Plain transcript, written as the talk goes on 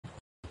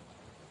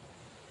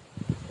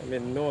I'm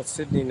in North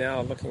Sydney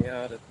now, looking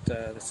out at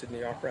the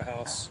Sydney Opera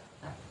House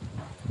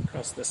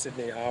across the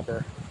Sydney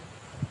Harbour,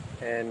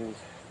 and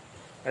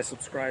I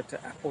subscribe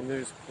to Apple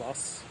News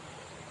Plus.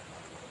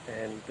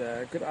 And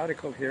a good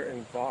article here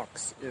in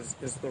Vox is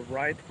the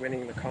right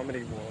winning the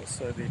comedy wars.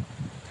 So the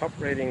top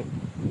rating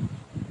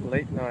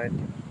late night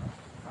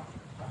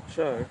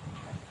show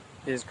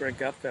is Greg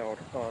Gutfeld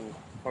on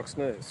Fox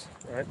News,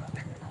 right?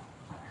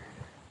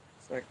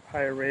 It's like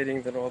higher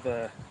rating than all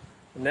the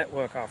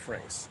network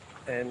offerings.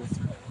 And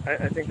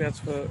I think that's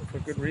for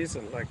good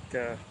reason. Like,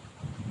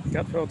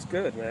 Gutfeld's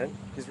good, man.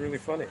 He's really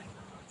funny.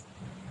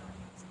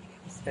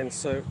 And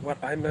so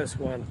what I most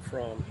want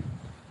from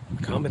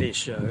a comedy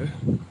show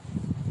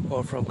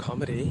or from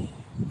comedy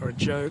or a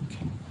joke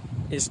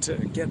is to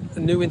get a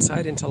new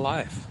insight into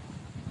life.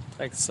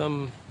 Like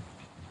some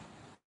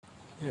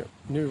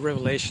new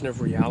revelation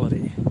of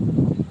reality.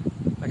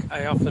 Like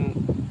I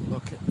often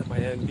look at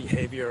my own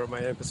behavior or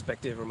my own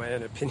perspective or my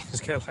own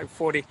opinions go like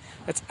 40.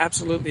 That's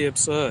absolutely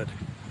absurd.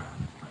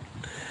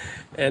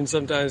 And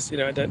sometimes,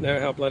 I don't know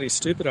how bloody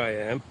stupid I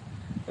am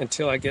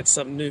until I get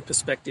some new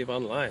perspective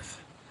on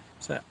life.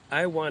 So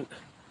I want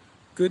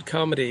good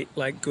comedy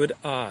like good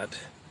art.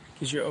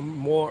 Gives you a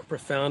more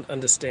profound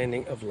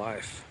understanding of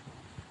life.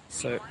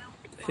 So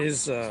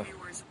here's not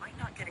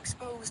get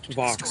exposed to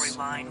Vox. The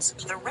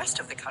storylines the rest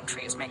of the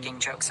country is making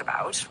jokes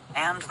about,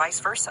 and vice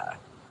versa.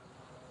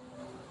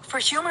 For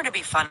humor to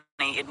be funny,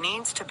 it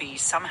needs to be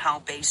somehow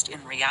based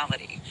in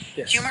reality.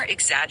 Yes. Humor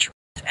exaggerates,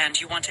 and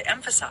you want to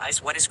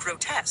emphasize what is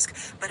grotesque,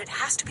 but it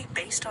has to be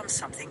based on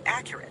something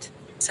accurate,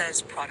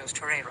 says Prados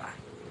Torreira.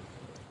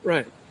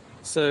 Right.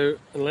 So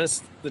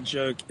unless the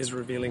joke is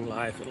revealing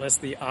life, unless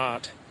the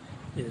art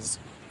is,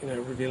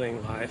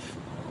 revealing life,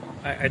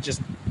 I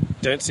just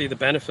don't see the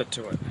benefit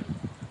to it.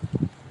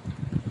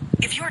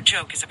 If your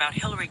joke is about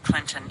Hillary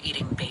Clinton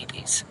eating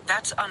babies,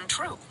 that's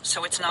untrue,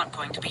 so it's not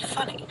going to be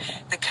funny.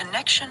 The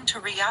connection to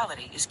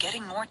reality is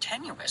getting more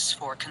tenuous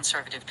for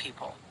conservative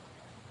people.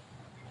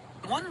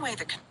 One way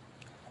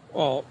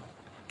Well,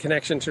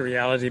 connection to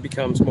reality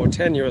becomes more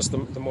tenuous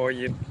the more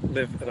you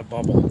live in a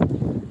bubble.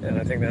 And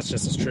I think that's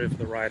just as true for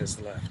the right as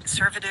the left.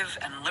 Conservative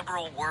and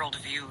liberal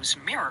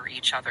worldviews mirror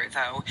each other,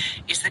 though,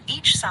 is that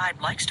each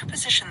side likes to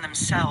position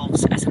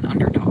themselves as an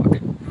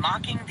underdog,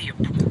 mocking the...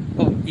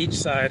 Well, each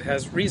side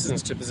has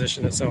reasons to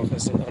position itself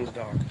as an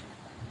underdog.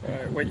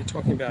 What you're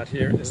talking about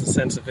here is a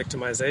sense of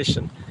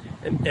victimization.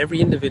 And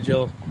every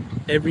individual,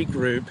 every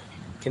group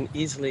can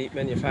easily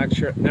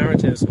manufacture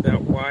narratives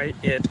about why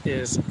it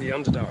is the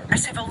underdog.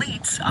 Aggressive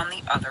elites on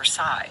the other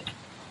side.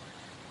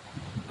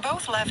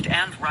 Both left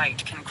and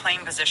right can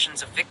claim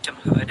positions of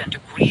victimhood and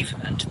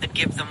aggrievement that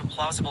give them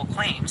plausible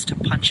claims to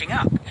punching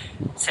up,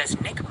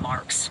 says Nick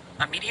Marks,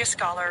 a media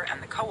scholar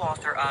and the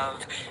co-author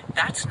of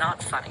That's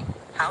Not Funny,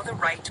 How the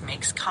Right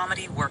Makes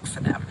Comedy Work for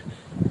Them.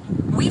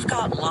 We've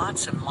got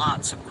lots and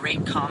lots of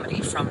great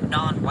comedy from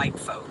non-white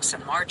folks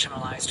and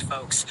marginalized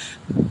folks.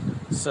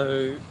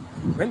 So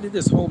when did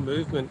this whole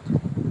movement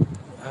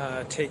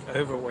take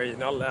over where you're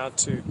not allowed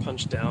to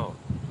punch down?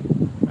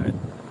 Right?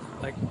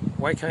 Like,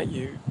 why can't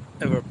you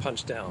ever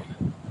punch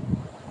down?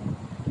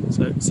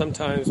 So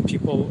sometimes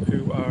people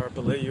who are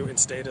below you in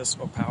status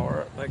or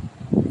power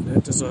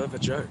deserve a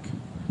joke.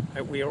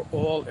 Right? We are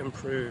all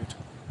improved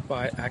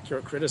by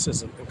accurate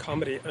criticism, and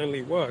comedy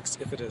only works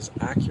if it is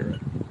accurate.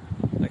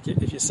 Like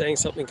if you're saying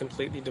something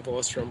completely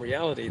divorced from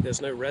reality,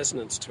 there's no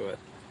resonance to it.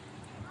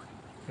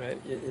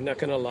 Right? You're not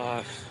going to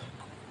laugh.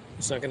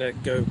 It's not going to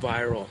go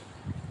viral.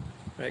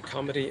 Right?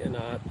 Comedy and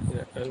art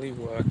only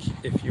work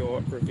if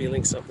you're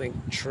revealing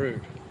something true.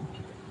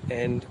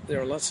 And there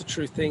are lots of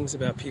true things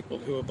about people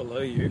who are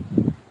below you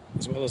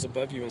as well as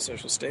above you in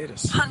social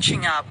status.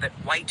 Punching up at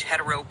white,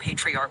 hetero,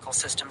 patriarchal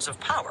systems of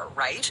power,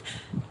 right?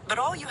 But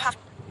all you have...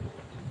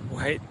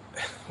 What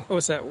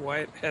was that?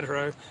 White,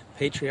 hetero,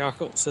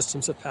 patriarchal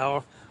systems of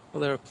power?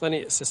 Well, there are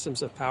plenty of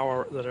systems of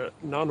power that are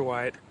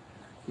non-white,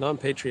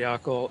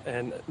 non-patriarchal,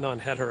 and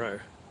non-hetero.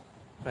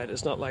 Right?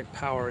 It's not like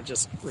power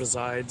just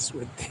resides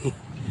with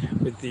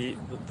the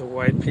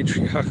white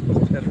patriarchal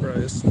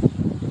heteros.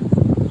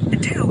 To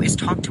do is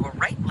talk to a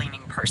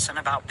right-leaning person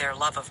about their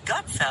love of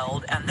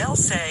Gutfeld, and they'll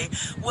say,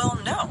 well,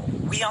 no,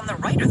 we on the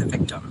right are the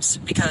victims,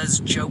 because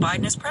Joe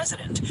Biden is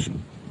president.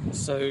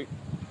 So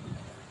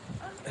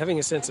having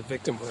a sense of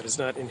victimhood is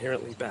not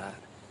inherently bad,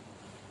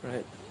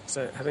 right?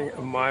 So having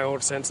a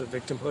mild sense of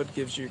victimhood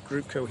gives you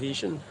group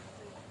cohesion.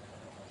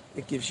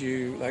 It gives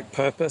you,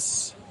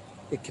 purpose.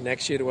 It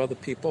connects you to other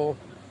people.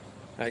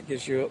 It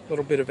gives you a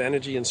little bit of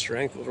energy and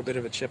strength, a little bit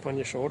of a chip on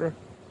your shoulder.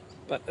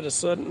 But at a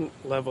certain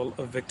level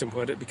of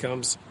victimhood, it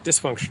becomes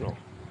dysfunctional,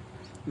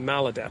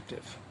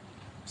 maladaptive.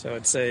 So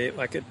I'd say,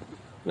 on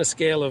a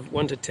scale of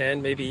 1 to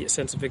 10, maybe a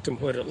sense of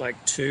victimhood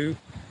at 2,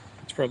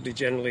 it's probably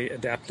generally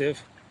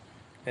adaptive.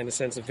 And a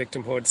sense of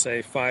victimhood,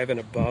 say 5 and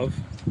above,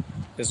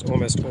 is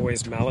almost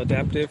always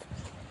maladaptive,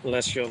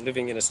 unless you're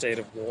living in a state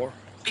of war.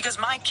 Because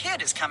my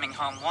kid is coming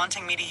home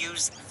wanting me to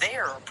use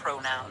their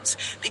pronouns,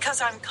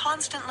 because I'm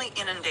constantly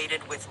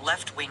inundated with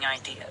left-wing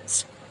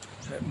ideas.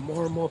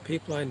 More and more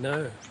people I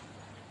know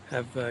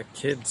have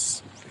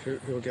kids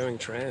who are going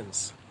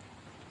trans.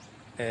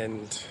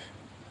 And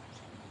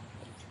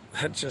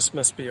that just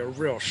must be a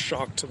real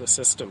shock to the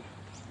system.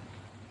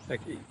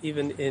 Like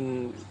even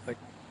in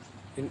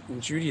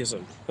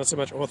Judaism, not so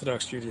much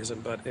Orthodox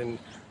Judaism, but in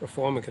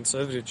Reform and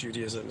Conservative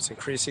Judaism, it's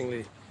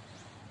increasingly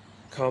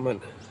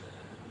common.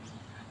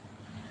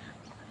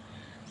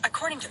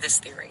 According to this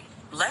theory,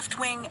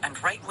 left-wing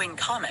and right-wing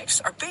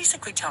comics are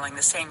basically telling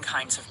the same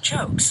kinds of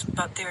jokes,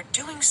 but they're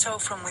doing so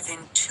from within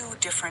two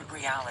different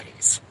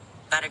realities.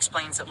 That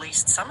explains at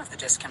least some of the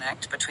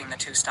disconnect between the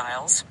two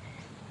styles.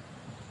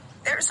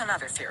 There's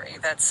another theory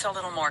that's a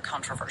little more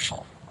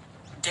controversial.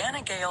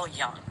 Dana Gale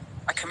Young,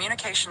 a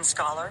communications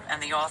scholar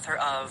and the author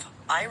of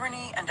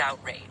Irony and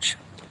Outrage.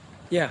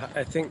 Yeah,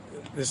 I think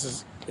this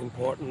is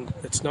important.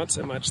 It's not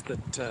so much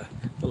that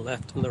the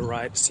left and the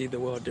right see the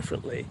world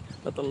differently,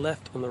 but the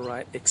left and the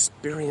right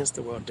experience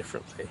the world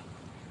differently,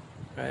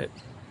 right?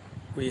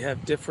 We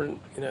have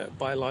different,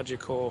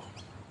 biological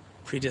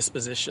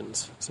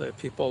predispositions. So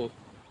people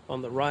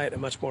on the right are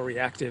much more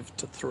reactive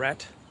to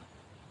threat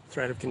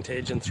of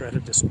contagion, threat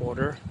of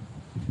disorder.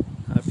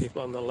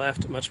 People on the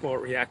left are much more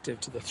reactive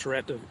to the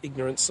threat of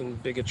ignorance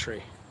and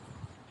bigotry.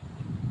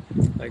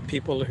 Like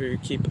people who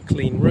keep a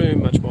clean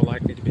room, much more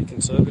likely to be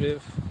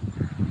conservative.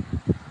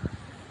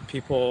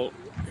 People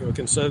who are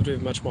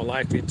conservative, much more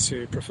likely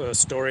to prefer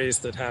stories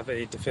that have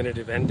a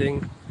definitive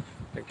ending.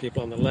 Like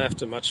people on the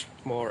left are much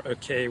more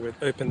okay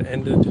with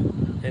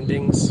open-ended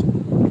endings. So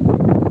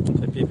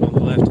people on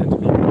the left tend to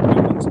be more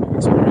open to new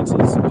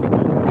experiences. People on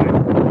the right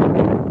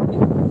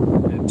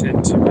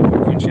tend to be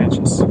more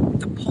conscientious.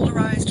 The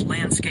polarized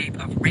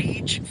landscape of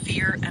rage,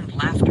 fear, and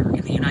laughter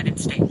in the United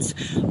States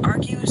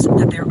argues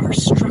that there are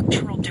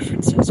structural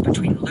differences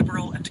between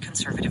liberal and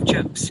conservative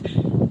jokes.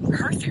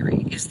 Her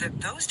theory is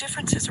that those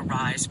differences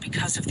arise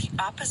because of the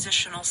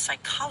oppositional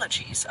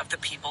psychologies of the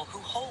people who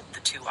hold the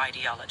two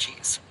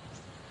ideologies.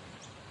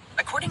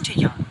 According to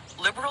Young,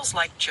 liberals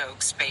like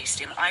jokes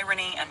based in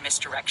irony and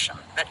misdirection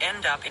that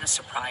end up in a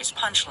surprise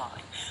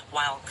punchline,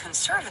 while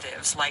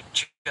conservatives like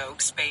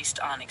jokes based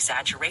on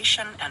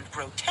exaggeration and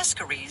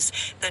grotesqueries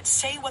that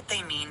say what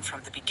they mean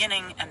from the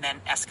beginning and then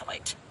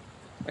escalate.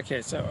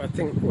 Okay, so I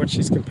think what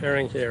she's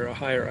comparing here are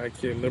higher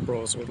IQ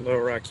liberals with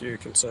lower IQ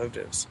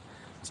conservatives.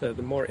 So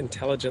the more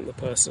intelligent the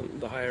person,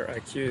 the higher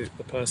IQ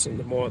the person,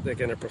 the more they're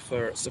going to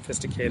prefer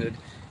sophisticated,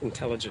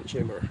 intelligent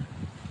humor.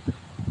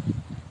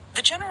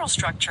 The general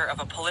structure of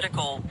a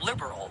political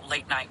liberal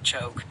late-night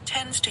joke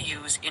tends to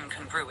use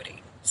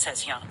incongruity,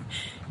 says Young.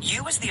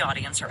 You as the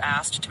audience are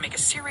asked to make a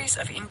series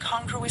of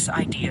incongruous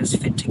ideas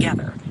fit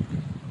together.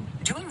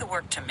 Doing the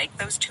work to make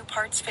those two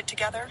parts fit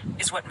together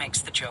is what makes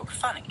the joke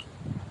funny.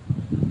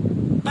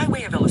 By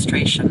way of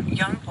illustration,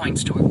 Young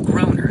points to a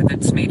groaner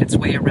that's made its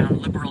way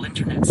around liberal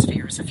internet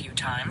spheres a few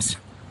times.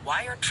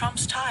 Why are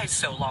Trump's ties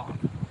so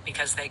long?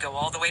 Because they go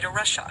all the way to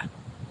Russia.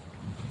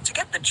 To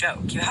get the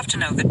joke, you have to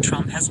know that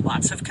Trump has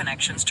lots of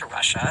connections to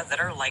Russia that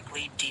are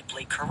likely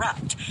deeply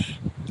corrupt.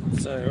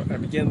 So I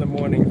began the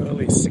morning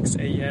early, 6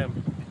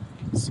 a.m.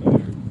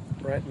 So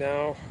right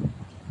now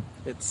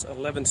it's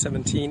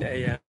 11:17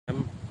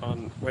 a.m.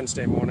 on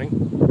Wednesday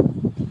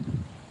morning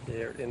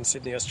here in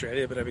Sydney,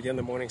 Australia, but I began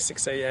the morning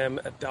 6 a.m.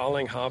 at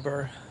Darling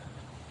Harbour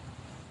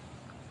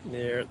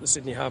near the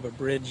Sydney Harbour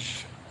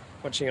Bridge,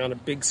 watching on a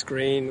big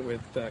screen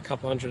with a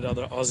couple hundred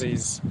other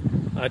Aussies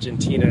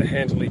Argentina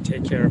handily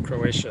take care of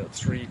Croatia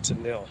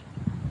 3-0.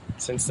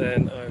 Since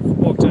then, I've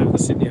walked over the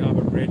Sydney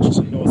Harbour Bridge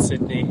to North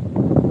Sydney,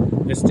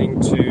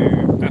 listening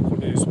to Apple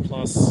News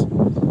Plus,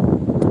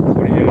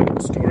 audio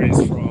stories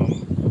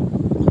from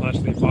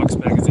largely Vox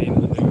magazine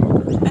and the New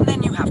Yorker. And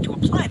then you have to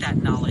apply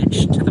that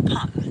knowledge to the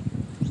pun.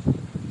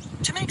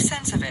 To make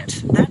sense of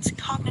it, that's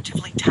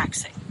cognitively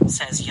taxing,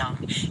 says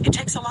Young. It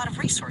takes a lot of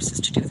resources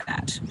to do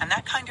that, and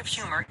that kind of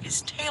humor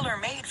is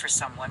tailor-made for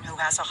someone who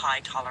has a high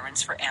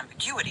tolerance for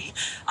ambiguity,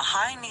 a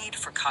high need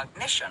for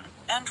cognition,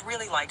 and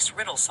really likes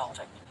riddle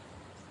solving.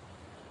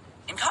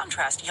 In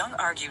contrast, Young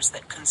argues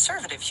that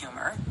conservative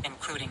humor,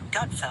 including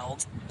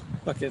Gutfeld...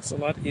 Look, it's a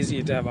lot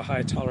easier to have a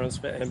high tolerance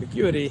for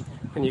ambiguity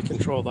when you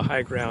control the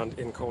high ground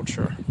in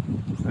culture,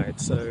 right?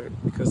 So,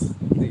 because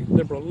the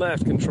liberal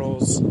left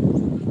controls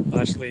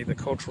largely the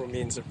cultural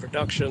means of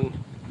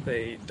production,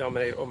 they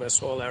dominate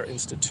almost all our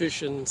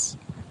institutions,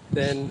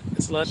 then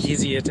it's a lot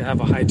easier to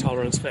have a high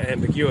tolerance for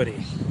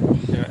ambiguity,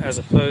 as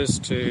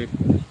opposed to,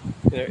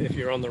 if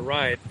you're on the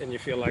right and you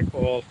feel like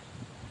all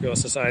your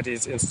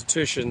society's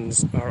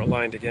institutions are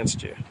aligned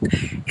against you.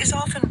 Is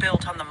often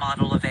built on the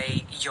model of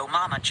a yo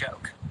mama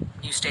joke.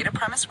 You state a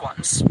premise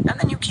once, and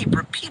then you keep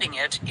repeating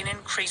it in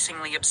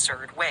increasingly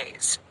absurd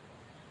ways.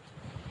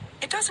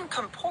 It doesn't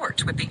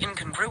comport with the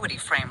incongruity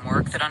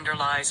framework that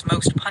underlies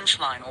most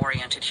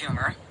punchline-oriented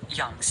humor,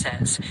 Young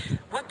says.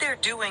 What they're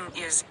doing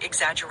is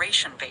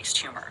exaggeration-based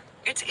humor.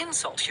 It's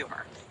insult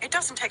humor. It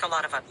doesn't take a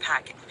lot of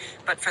unpacking,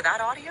 but for that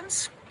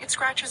audience, it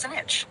scratches an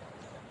itch.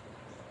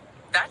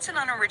 That's an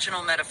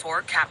unoriginal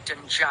metaphor, Captain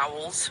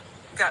Jowls,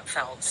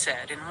 Gutfeld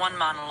said in one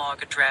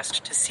monologue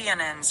addressed to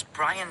CNN's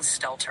Brian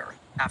Stelter.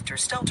 after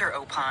Stelter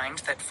opined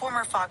that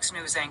former Fox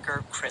News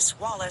anchor Chris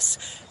Wallace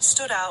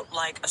stood out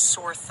like a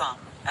sore thumb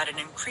at an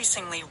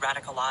increasingly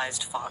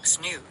radicalized Fox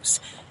News.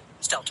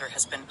 Stelter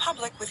has been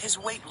public with his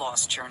weight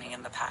loss journey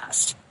in the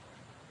past.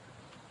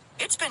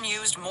 "It's been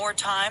used more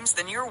times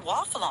than your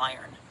waffle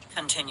iron,"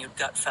 continued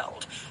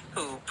Gutfeld,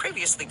 who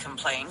previously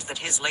complained that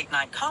his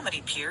late-night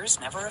comedy peers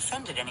never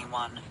offended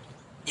anyone.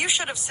 "You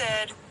should have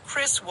said,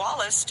 'Chris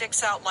Wallace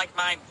sticks out like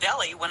my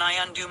belly when I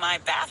undo my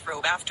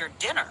bathrobe after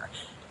dinner.'"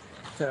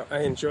 So I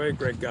enjoy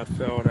Greg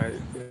Gutfeld.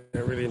 I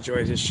really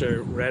enjoyed his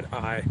show Red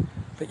Eye.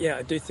 But yeah,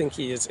 I do think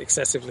he is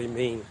excessively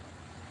mean.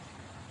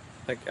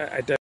 Like,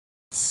 I don't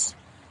find this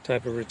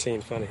type of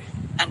routine funny.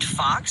 And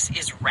Fox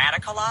is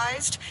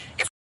radicalized?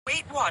 If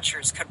Weight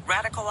Watchers could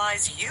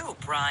radicalize you,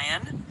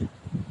 Brian.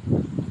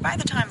 By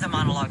the time the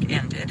monologue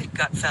ended,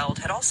 Gutfeld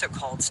had also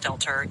called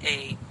Stelter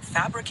a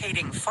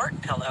fabricating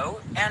fart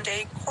pillow and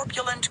a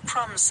corpulent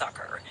crumb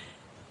sucker.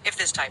 If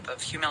this type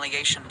of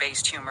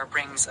humiliation-based humor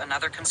brings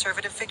another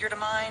conservative figure to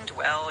mind,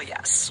 well,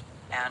 yes.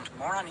 And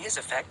more on his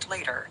effect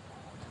later.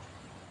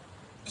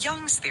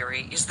 Young's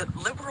theory is that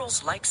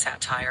liberals like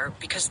satire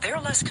because they're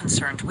less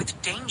concerned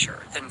with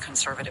danger than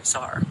conservatives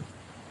are.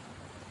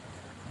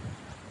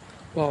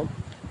 Well,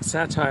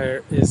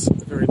 satire is a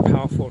very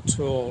powerful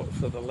tool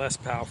for the less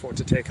powerful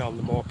to take on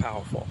the more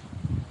powerful.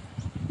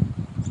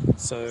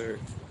 So,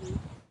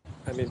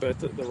 I mean,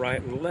 both the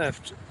right and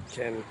left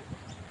can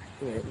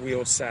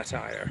wield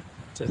satire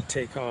to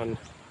take on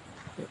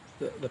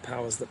the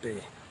powers that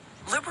be.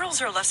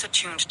 Liberals are less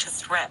attuned to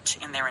threat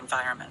in their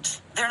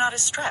environment. They're not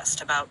as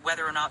stressed about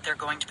whether or not they're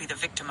going to be the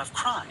victim of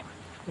crime.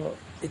 Well,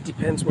 it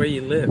depends where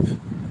you live.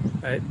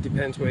 Right? It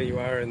depends where you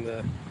are in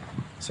the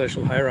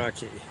social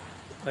hierarchy.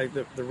 Like,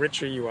 the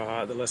richer you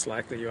are, the less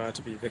likely you are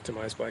to be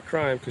victimized by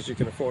crime because you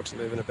can afford to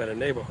live in a better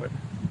neighborhood.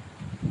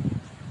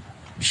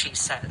 She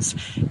says,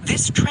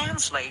 this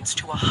translates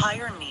to a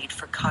higher need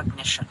for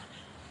cognition.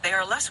 They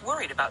are less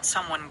worried about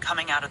someone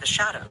coming out of the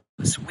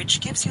shadows,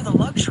 which gives you the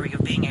luxury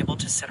of being able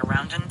to sit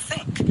around and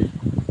think.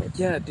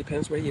 Yeah, it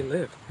depends where you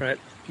live, right?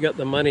 If you got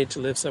the money to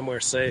live somewhere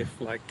safe,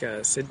 like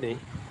Sydney,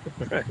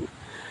 right,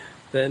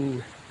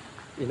 then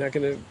you're not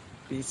going to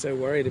be so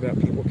worried about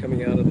people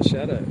coming out of the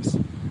shadows.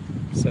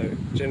 So,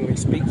 generally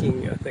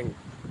speaking, I think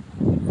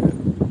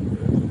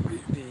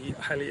the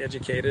highly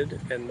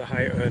educated and the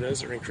high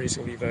earners are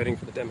increasingly voting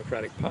for the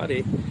Democratic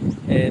Party,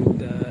 and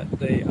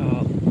they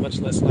are much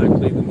less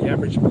likely than the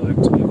average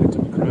bloke to be a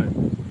victim of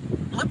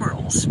crime.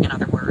 Liberals, in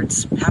other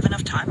words, have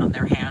enough time on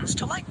their hands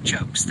to like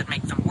jokes that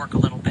make them work a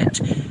little bit,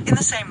 in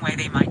the same way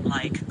they might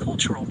like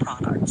cultural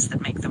products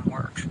that make them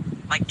work,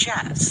 like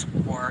jazz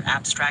or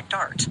abstract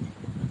art.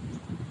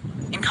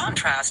 In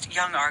contrast,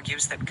 Young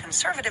argues that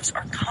conservatives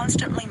are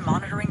constantly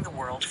monitoring the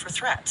world for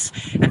threats,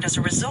 and as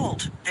a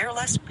result, they're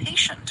less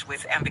patient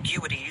with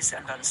ambiguities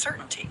and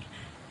uncertainty.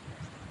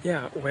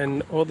 Yeah,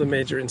 when all the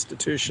major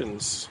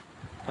institutions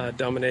are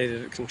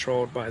dominated and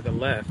controlled by the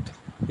left,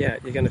 yeah,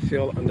 you're going to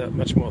feel under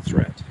much more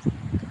threat.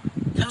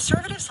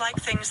 Conservatives like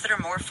things that are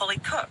more fully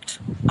cooked,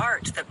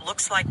 art that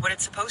looks like what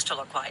it's supposed to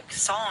look like,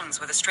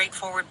 songs with a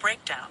straightforward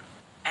breakdown,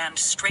 and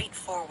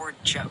straightforward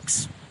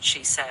jokes,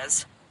 she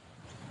says.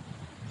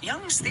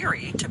 Young's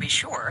theory, to be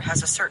sure,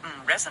 has a certain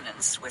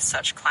resonance with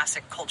such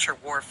classic culture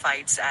war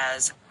fights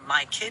as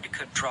 "My kid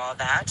could draw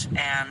that"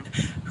 and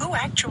 "Who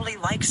actually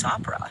likes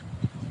opera?"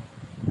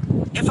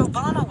 If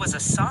Obama was a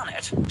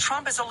sonnet,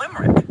 Trump is a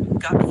limerick,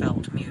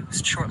 Gutfeld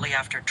mused shortly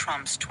after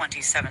Trump's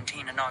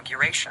 2017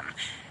 inauguration.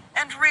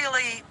 And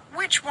really,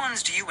 which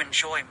ones do you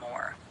enjoy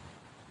more?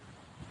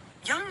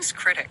 Young's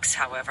critics,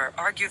 however,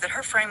 argue that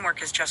her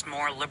framework is just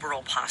more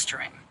liberal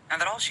posturing, and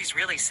that all she's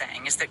really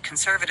saying is that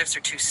conservatives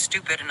are too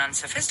stupid and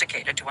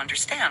unsophisticated to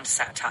understand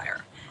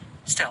satire.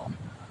 Still,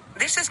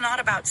 this is not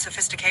about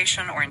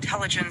sophistication or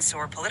intelligence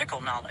or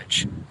political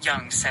knowledge,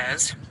 Young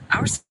says.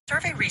 Our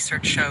survey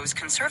research shows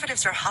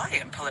conservatives are high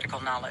in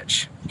political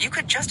knowledge. You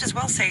could just as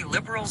well say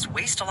liberals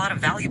waste a lot of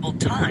valuable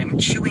time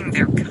chewing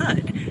their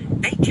cud.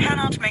 They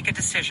cannot make a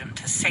decision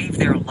to save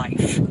their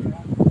life.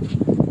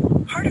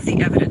 Part of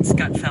the evidence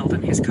Gutfeld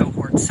and his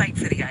cohort cite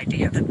for the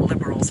idea that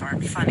liberals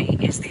aren't funny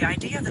is the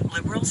idea that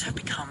liberals have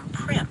become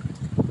prim.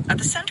 At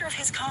the center of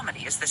his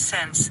comedy is the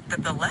sense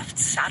that the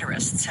left's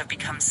satirists have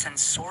become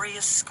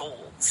censorious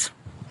scolds.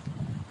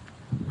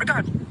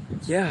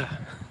 Yeah,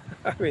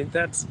 I mean,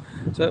 that's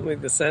certainly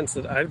the sense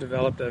that I've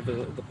developed over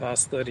the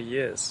past 30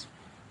 years.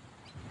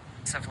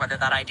 Of whether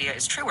that idea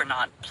is true or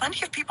not,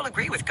 plenty of people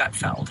agree with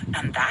Gutfeld,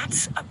 and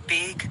that's a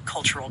big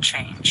cultural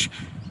change.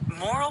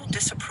 Moral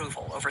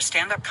disapproval over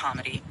stand-up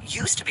comedy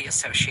used to be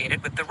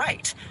associated with the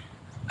right.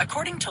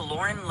 According to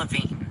Lauren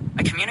Levine,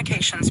 a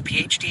communications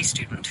PhD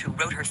student who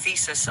wrote her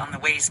thesis on the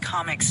ways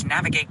comics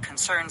navigate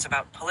concerns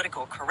about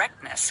political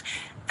correctness,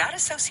 that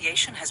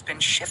association has been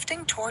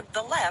shifting toward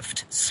the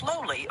left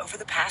slowly over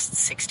the past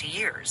 60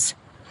 years.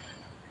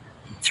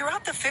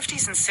 Throughout the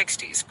 50s and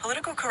 60s,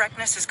 political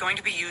correctness is going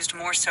to be used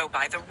more so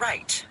by the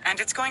right, and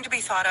it's going to be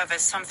thought of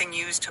as something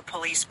used to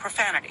police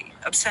profanity,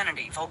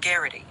 obscenity,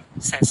 vulgarity,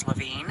 says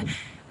Levine.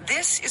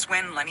 This is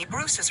when Lenny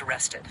Bruce is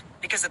arrested,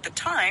 because at the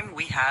time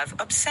we have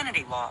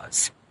obscenity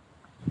laws.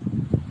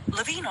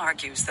 Levine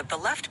argues that the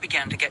left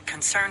began to get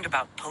concerned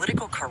about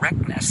political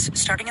correctness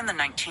starting in the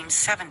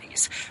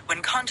 1970s,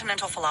 when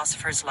continental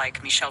philosophers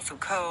like Michel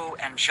Foucault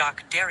and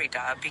Jacques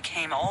Derrida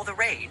became all the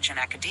rage in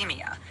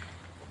academia.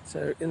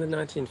 So in the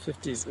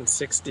 1950s and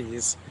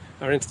 60s,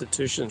 our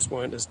institutions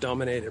weren't as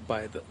dominated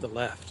by the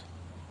left.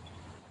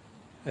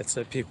 And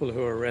so people who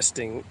were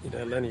arresting,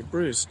 Lenny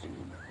Bruce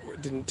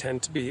didn't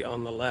tend to be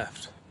on the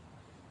left.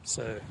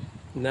 So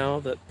now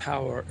that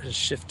power has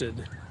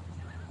shifted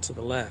to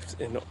the left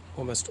in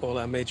almost all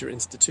our major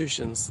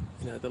institutions,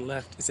 the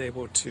left is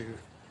able to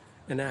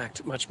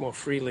enact much more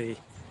freely,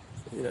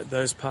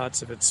 those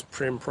parts of its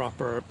prim,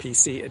 proper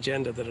PC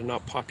agenda that are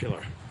not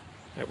popular.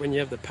 When you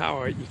have the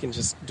power, you can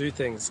just do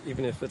things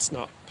even if it's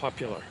not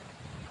popular.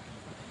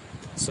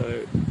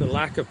 So the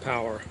lack of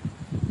power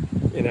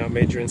in our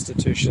major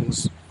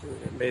institutions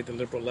made the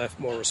liberal left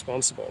more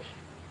responsible.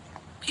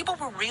 People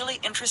were really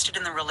interested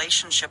in the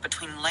relationship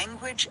between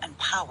language and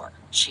power,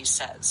 she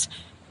says.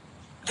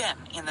 Then,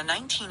 in the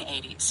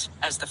 1980s,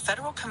 as the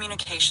Federal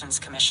Communications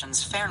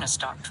Commission's fairness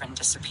doctrine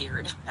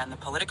disappeared and the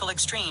political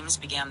extremes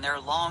began their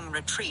long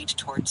retreat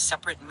towards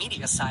separate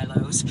media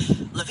silos,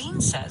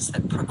 Levine says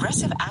that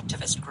progressive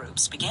activist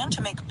groups began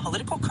to make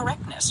political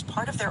correctness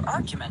part of their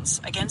arguments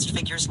against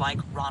figures like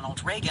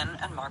Ronald Reagan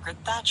and Margaret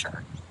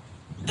Thatcher.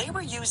 They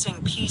were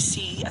using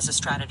PC as a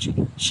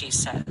strategy, she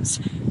says.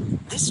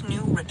 This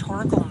new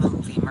rhetorical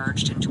move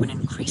emerged into an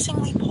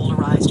increasingly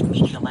polarized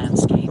media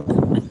landscape.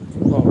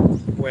 Well,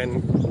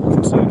 when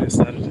conservatives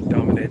started to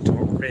dominate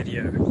talk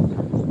radio,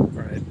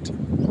 right,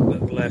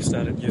 the left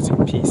started using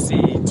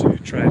PC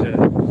to try to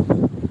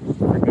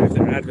remove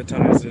their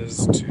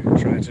advertisers, to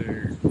try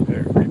to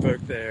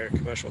revoke their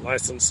commercial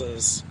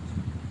licenses,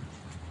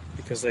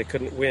 because they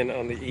couldn't win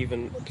on the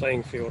even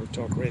playing field of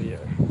talk radio.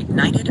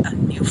 Ignited a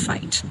new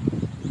fight.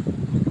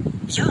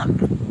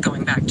 Young,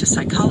 going back to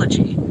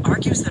psychology,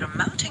 argues that a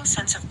mounting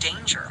sense of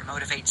danger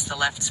motivates the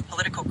left's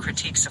political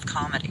critiques of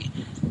comedy.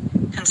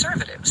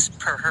 Conservatives,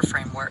 per her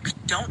framework,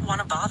 don't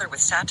want to bother with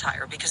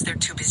satire because they're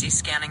too busy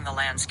scanning the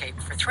landscape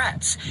for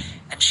threats.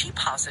 And she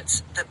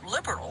posits that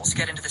liberals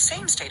get into the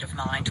same state of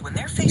mind when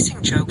they're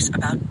facing jokes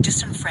about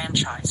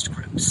disenfranchised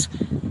groups.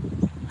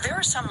 There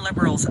are some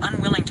liberals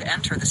unwilling to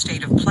enter the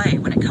state of play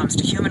when it comes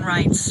to human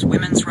rights,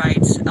 women's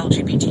rights,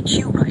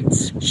 LGBTQ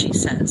rights, she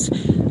says.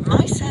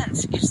 My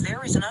sense is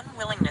there is an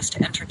unwillingness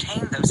to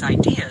entertain those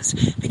ideas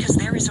because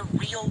there is a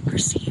real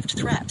perceived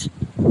threat.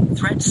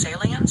 Threat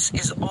salience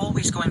is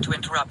always going to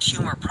interrupt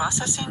humor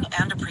processing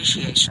and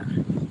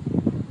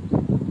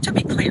appreciation. To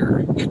be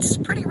clear, it's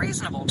pretty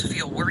reasonable to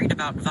feel worried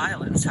about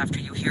violence after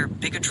you hear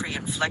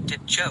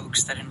bigotry-inflected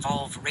jokes that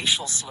involve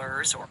racial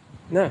slurs or...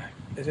 No,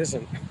 it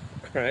isn't,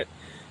 right?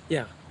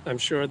 Yeah, I'm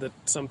sure that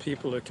some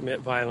people who commit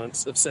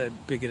violence have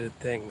said bigoted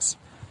things,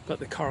 but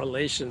the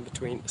correlation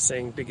between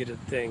saying bigoted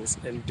things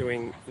and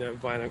doing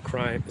violent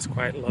crime is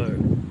quite low.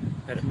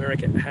 And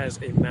America has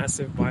a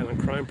massive violent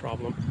crime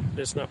problem,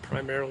 but it's not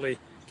primarily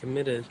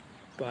committed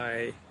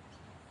by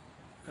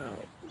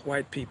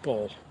white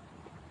people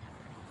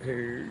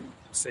who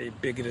say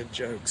bigoted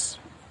jokes.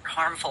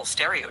 Harmful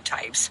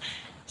stereotypes.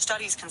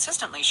 Studies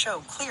consistently show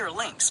clear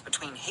links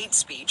between hate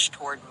speech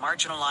toward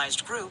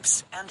marginalized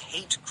groups and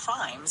hate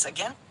crimes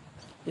against...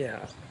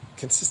 Yeah,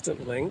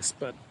 consistent links,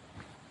 but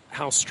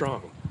how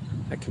strong?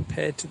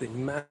 Compared to the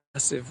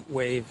massive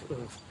wave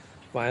of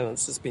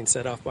violence that's been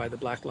set off by the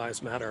Black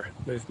Lives Matter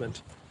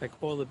movement, like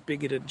all the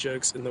bigoted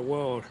jokes in the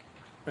world,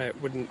 right,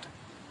 wouldn't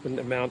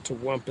amount to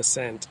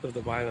 1% of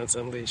the violence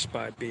unleashed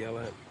by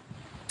BLM.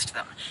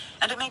 Them.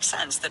 And it makes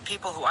sense that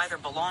people who either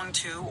belong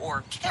to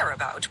or care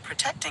about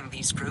protecting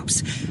these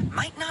groups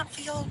might not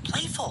feel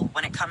playful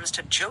when it comes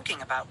to joking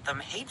about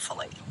them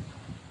hatefully.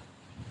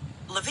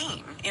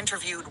 Levine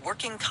interviewed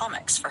working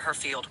comics for her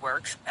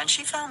fieldwork, and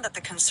she found that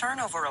the concern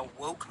over a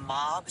woke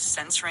mob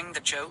censoring the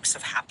jokes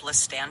of hapless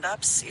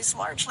stand-ups is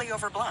largely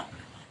overblown.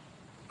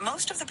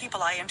 Most of the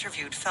people I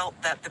interviewed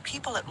felt that the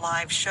people at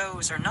live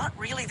shows are not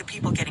really the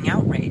people getting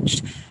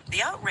outraged.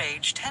 The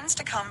outrage tends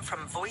to come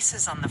from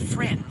voices on the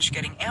fringe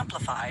getting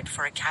amplified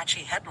for a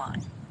catchy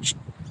headline.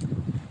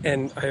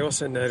 And I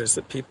also noticed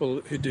that people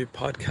who do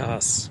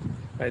podcasts,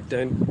 right,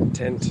 don't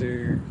tend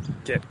to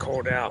get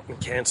called out and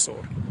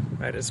canceled.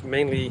 Right? It's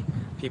mainly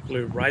people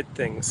who write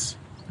things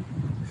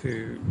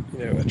who,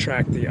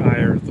 attract the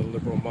ire of the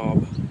liberal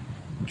mob.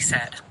 He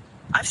said,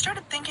 I've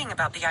started thinking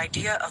about the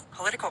idea of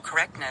political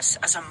correctness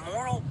as a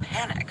moral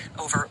panic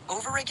over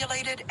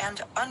overregulated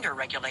and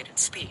underregulated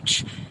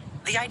speech.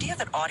 The idea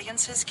that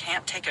audiences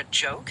can't take a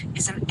joke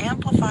is an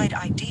amplified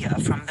idea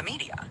from the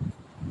media.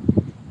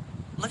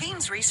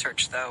 Levine's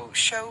research, though,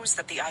 shows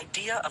that the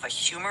idea of a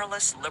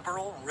humorless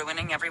liberal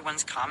ruining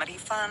everyone's comedy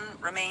fun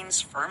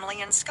remains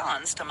firmly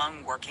ensconced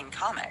among working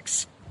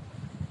comics.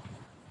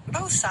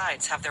 Both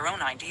sides have their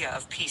own idea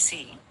of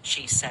PC,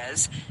 she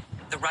says.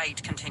 The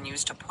right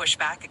continues to push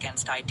back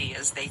against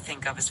ideas they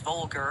think of as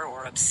vulgar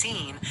or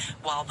obscene,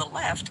 while the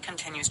left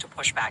continues to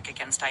push back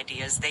against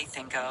ideas they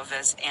think of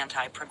as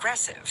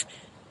anti-progressive.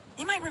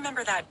 You might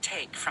remember that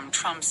take from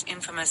Trump's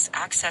infamous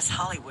Access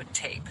Hollywood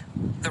tape.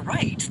 The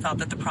right thought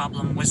that the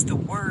problem was the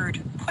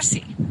word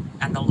pussy,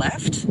 and the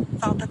left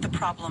thought that the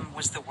problem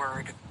was the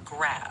word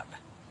grab.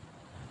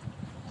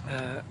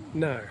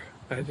 No,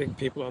 I think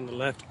people on the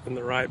left and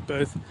the right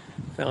both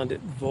found it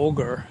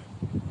vulgar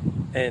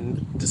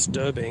and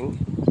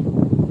disturbing.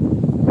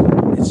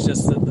 It's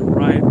just that the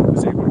right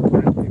was able to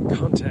put it in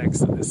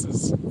context that this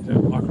is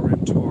locker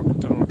room talk.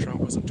 Donald Trump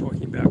wasn't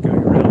talking about going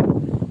around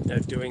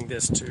doing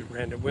this to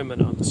random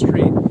women on the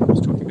street. He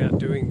was talking about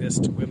doing this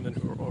to women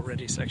who are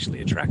already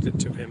sexually attracted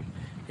to him.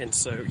 And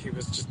so he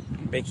was just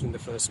making the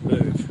first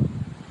move.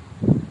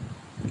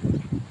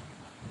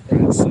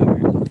 Right,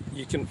 so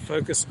you can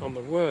focus on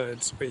the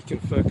words, or you can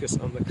focus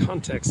on the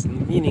context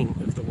and the meaning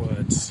of the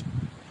words.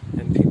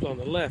 And people on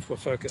the left were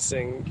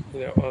focusing,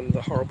 on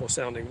the horrible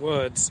sounding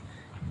words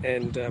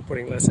and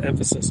putting less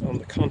emphasis on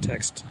the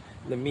context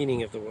and the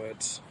meaning of the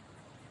words.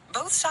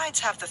 Both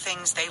sides have the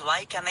things they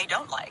like and they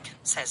don't like,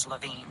 says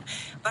Levine.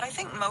 But I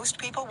think most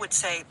people would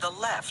say the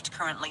left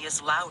currently is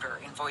louder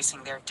in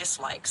voicing their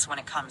dislikes when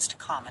it comes to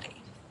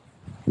comedy.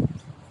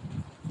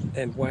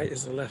 And why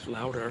is the left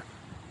louder?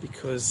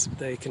 Because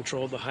they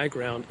control the high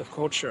ground of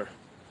culture.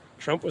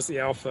 Trump was the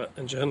alpha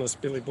and journalist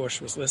Billy Bush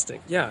was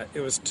listening. Yeah, it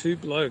was two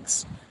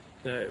blokes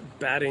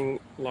batting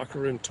locker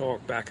room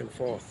talk back and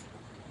forth.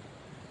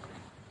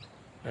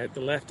 Right? The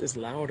left is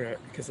louder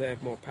because they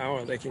have more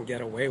power. They can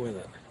get away with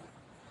it.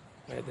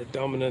 Right? They're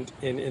dominant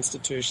in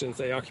institutions.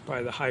 They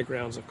occupy the high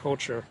grounds of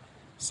culture,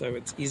 so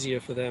it's easier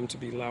for them to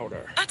be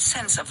louder. That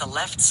sense of the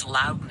left's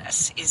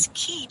loudness is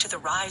key to the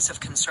rise of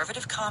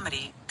conservative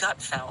comedy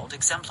Gutfeld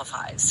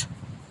exemplifies.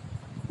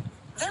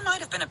 There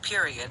might have been a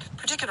period,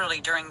 particularly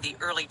during the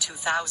early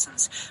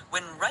 2000s,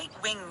 when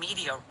right-wing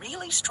media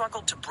really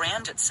struggled to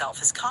brand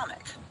itself as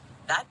comic.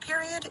 That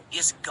period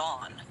is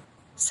gone,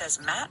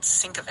 says Matt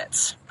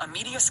Sinkovitz, a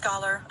media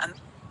scholar and...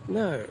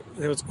 No,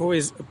 there was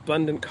always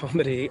abundant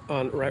comedy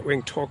on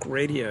right-wing talk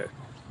radio.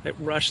 Like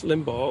Rush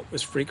Limbaugh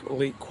was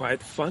frequently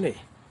quite funny.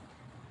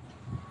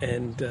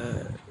 And,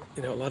 a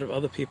lot of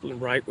other people in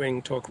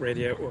right-wing talk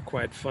radio were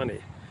quite funny.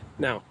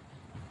 Now,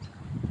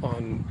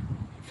 on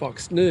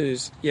Fox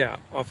News,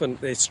 often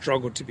they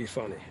struggled to be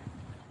funny.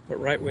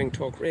 But right-wing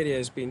talk radio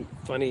has been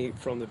funny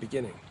from the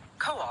beginning.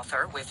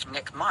 Co-author with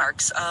Nick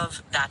Marks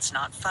of That's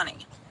Not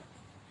Funny.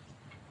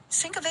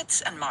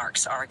 Sinkovitz and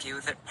Marks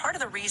argue that part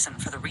of the reason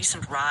for the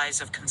recent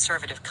rise of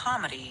conservative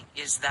comedy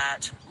is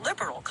that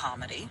liberal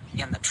comedy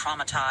in the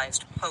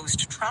traumatized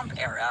post-Trump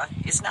era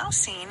is now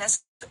seen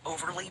as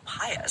overly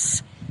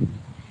pious.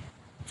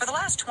 For the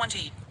last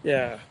 20...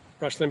 Yeah,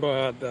 Rush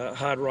Limbaugh had the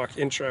hard rock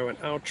intro and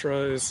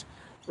outros.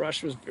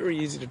 Rush was very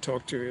easy to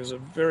talk to. He was a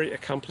very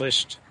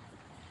accomplished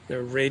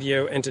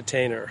radio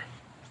entertainer.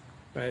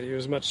 Right? He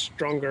was much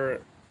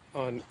stronger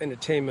on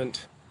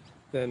entertainment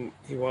than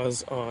he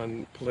was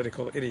on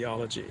political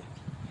ideology.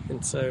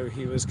 And so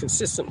he was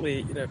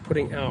consistently,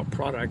 putting out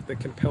product that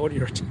compelled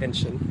your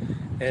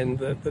attention and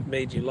that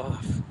made you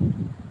laugh.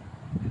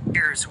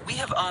 Years, we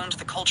have owned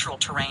the cultural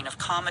terrain of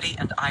comedy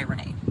and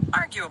irony,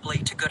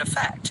 arguably to good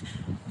effect.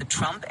 The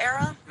Trump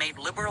era made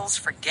liberals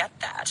forget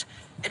that.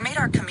 It made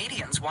our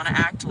comedians want to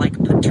act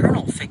like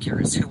paternal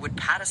figures who would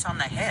pat us on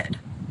the head,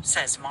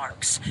 says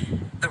Marks.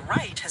 The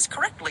right has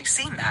correctly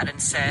seen that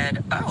and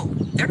said, oh,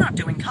 they're not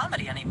doing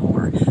comedy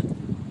anymore.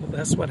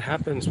 That's what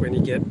happens when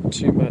you get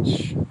too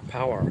much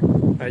power.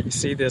 You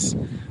see this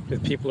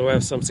with people who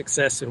have some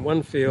success in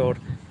one field.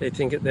 They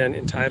think it then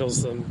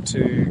entitles them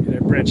to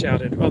branch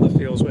out into other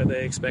fields where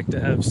they expect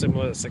to have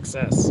similar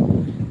success.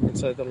 And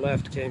so the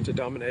left came to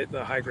dominate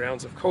the high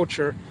grounds of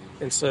culture,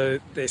 and so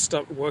they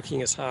stopped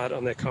working as hard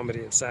on their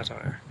comedy and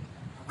satire.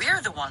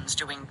 We're the ones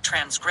doing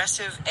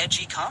transgressive,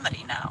 edgy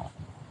comedy now.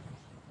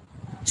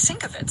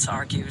 Sinkovitz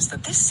argues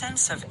that this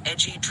sense of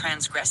edgy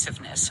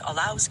transgressiveness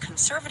allows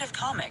conservative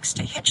comics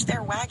to hitch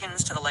their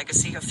wagons to the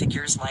legacy of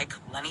figures like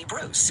Lenny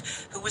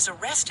Bruce, who was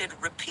arrested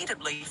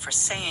repeatedly for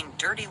saying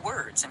dirty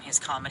words in his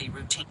comedy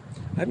routine.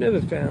 I've never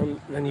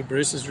found Lenny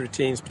Bruce's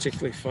routines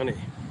particularly funny.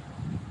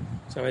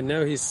 So I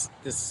know he's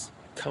this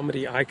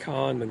comedy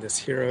icon and this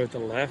hero of the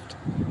left.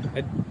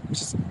 I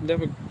just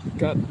never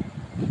got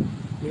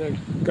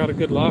a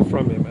good laugh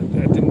from him.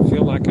 I didn't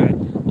feel like I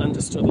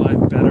understood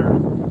life better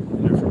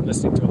from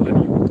listening to a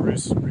Lenny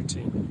Bruce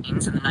routine. In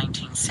the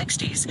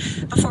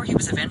 1960s, before he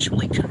was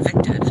eventually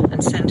convicted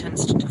and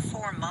sentenced to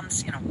 4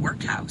 months in a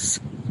workhouse.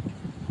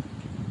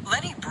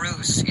 Lenny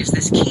Bruce is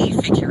this key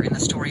figure in the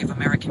story of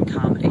American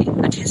comedy,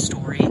 and his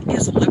story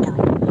is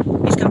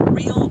liberal. He's got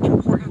real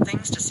important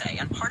things to say,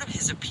 and part of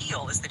his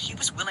appeal is that he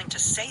was willing to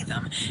say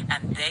them,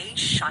 and they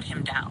shut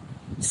him down,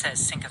 says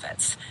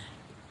Sinkovitz.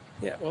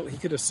 Yeah, well, he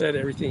could have said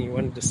everything he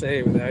wanted to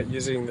say without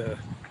using the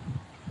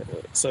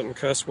certain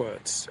curse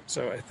words.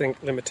 So I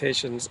think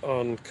limitations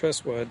on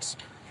curse words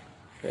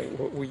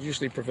will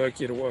usually provoke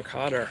you to work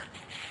harder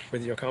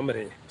with your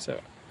comedy. So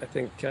I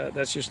think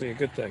that's usually a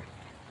good thing.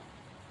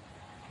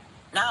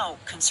 Now,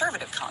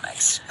 conservative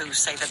comics who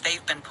say that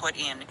they've been put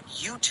in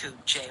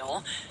YouTube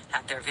jail,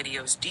 had their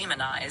videos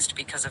demonized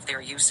because of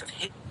their use of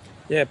hate.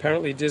 Yeah,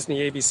 apparently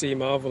Disney, ABC,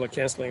 Marvel are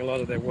canceling a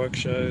lot of their work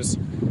shows.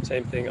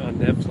 Same thing on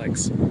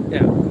Netflix.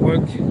 Yeah,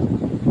 work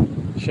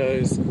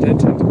shows don't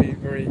tend to be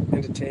very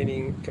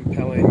entertaining,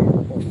 compelling,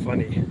 or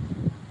funny.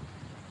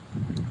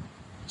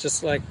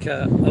 Just like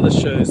other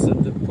shows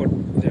that put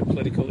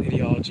political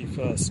ideology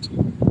first.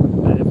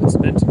 And if it's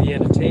meant to be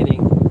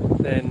entertaining,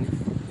 then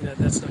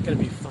that's not going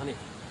to be funny.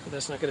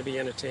 That's not going to be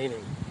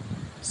entertaining.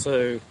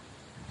 So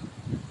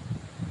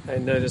I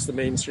notice the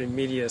mainstream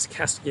media is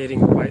castigating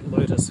the White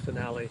Lotus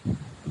finale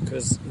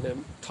because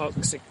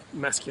toxic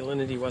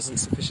masculinity wasn't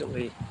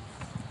sufficiently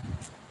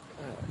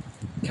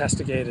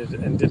castigated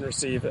and didn't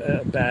receive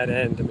a bad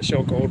end. And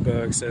Michelle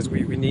Goldberg says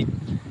we need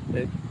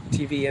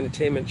TV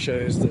entertainment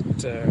shows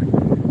that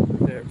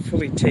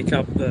fully take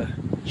up the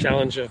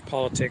challenge of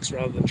politics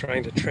rather than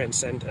trying to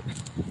transcend it.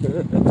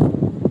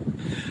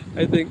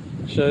 I think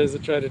shows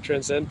that try to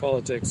transcend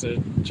politics are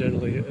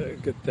generally a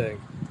good thing.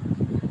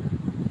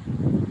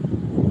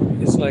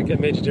 It's like a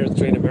major difference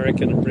between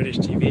American and British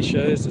TV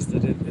shows is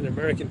that in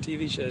American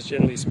TV shows,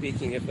 generally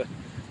speaking, if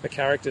a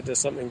character does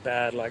something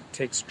bad, like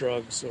takes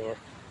drugs or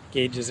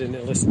engages in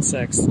illicit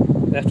sex,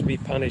 they have to be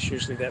punished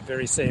usually that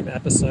very same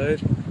episode,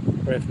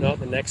 or if not,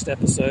 the next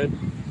episode.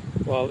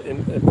 While in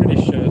a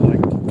British show like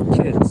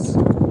Kids,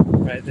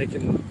 right, they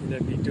can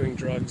be doing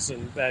drugs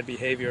and bad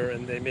behavior,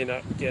 and they may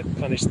not get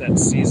punished that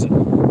season.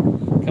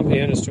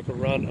 Company owners took a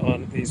run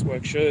on these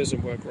work shows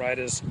and work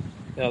writers.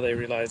 Now they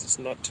realize it's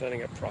not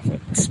turning a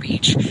profit.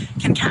 Speech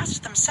can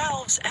cast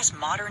themselves as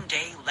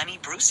modern-day Lenny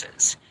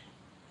Bruce's.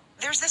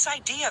 There's this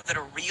idea that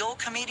a real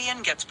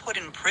comedian gets put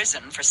in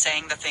prison for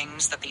saying the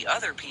things that the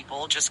other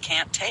people just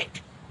can't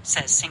take,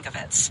 says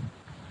Sinkovitz.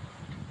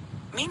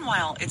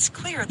 Meanwhile, it's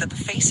clear that the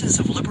faces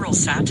of liberal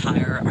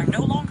satire are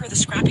no longer the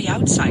scrappy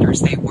outsiders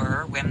they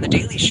were when The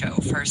Daily Show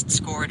first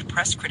scored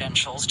press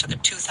credentials to the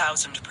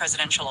 2000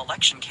 presidential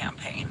election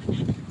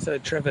campaign. So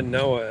Trevor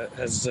Noah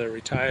has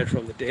retired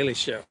from The Daily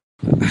Show.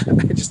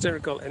 I just don't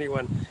recall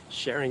anyone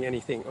sharing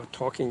anything or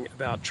talking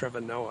about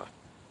Trevor Noah.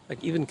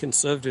 Like even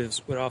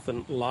conservatives would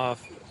often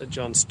laugh at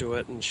Jon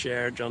Stewart and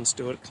share Jon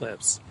Stewart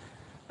clips.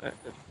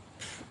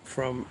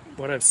 From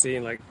what I've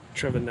seen, like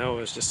Trevor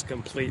Noah is just a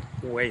complete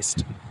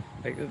waste.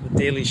 Like The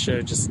Daily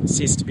Show just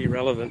ceased to be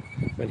relevant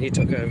when he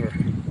took over.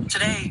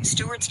 Today,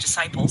 Stewart's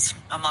disciples,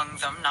 among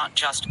them not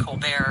just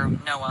Colbert,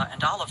 Noah,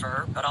 and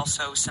Oliver, but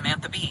also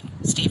Samantha Bee,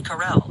 Steve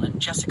Carell, and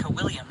Jessica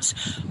Williams,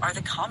 are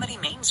the comedy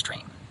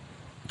mainstream.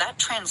 That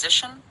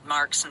transition,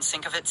 Marx and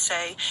Sinkovitz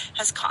say,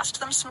 has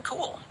cost them some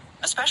cool,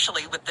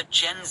 especially with the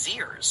Gen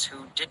Zers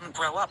who didn't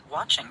grow up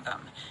watching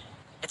them.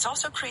 It's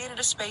also created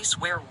a space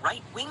where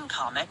right-wing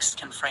comics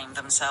can frame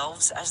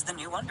themselves as the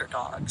new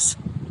underdogs.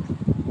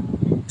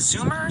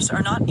 Zoomers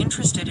are not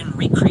interested in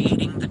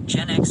recreating the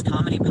Gen X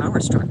comedy power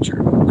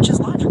structure, which is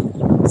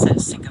logical,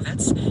 says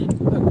Sinkovitz.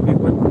 Look, we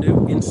want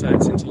new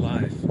insights into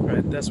life,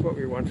 right? That's what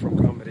we want from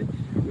comedy.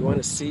 We want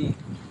to see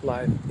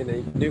life in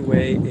a new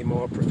way, a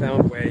more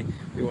profound way.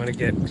 We want to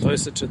get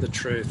closer to the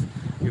truth.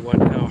 We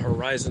want our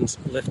horizons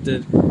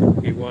lifted.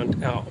 We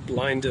want our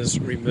blinders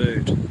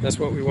removed. That's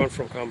what we want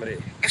from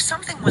comedy. If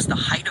something was the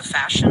height of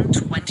fashion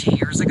 20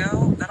 years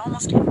ago, that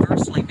almost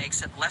inversely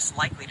makes it less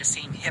likely to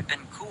seem hip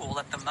and cool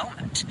at the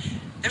moment.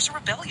 There's a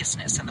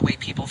rebelliousness in the way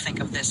people think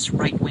of this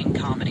right-wing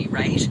comedy,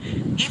 right?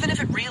 Even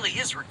if it really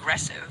is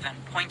regressive and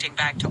pointing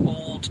back to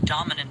old,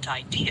 dominant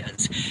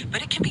ideas,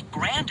 but it can be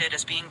branded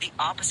as being the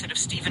opposite of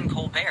Stephen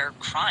Colbert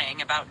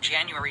crying about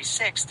January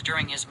 6th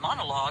during his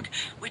monologue,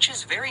 which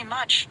is very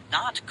much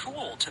not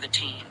cool to the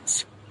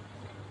teens.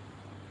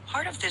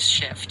 Part of this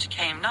shift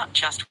came not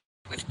just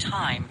with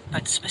time,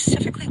 but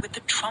specifically with the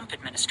Trump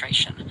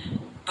administration.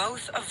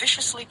 Both a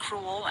viciously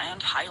cruel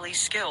and highly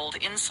skilled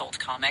insult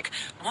comic,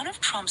 one of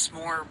Trump's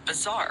more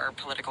bizarre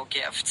political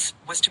gifts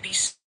was to be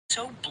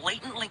so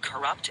blatantly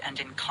corrupt and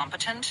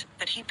incompetent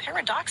that he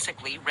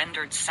paradoxically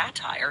rendered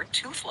satire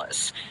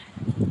toothless.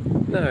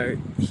 No,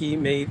 he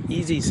made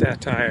easy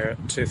satire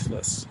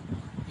toothless.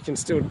 You can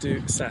still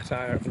do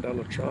satire on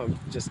Donald Trump,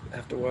 you just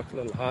have to work a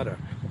little harder.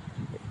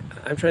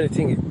 I'm trying to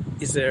think,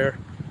 is there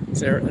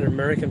an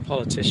American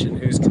politician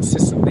who's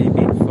consistently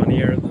been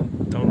funnier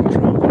than Donald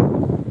Trump?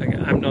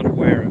 I'm not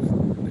aware of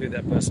who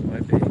that person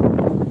might be.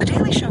 The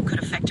Daily Show could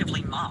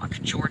effectively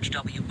mock George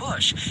W.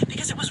 Bush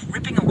because it was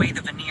ripping away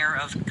the veneer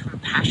of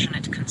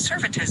compassionate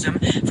conservatism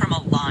from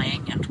a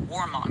lying and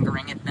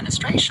warmongering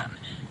administration.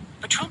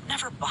 But Trump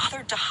never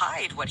bothered to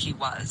hide what he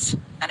was,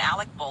 and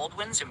Alec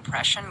Baldwin's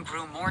impression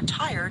grew more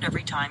tired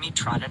every time he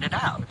trotted it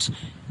out.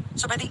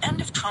 So by the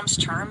end of Trump's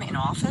term in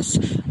office,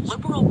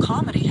 liberal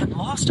comedy had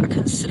lost a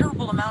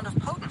considerable amount of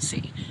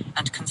potency,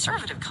 and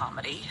conservative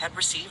comedy had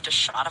received a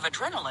shot of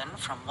adrenaline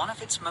from one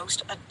of its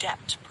most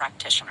adept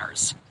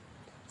practitioners.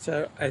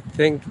 So I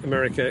think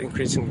America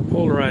increasingly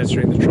polarized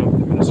during the Trump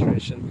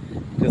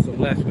administration because the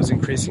left was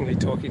increasingly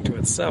talking to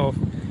itself.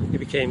 It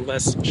became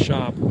less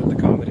sharp with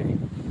the comedy.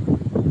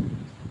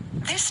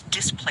 This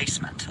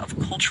displacement of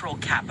cultural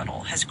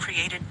capital has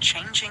created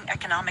changing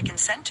economic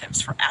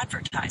incentives for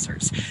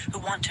advertisers who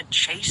want to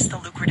chase the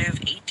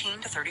lucrative 18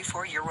 to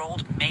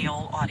 34-year-old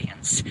male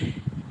audience.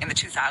 In the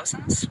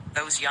 2000s,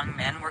 those young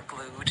men were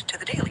glued to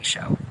The Daily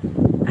Show.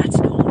 That's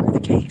no longer the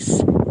case.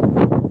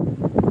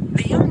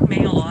 The young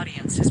male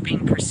audience is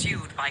being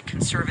pursued by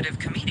conservative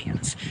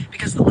comedians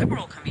because the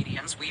liberal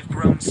comedians we've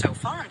grown so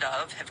fond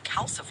of have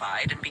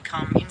calcified and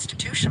become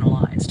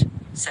institutionalized,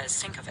 says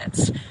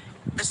Sinkovitz.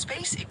 The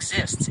space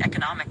exists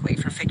economically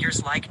for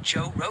figures like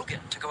Joe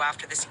Rogan to go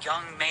after this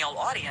young male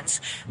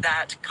audience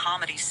that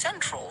Comedy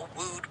Central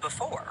wooed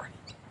before.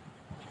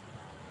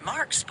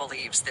 Marx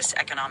believes this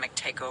economic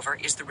takeover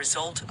is the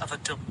result of a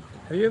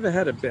Have you ever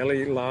had a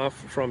belly laugh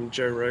from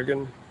Joe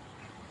Rogan?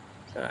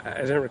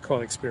 I don't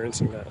recall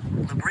experiencing that.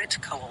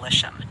 deliberate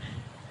coalition.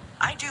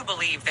 I do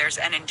believe there's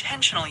an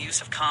intentional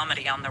use of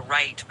comedy on the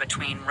right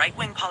between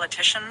right-wing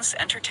politicians,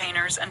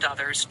 entertainers, and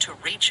others to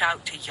reach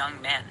out to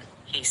young men,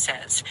 he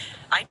says.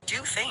 I do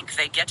think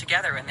they get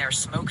together in their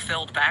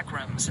smoke-filled back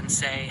rooms and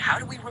say, how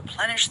do we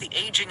replenish the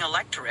aging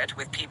electorate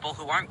with people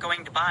who aren't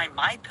going to buy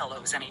my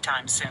pillows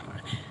anytime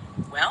soon?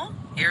 Well,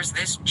 here's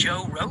this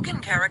Joe Rogan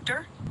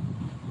character.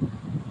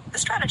 The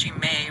strategy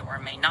may or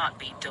may not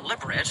be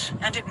deliberate,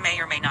 and it may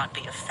or may not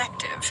be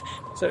effective.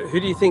 So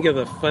who do you think are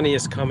the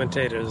funniest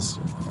commentators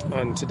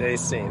on today's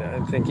scene?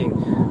 I'm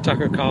thinking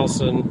Tucker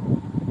Carlson,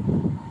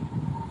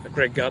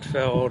 Greg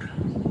Gutfeld,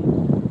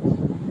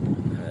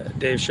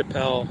 Dave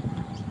Chappelle.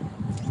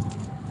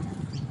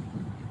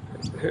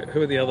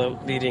 Who are the other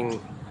leading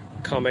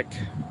comic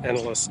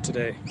analysts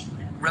today?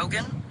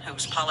 Rogan,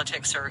 whose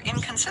politics are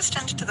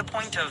inconsistent to the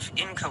point of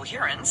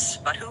incoherence,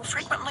 but who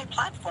frequently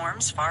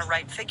platforms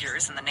far-right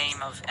figures in the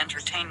name of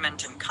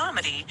entertainment and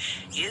comedy,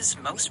 is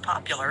most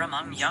popular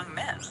among young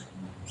men.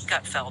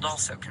 Gutfeld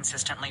also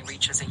consistently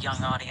reaches a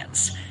young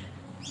audience.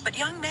 But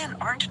young men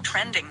aren't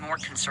trending more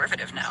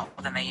conservative now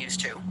than they used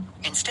to.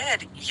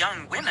 Instead,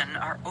 young women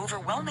are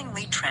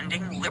overwhelmingly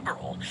trending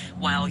liberal,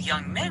 while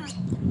young men...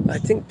 I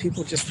think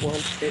people just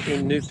want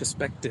a new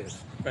perspective,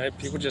 right?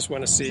 People just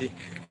want to see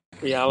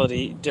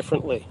reality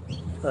differently,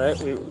 right?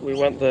 We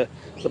want the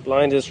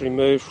blinders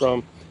removed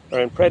from our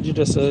own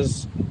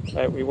prejudices,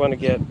 right? We want to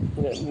get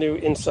new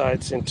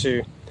insights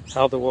into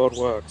how the world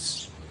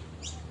works.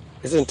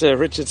 Isn't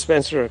Richard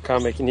Spencer a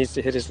comic? He needs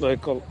to hit his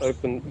local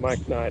open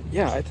mic night.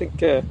 Yeah, I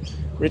think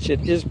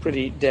Richard is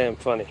pretty damn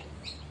funny.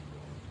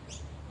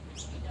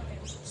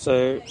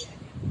 So,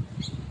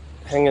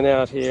 hanging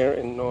out here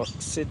in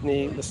North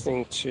Sydney,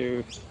 listening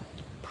to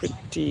a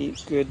pretty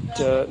good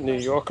New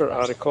Yorker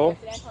article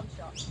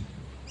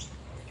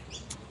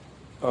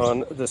on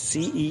the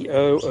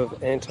CEO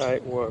of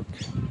Anti-Woke.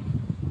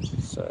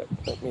 So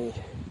let me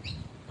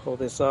pull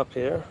this up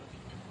here.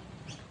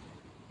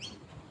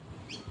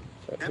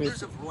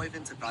 Members of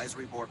Roiven's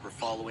advisory board were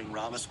following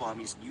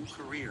Ramaswamy's new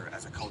career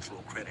as a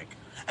cultural critic,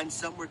 and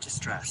some were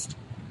distressed.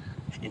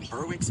 In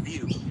Berwick's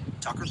view,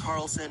 Tucker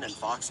Carlson and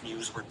Fox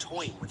News were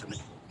toying with him.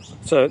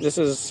 So this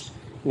is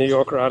New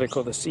Yorker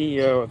article, the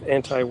CEO of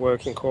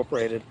Anti-Woke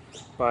Incorporated,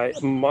 by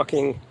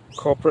mocking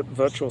corporate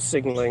virtual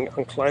signaling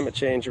on climate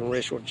change and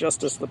racial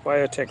justice, the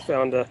biotech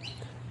founder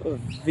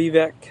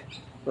Vivek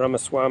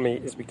Ramaswamy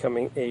is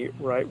becoming a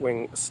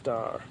right-wing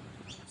star.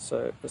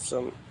 So there's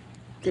some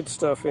good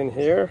stuff in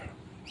here.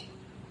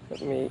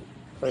 Let me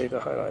play the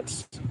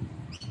highlights.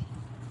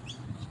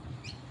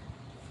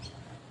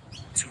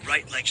 To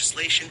write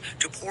legislation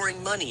to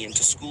pouring money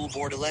into school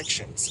board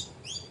elections.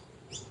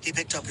 He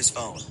picked up his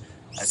phone,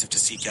 as if to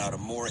seek out a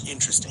more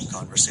interesting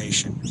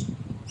conversation.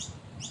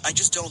 I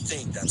just don't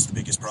think that's the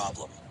biggest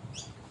problem.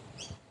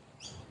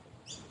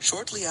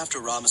 Shortly after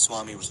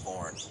Ramaswamy was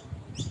born,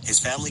 his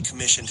family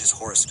commissioned his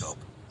horoscope,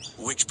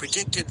 which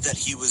predicted that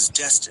he was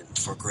destined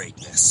for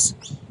greatness.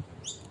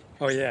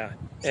 Oh yeah,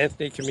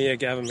 Anthony Camilla,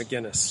 Gavin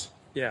McGinnis.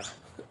 Yeah,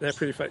 they're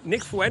pretty funny.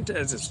 Nick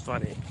Fuentes is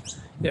funny.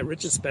 Yeah,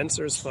 Richard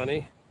Spencer is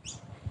funny.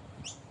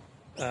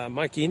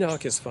 Mike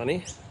Enoch is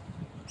funny.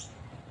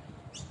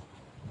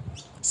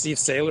 Steve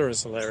Saylor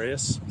is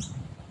hilarious.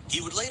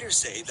 He would later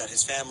say that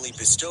his family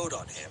bestowed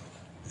on him,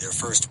 their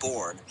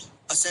firstborn,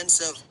 a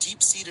sense of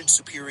deep-seated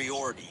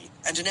superiority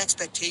and an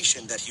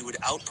expectation that he would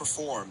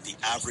outperform the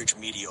average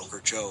mediocre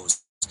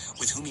Joes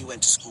with whom he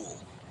went to school.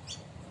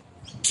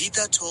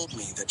 Geeta told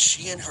me that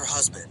she and her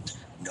husband,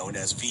 known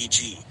as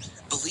VG,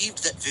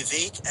 believed that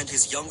Vivek and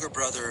his younger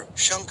brother,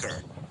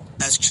 Shankar,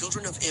 as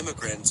children of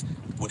immigrants,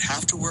 would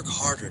have to work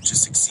harder to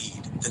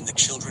succeed than the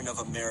children of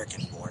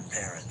American-born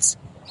parents.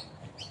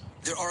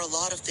 There are a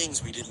lot of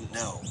things we didn't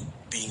know,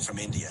 being from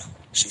India,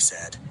 she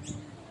said.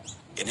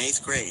 In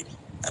 8th grade,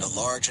 at a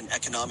large and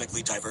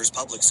economically diverse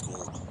public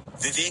school,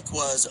 Vivek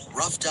was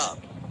roughed up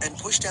and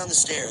pushed down the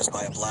stairs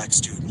by a black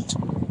student.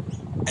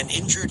 An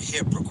injured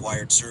hip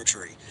required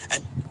surgery,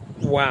 and...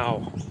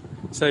 Wow.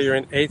 So you're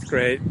in 8th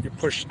grade, you're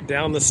pushed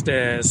down the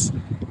stairs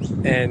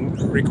and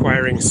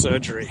requiring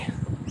surgery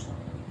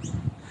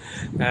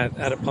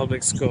at a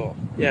public school.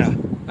 Yeah,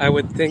 I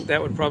would think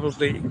that would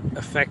probably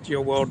affect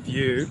your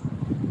worldview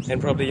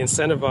and probably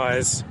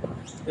incentivize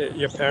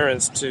your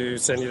parents to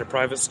send you to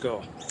private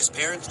school. His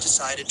parents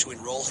decided to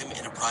enroll him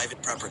in a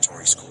private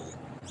preparatory school.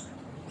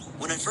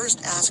 When I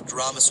first asked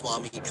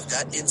Ramaswamy if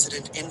that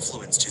incident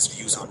influenced his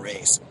views on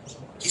race,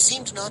 He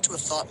seemed not to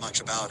have thought much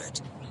about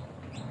it.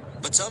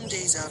 But some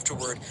days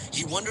afterward,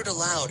 he wondered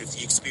aloud if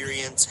the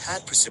experience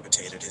had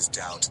precipitated his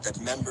doubt that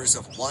members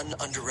of one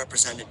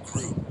underrepresented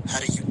group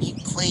had a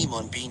unique claim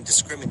on being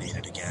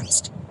discriminated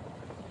against.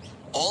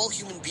 All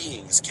human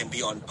beings can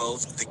be on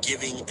both the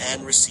giving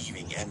and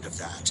receiving end of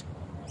that.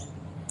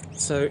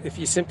 So if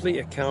you simply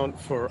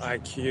account for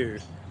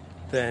IQ,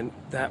 then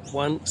that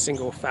one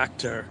single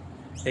factor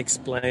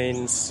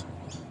explains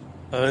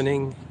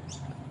earning,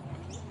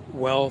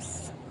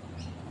 wealth,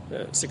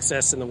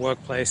 success in the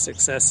workplace,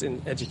 success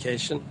in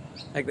education.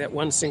 Like that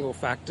one single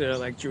factor,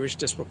 like Jewish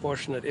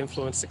disproportionate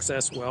influence,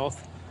 success,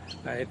 wealth,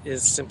 right,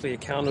 is simply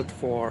accounted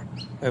for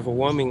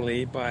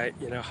overwhelmingly by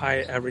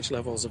high average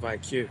levels of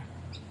IQ.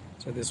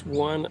 So this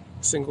one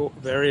single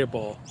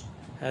variable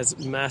has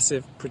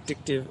massive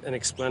predictive and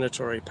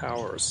explanatory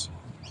powers.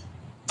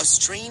 A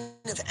strain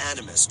of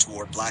animus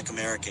toward Black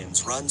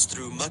Americans runs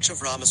through much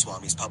of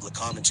Ramaswamy's public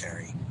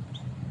commentary.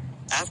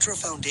 After a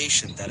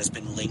foundation that has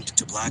been linked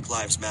to Black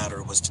Lives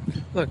Matter was...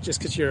 Look, just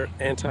because you're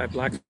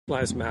anti-Black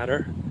Lives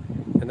Matter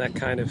and that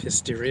kind of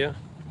hysteria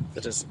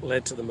that has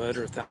led to the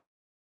murder of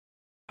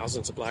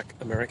thousands of Black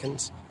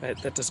Americans,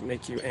 right, that doesn't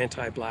make you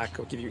anti-Black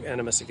or give you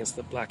animus against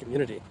the Black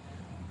community.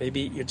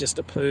 Maybe you're just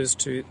opposed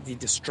to the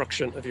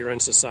destruction of your own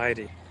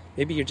society.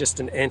 Maybe you're just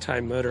an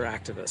anti-murder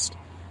activist.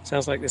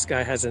 Sounds like this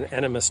guy has an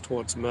animus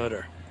towards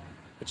murder,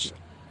 which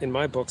in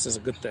my books is a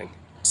good thing.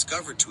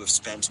 Discovered to have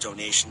spent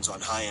donations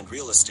on high-end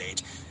real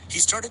estate, he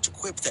started to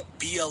quip that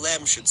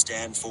BLM should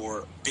stand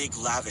for Big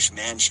Lavish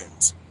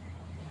Mansions.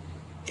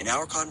 In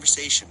our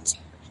conversations,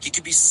 he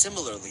could be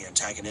similarly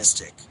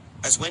antagonistic,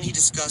 as when he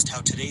discussed how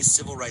today's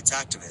civil rights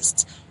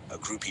activists, a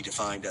group he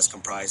defined as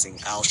comprising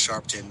Al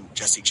Sharpton,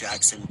 Jesse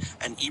Jackson,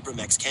 and Ibram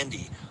X.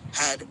 Kendi,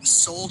 had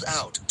sold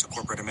out to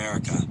corporate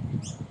America.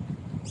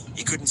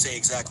 He couldn't say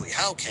exactly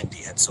how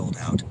Kendi had sold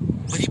out,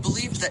 but he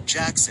believed that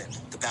Jackson,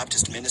 the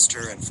Baptist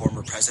minister and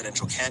former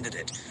presidential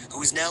candidate,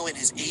 who is now in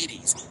his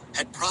 80s,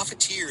 had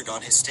profiteered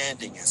on his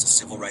standing as a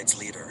civil rights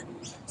leader.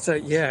 So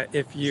yeah,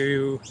 if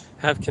you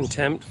have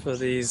contempt for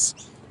these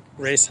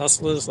race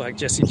hustlers like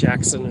Jesse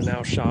Jackson and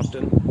Al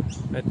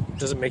Sharpton, it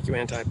doesn't make you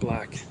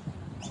anti-Black.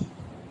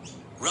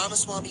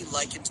 Ramaswamy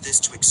likened this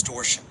to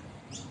extortion,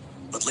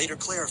 but later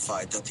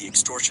clarified that the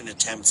extortion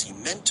attempts he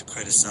meant to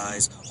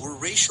criticize were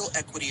racial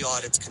equity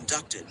audits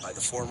conducted by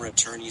the former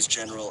attorneys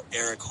general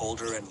Eric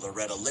Holder and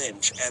Loretta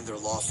Lynch and their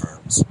law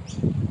firms.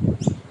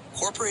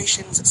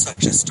 Corporations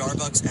such as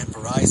Starbucks and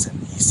Verizon,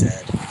 he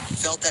said,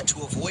 felt that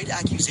to avoid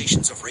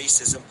accusations of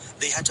racism,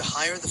 they had to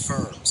hire the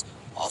firms,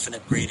 often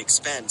at great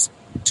expense,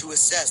 to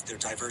assess their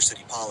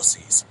diversity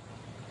policies.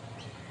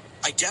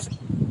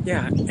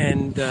 Yeah,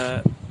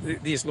 and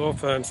these law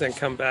firms then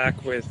come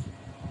back with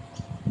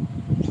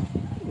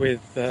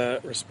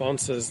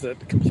responses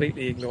that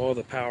completely ignore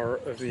the power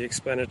of the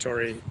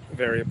explanatory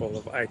variable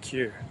of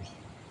IQ.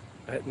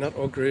 Not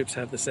all groups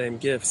have the same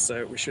gifts,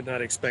 so we should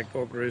not expect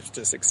all groups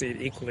to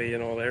succeed equally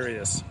in all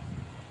areas.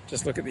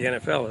 Just look at the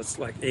NFL, it's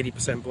like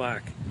 80%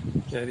 Black.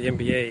 The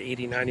NBA,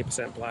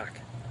 80-90%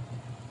 Black.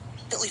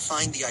 I definitely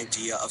find the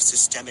idea of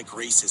systemic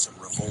racism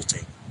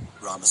revolting,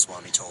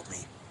 Ramaswamy told me.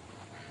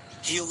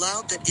 He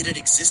allowed that it had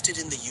existed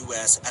in the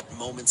U.S. at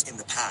moments in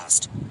the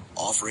past,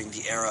 offering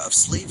the era of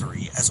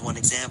slavery as one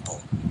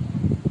example.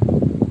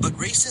 But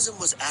racism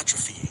was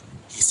atrophying,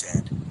 he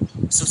said,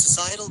 so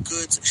societal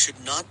goods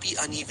should not be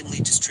unevenly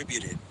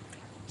distributed.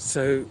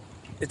 So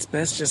it's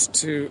best just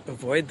to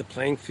avoid the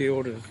playing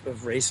field of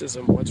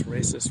racism, what's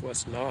racist,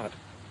 what's not,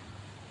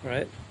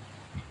 right?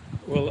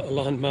 Will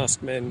Elon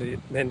Musk mandate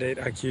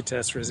IQ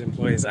tests for his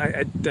employees?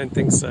 I don't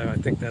think so. I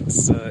think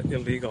that's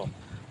illegal.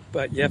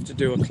 But you have to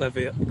do a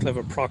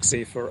clever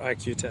proxy for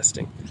IQ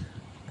testing.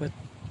 But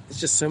it's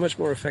just so much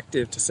more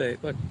effective to say,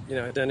 look,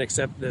 I don't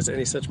accept there's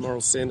any such moral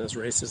sin as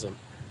racism.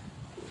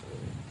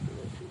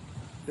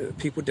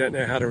 People don't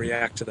know how to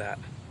react to that.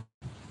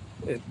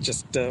 It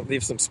just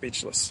leaves them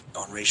speechless.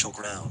 On racial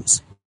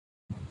grounds.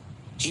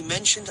 He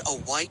mentioned a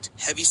white,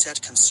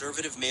 heavyset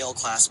conservative male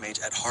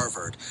classmate at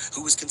Harvard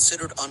who was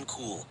considered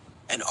uncool,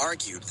 and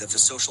argued that the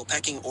social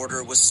pecking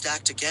order was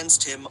stacked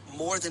against him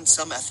more than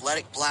some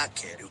athletic Black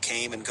kid who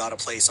came and got a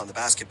place on the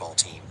basketball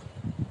team.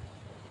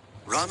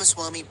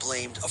 Ramaswamy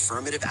blamed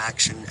affirmative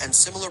action and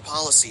similar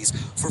policies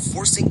for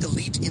forcing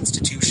elite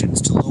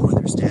institutions to lower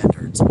their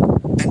standards,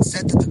 and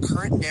said that the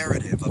current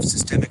narrative of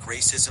systemic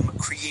racism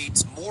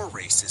creates more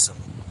racism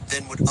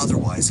than would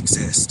otherwise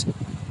exist.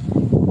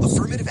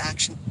 Affirmative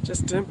action...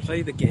 Just don't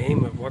play the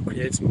game of what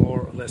creates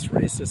more or less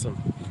racism.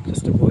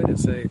 Just avoid it.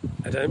 Say,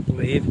 I don't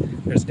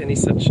believe there's any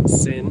such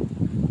sin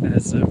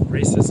as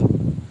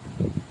racism.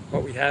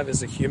 What we have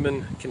is a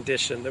human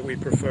condition that we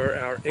prefer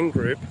our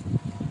in-group,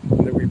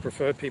 and that we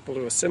prefer people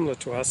who are similar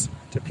to us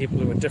to people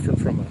who are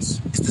different from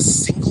us. Is the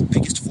single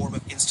biggest form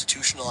of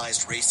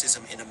institutionalized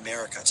racism in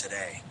America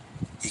today,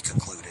 he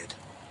concluded.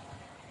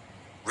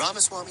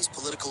 Ramaswamy's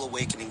political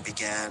awakening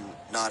began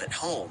not at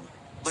home,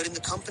 but in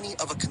the company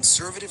of a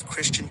conservative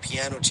Christian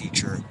piano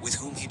teacher with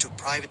whom he took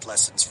private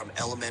lessons from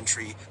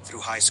elementary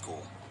through high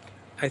school.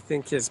 I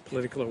think his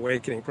political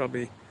awakening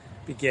probably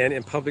began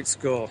in public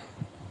school,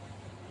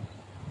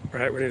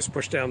 right, when he was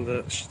pushed down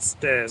the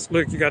stairs.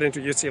 Luke, you got into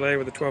UCLA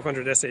with a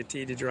 1200 SAT.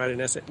 Did you write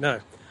an essay? No,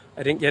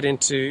 I didn't get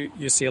into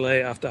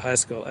UCLA after high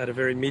school. I had a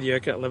very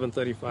mediocre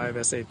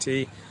 1135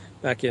 SAT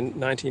back in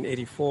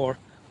 1984.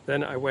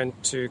 Then I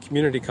went to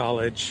community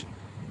college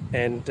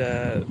and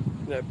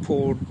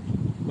pulled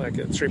like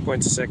a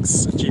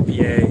 3.6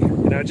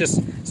 GPA. Just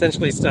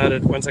essentially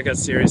started, once I got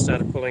serious,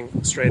 started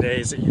pulling straight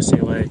A's at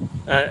UCLA,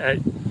 at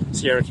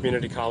Sierra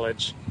Community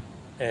College.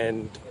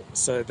 And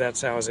so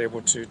that's how I was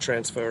able to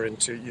transfer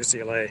into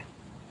UCLA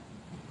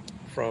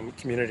from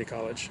community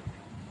college.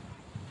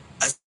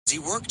 As he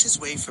worked his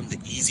way from the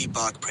easy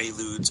Bach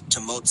preludes to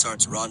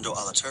Mozart's Rondo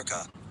alla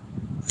Turca,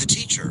 the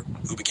teacher,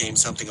 who became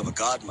something of a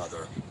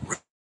godmother,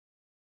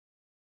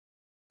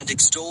 and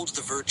extolled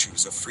the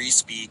virtues of free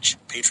speech,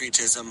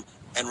 patriotism,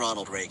 and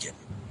Ronald Reagan.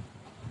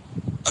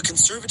 A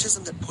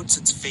conservatism that puts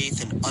its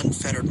faith in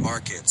unfettered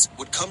markets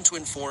would come to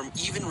inform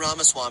even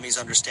Ramaswamy's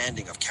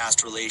understanding of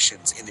caste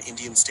relations in the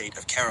Indian state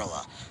of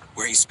Kerala,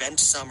 where he spent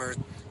summer.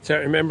 So I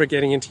remember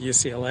getting into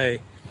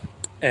UCLA,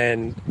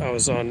 and I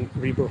was on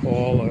Reber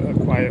Hall, a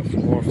quiet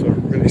floor for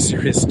really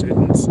serious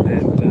students,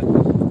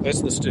 and most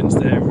of the students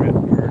there were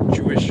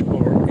Jewish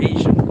or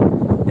Asian,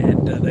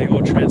 and they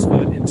all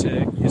transferred into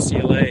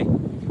UCLA,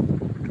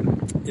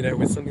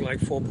 with something like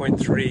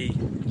 4.3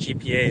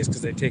 GPAs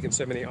because they'd taken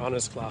so many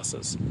honors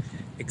classes,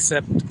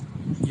 except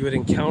you would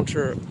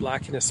encounter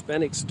Black and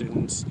Hispanic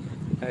students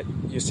at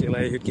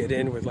UCLA who'd get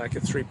in with like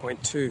a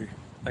 3.2.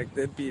 Like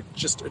there'd be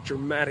just a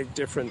dramatic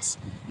difference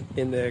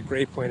in their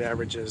grade point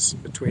averages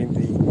between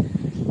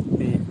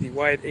the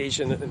white,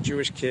 Asian, and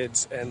Jewish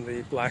kids and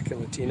the Black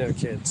and Latino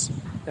kids.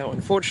 Now,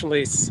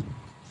 unfortunately,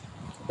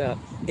 about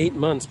 8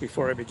 months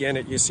before I began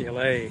at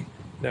UCLA,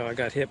 I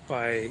got hit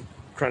by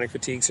chronic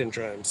fatigue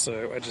syndrome,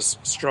 so I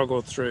just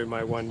struggled through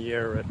my 1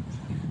 year at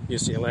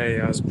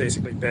UCLA. I was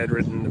basically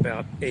bedridden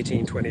about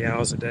 18, 20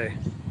 hours a day.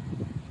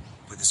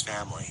 With his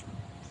family.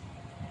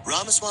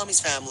 Ramaswamy's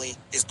family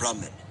is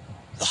Brahmin,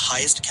 the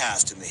highest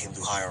caste in the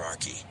Hindu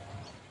hierarchy.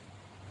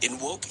 In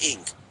Woke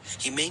Inc.,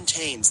 he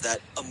maintains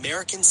that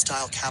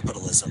American-style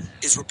capitalism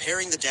is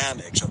repairing the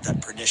damage of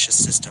that pernicious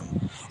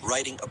system,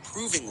 writing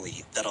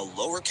approvingly that a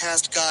lower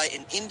caste guy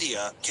in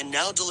India can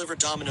now deliver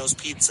Domino's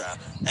pizza,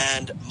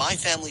 and my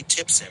family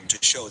tips him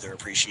to show their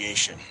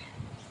appreciation.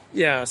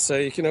 Yeah, so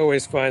you can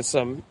always find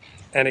some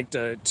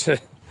anecdote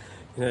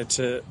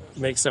to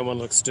make someone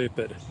look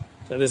stupid.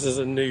 So this is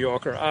a New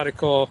Yorker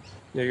article.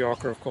 New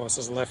Yorker, of course,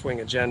 has a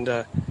left-wing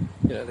agenda.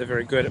 They're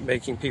very good at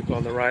making people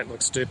on the right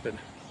look stupid.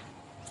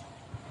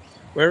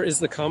 Where is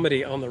the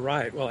comedy on the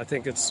right? Well, I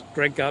think it's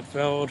Greg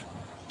Gutfeld,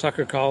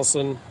 Tucker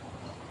Carlson,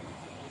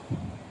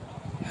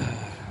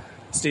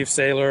 Steve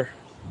Saylor,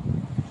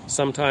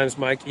 sometimes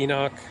Mike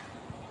Enoch,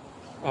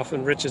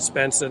 often Richard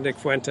Spencer, Nick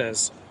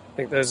Fuentes. I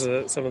think those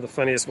are some of the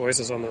funniest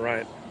voices on the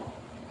right.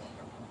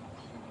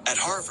 At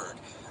Harvard,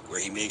 where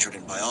he majored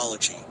in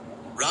biology,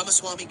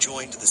 Ramaswamy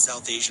joined the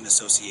South Asian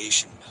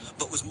Association,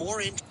 but was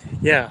more in...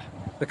 Yeah,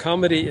 the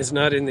comedy is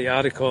not in the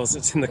articles,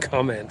 it's in the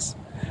comments.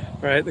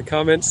 Right, the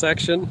comment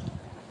section,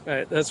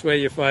 right, that's where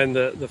you find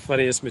the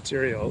funniest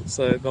material.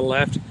 So the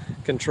left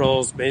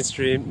controls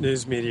mainstream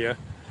news media,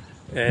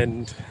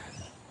 and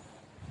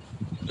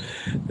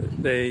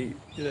they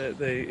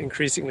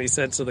increasingly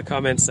censor the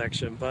comment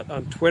section. But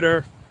on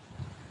Twitter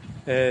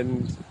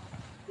and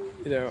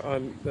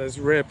on those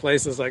rare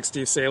places like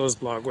Steve Saylor's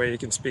blog where you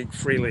can speak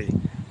freely,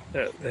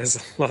 there's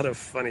a lot of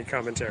funny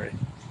commentary.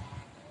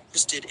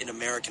 Interested in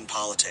American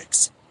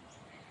politics.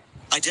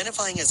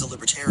 Identifying as a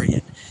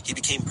libertarian, he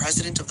became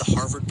president of the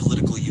Harvard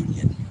Political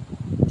Union.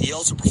 He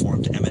also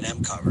performed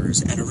Eminem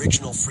covers and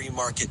original free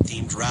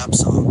market-themed rap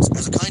songs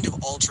as a kind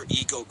of alter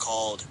ego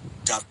called...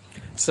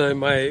 So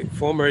my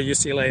former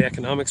UCLA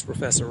economics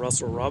professor,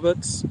 Russell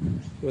Roberts,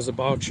 who was a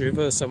Baal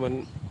Tshuva,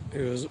 someone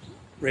who was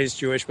raised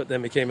Jewish but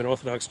then became an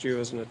Orthodox Jew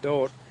as an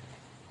adult.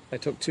 I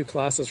took 2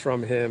 classes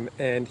from him,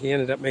 and he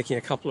ended up making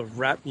a couple of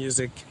rap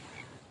music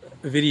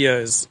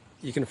videos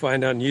you can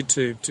find on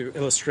YouTube to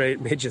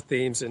illustrate major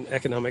themes in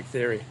economic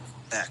theory.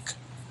 Beck.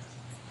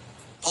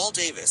 Paul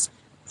Davis,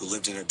 who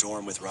lived in a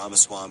dorm with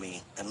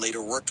Ramaswamy and later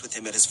worked with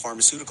him at his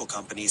pharmaceutical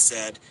company,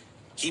 said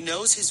he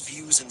knows his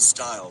views and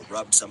style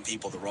rubbed some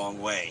people the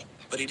wrong way,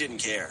 but he didn't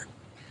care.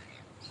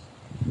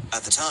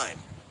 At the time,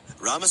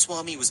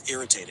 Ramaswamy was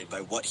irritated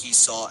by what he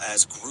saw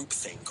as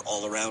groupthink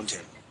all around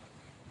him.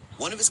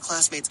 One of his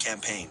classmates'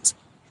 campaigns,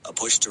 a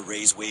push to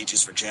raise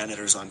wages for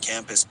janitors on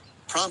campus,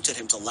 prompted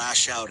him to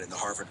lash out in the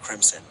Harvard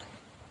Crimson.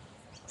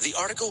 The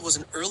article was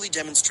an early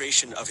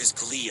demonstration of his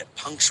glee at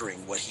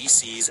puncturing what he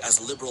sees as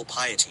liberal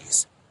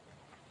pieties.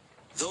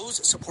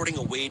 Those supporting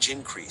a wage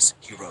increase,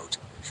 he wrote,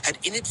 had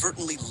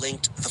inadvertently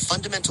linked the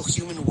fundamental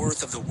human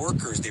worth of the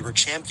workers they were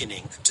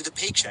championing to the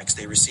paychecks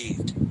they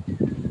received.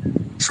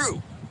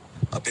 True,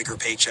 a bigger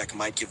paycheck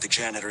might give the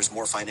janitors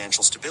more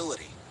financial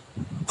stability,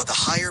 but the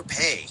higher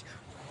pay,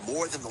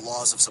 more than the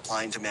laws of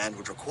supply and demand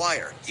would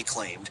require, he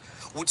claimed,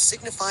 would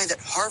signify that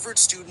Harvard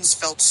students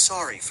felt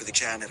sorry for the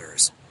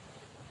janitors.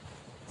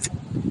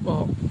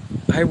 Well,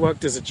 I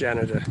worked as a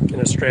janitor in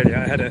Australia.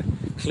 I had a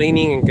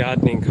cleaning and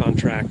gardening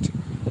contract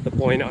at the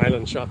Boyne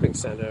Island Shopping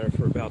Centre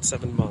for about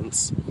 7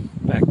 months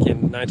back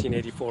in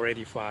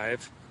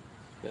 1984-85.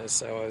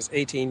 So I was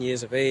 18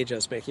 years of age. I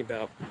was making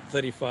about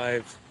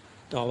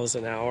 $35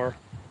 an hour.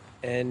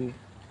 And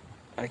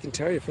I can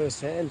tell you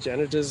firsthand,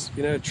 janitors,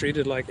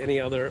 treated like any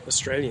other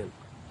Australian.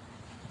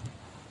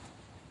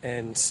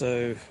 And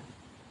so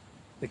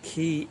the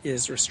key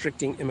is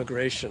restricting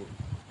immigration,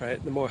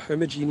 right? The more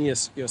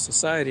homogeneous your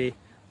society,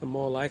 the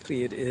more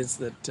likely it is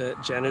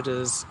that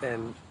janitors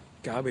and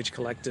garbage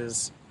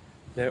collectors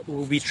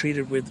will be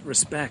treated with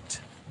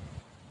respect,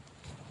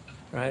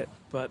 right?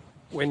 But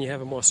when you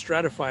have a more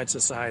stratified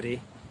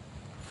society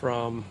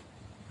from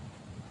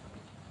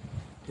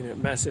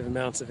massive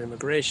amounts of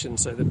immigration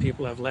so that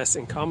people have less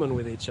in common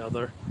with each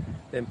other,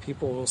 then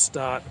people will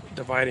start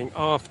dividing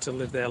off to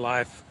live their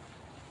life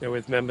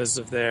with members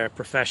of their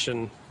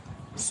profession,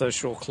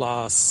 social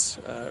class,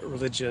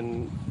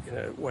 religion,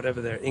 whatever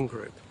their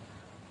in-group.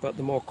 But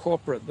the more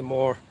corporate, the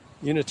more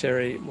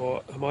unitary,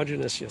 more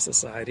homogenous your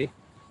society,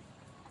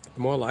 the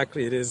more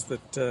likely it is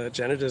that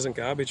janitors and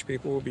garbage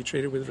people will be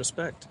treated with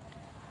respect.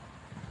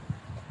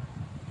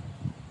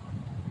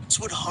 This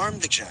would harm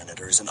the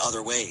janitors in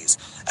other ways,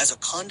 as a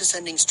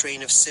condescending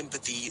strain of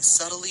sympathy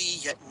subtly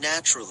yet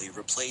naturally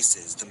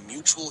replaces the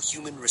mutual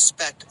human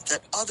respect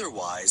that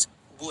otherwise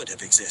would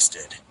have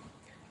existed.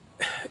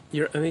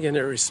 You're only going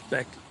to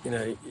respect,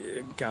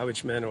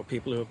 garbage men or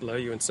people who are below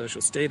you in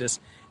social status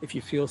if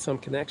you feel some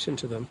connection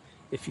to them,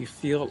 if you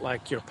feel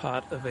like you're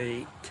part of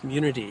a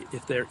community,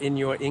 if they're in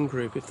your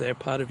in-group, if they're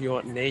part of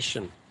your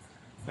nation,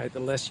 right?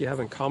 The less you have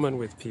in common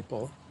with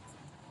people,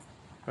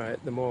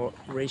 right? The more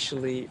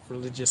racially,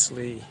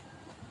 religiously,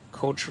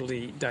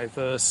 culturally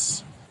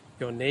diverse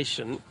your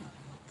nation,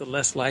 the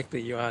less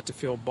likely you are to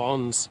feel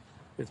bonds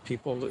with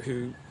people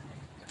who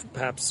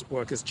perhaps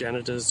work as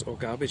janitors or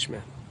garbage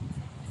men.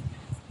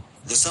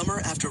 The summer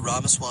after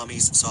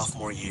Ramaswamy's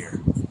sophomore year,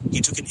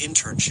 he took an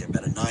internship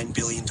at a $9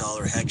 billion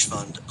hedge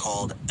fund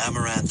called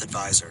Amaranth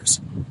Advisors.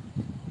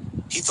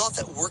 He thought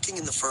that working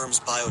in the firm's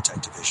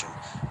biotech division,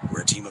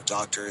 where a team of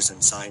doctors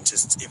and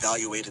scientists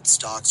evaluated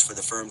stocks for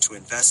the firm to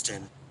invest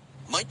in,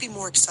 might be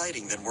more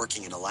exciting than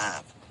working in a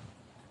lab.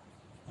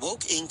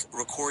 Woke Inc.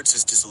 records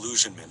his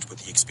disillusionment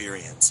with the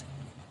experience.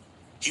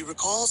 He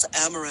recalls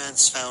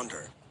Amaranth's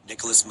founder,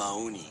 Nicholas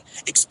Mahoney,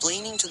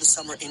 explaining to the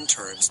summer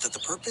interns that the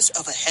purpose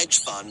of a hedge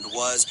fund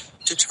was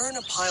to turn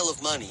a pile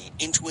of money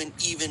into an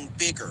even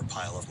bigger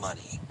pile of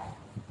money.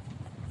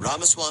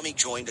 Ramaswamy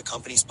joined a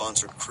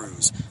company-sponsored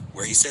cruise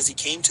where he says he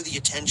came to the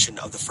attention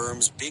of the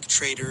firm's big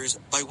traders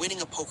by winning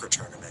a poker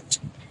tournament.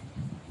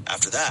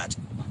 After that,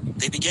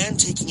 they began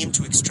taking him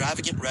to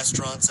extravagant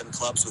restaurants and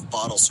clubs with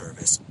bottle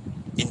service,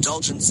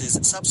 indulgences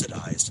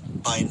subsidized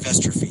by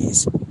investor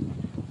fees.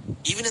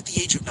 Even at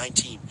the age of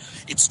 19,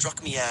 it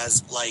struck me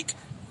as,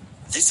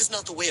 this is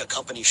not the way a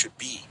company should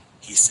be,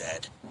 he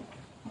said.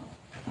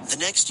 The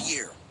next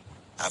year,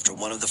 after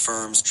one of the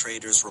firm's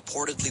traders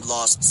reportedly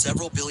lost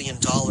several $1 billion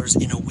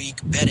in a week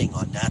betting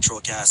on natural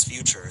gas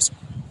futures,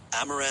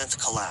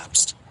 Amaranth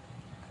collapsed.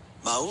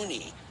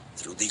 Mahoney,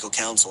 through legal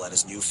counsel at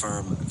his new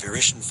firm,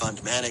 Virishan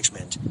Fund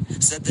Management,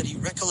 said that he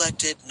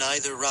recollected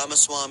neither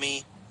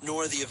Ramaswamy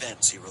nor the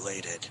events he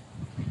related.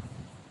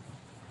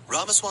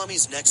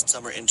 Ramaswamy's next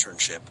summer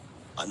internship,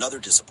 another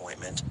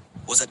disappointment,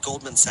 was at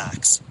Goldman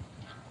Sachs.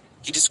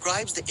 He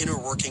describes the inner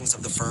workings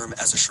of the firm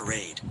as a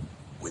charade,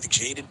 with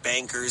jaded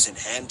bankers in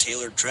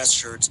hand-tailored dress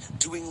shirts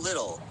doing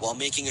little while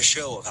making a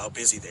show of how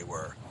busy they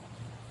were.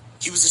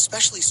 He was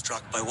especially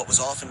struck by what was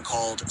often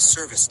called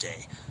Service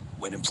Day,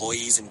 when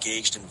employees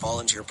engaged in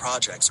volunteer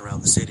projects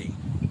around the city.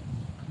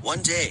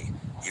 One day,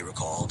 he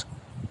recalled,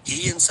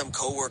 he and some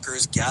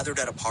co-workers gathered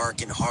at a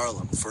park in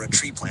Harlem for a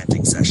tree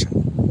planting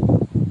session.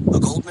 A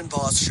Goldman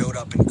boss showed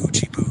up in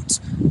Gucci boots,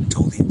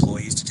 told the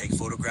employees to take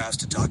photographs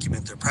to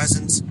document their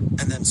presence,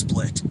 and then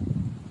split.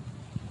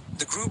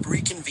 The group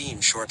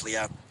reconvened shortly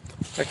after.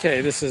 Okay,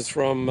 this is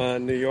from a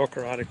New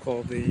Yorker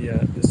article, the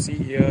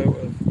CEO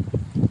of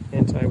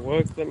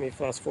Anti-Woke. Let me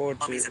fast forward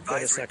to His the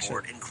advisory section.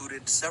 board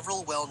included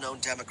several well-known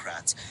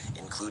Democrats,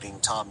 including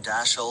Tom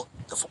Daschle,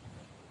 the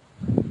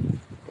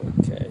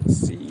Okay,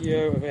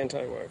 CEO of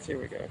Anti-Woke. Here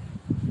we go.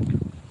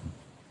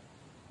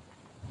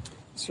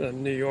 It's a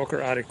New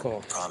Yorker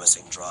article.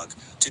 promising drug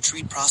to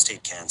treat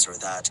prostate cancer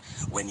that,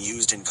 when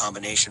used in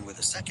combination with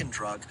a second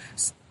drug,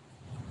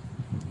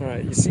 All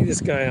right, you see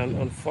this guy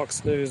on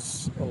Fox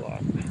News a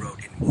lot. wrote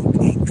in Woke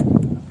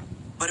Inc.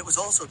 But it was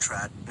also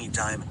tragedy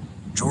diamond.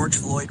 George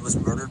Floyd was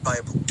murdered by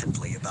a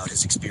blatantly about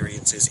his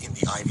experiences in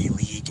the Ivy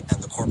League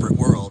and the corporate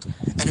world,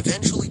 and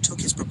eventually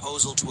took his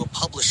proposal to a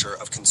publisher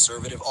of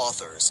conservative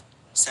authors,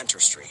 Center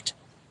Street.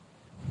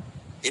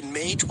 In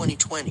May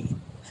 2020,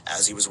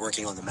 as he was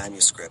working on the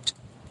manuscript,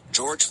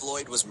 George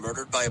Floyd was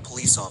murdered by a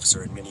police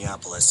officer in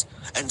Minneapolis,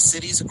 and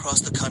cities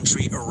across the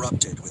country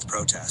erupted with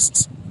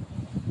protests.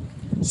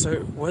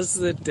 So, was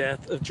the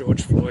death of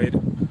George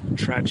Floyd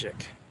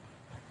tragic?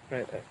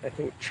 Right, I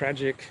think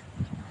tragic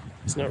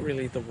is not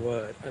really the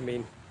word. I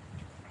mean,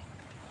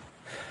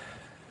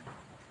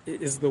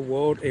 is the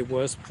world a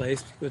worse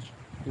place with,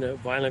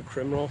 violent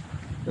criminal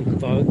and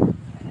thug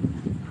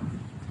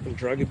and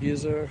drug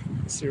abuser,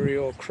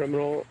 serial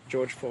criminal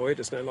George Floyd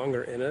is no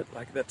longer in it?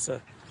 Like, that's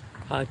a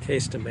hard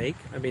case to make.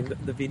 I mean,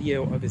 the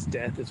video of his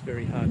death is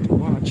very hard to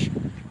watch,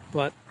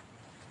 but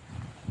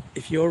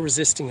if you're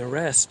resisting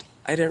arrest,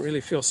 I don't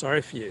really feel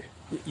sorry for you.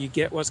 You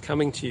get what's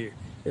coming to you.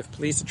 If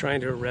police are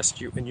trying to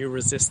arrest you and you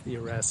resist the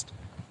arrest,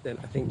 then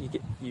I think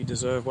you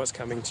deserve what's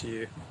coming to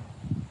you.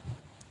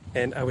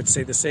 And I would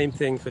say the same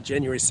thing for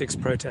January 6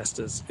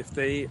 protesters. If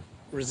they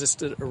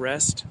resisted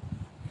arrest,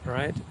 all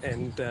right,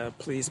 and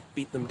police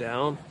beat them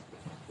down,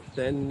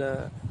 then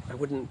I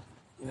wouldn't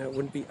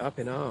be up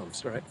in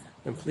arms, right?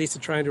 When police are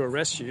trying to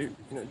arrest you,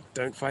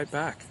 don't fight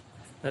back.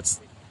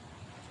 That's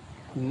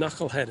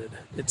knuckleheaded.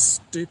 It's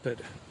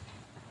stupid,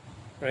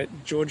 right?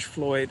 George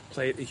Floyd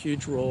played a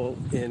huge role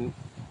in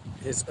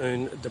his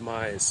own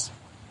demise.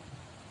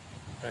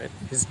 Right?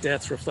 His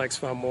death reflects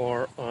far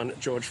more on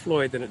George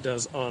Floyd than it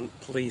does on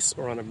police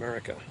or on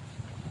America.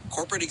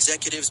 Corporate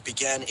executives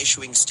began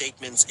issuing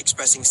statements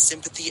expressing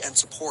sympathy and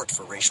support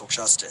for racial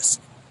justice.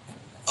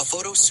 A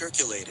photo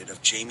circulated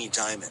of Jamie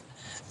Dimon,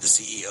 the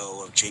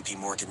CEO of JP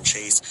Morgan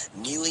Chase,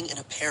 kneeling in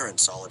apparent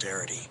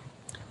solidarity.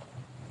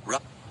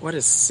 What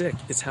is sick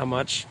is how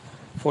much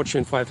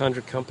Fortune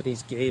 500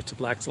 companies gave to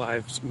Black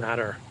Lives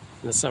Matter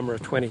in the summer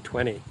of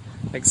 2020.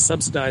 Like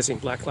subsidizing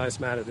Black Lives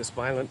Matter, this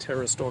violent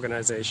terrorist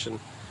organization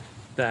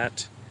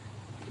that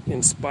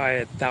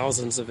inspired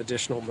thousands of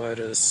additional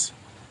murders,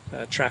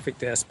 traffic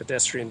deaths,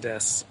 pedestrian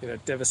deaths,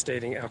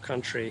 devastating our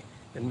country,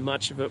 and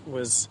much of it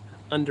was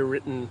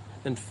underwritten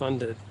and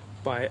funded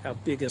by our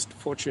biggest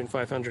Fortune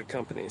 500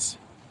 companies.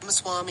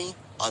 Ramaswamy,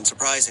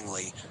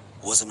 unsurprisingly,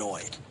 was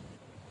annoyed.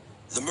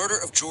 The murder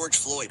of George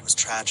Floyd was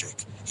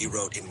tragic, he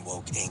wrote in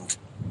Woke Inc.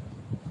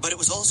 But it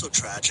was also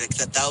tragic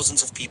that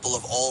thousands of people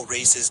of all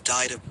races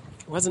died of...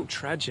 It wasn't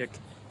tragic.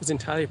 It was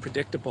entirely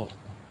predictable,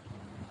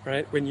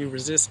 right? When you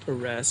resist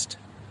arrest,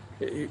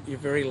 you're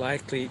very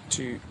likely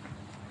to,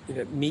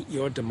 meet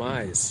your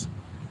demise.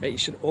 Right? You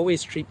should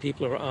always treat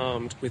people who are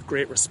armed with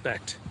great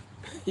respect.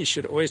 You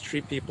should always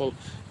treat people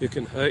who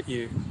can hurt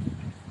you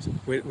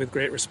with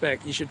great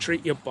respect. You should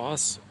treat your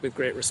boss with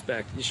great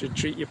respect. You should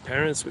treat your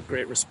parents with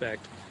great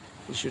respect.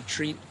 You should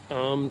treat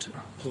armed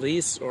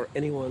police or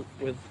anyone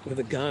with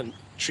a gun,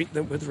 treat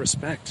them with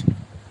respect,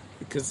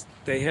 because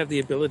they have the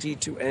ability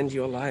to end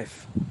your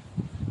life.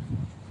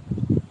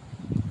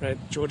 Right?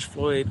 George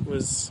Floyd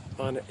was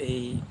on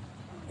a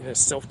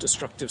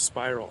self-destructive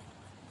spiral.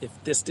 If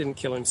this didn't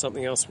kill him,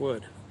 something else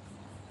would.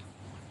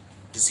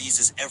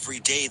 Diseases every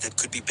day that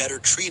could be better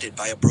treated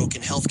by a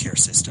broken healthcare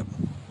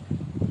system.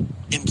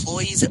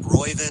 Employees at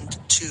Roivant,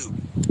 too.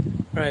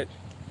 Right.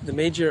 The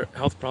major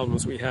health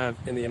problems we have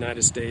in the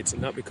United States are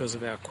not because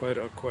of our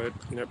quote-unquote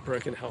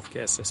broken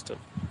healthcare system.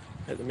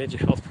 Right? The major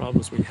health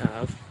problems we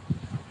have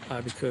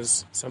are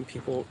because some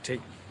people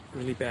take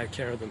really bad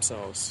care of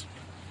themselves.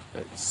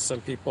 Right?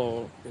 Some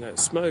people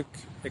smoke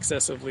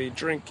excessively,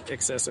 drink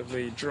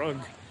excessively,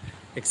 drug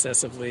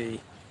excessively,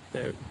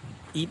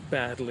 eat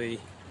badly,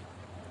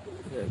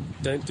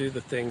 don't do the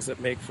things that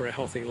make for a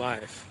healthy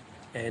life.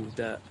 And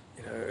a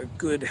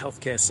good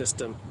healthcare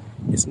system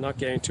is not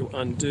going to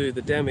undo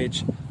the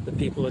damage that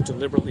people are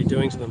deliberately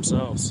doing to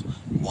themselves.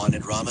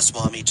 Wanted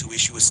Ramaswamy to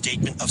issue a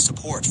statement of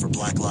support for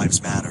Black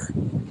Lives Matter.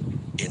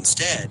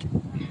 Instead,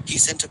 he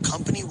sent a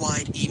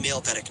company-wide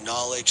email that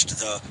acknowledged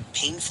the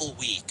painful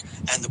week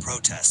and the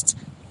protests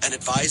and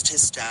advised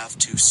his staff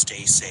to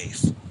stay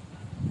safe.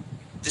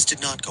 This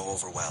did not go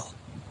over well.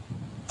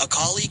 A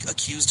colleague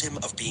accused him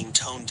of being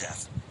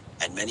tone-deaf,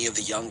 and many of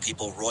the young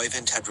people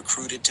Roivant had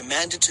recruited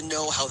demanded to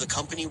know how the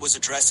company was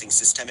addressing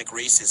systemic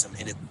racism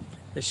in it.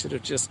 He should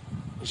have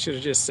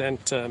just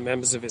sent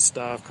members of his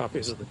staff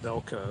copies of the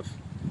bell curve.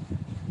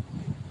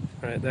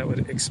 Right, that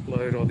would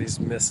explode all these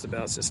myths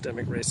about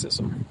systemic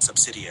racism.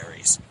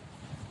 Subsidiaries.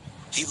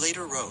 He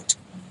later wrote,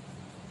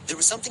 "There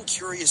was something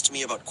curious to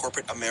me about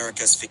corporate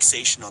America's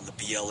fixation on the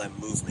BLM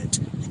movement,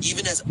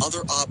 even as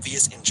other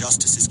obvious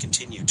injustices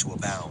continue to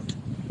abound.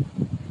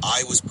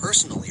 I was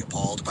personally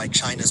appalled by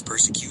China's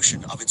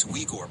persecution of its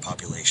Uyghur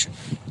population."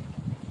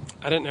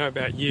 I don't know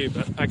about you,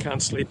 but I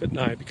can't sleep at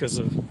night because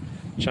of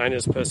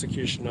China's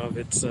persecution of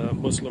its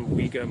Muslim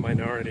Uyghur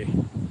minority.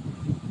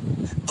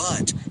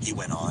 But, he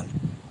went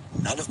on,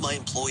 none of my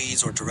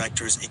employees or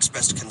directors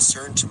expressed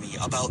concern to me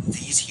about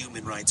these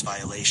human rights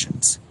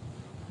violations.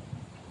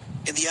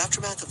 In the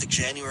aftermath of the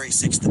January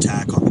 6th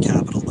attack on the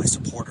Capitol by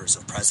supporters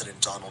of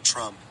President Donald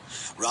Trump,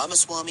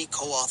 Ramaswamy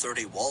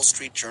co-authored a Wall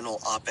Street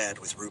Journal op-ed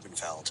with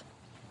Rubenfeld.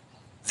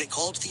 They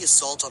called the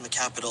assault on the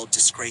Capitol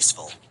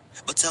disgraceful,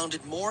 but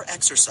sounded more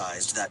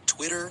exercised that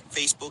Twitter,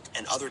 Facebook,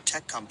 and other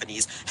tech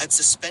companies had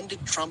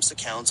suspended Trump's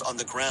accounts on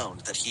the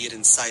ground that he had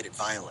incited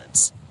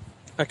violence.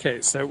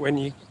 Okay, so when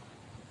you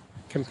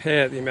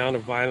compare the amount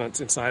of violence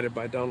incited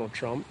by Donald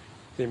Trump,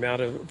 the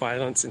amount of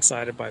violence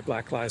incited by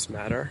Black Lives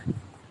Matter,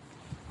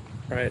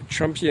 right?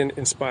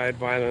 Trumpian-inspired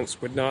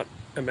violence would not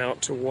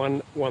amount to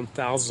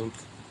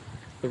 1/1000th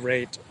the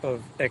rate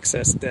of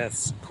excess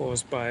deaths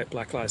caused by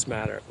Black Lives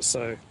Matter.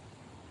 So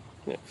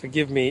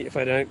Forgive me if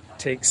I don't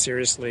take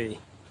seriously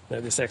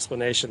this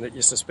explanation that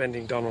you're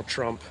suspending Donald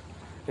Trump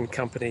and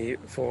company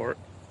for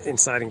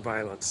inciting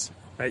violence.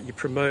 Right? You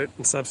promote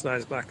and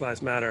subsidize Black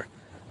Lives Matter,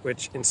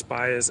 which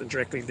inspires and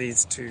directly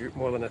leads to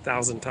more than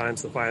 1,000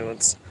 times the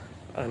violence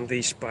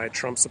unleashed by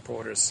Trump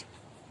supporters.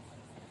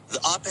 The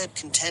op-ed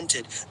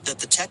contended that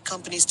the tech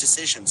company's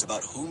decisions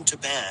about whom to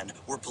ban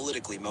were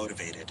politically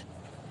motivated.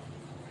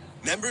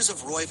 Members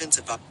of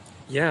Roivant's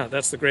Yeah,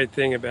 that's the great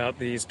thing about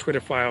these Twitter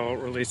file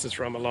releases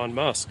from Elon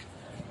Musk.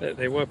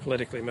 They were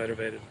politically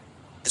motivated.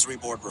 advisory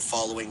board were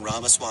following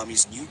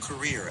Ramaswamy's new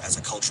career as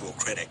a cultural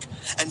critic,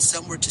 and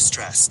some were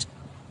distressed.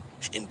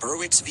 In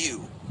Berwick's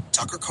view,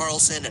 Tucker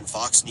Carlson and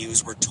Fox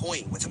News were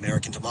toying with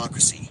American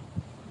democracy.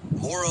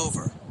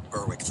 Moreover,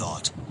 Berwick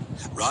thought,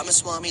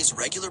 Ramaswamy's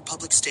regular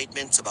public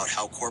statements about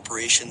how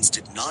corporations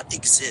did not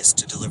exist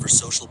to deliver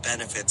social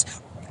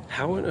benefits.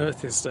 How on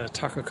earth is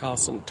Tucker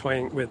Carlson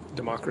toying with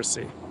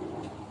democracy?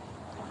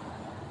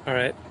 All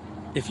right,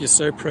 if you're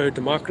so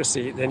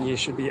pro-democracy, then you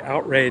should be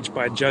outraged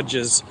by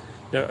judges,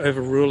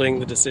 overruling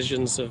the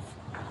decisions of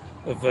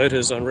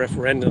voters on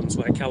referendums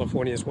like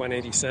California's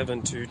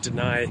 187 to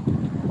deny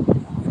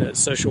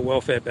social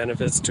welfare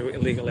benefits to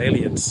illegal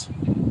aliens.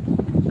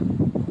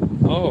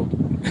 Oh,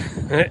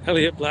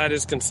 Elliot Blatt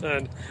is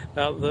concerned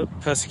about the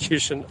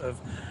persecution of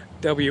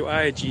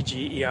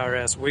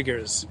WIGGERS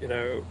Wiggers,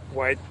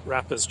 white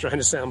rappers trying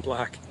to sound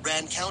black.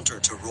 Ran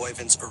counter to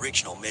Roivant's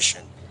original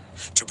mission,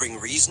 to bring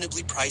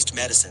reasonably priced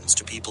medicines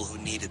to people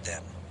who needed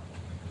them.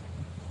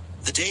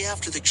 The day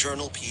after the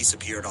journal piece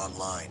appeared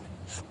online,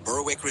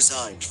 Berwick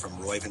resigned from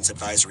Roivant's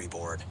advisory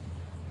board.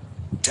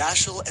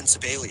 Daschle and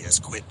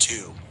Sebelius quit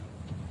too.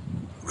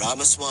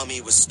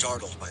 Ramaswamy was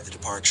startled by the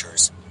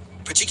departures,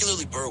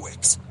 particularly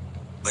Berwick's,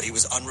 but he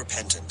was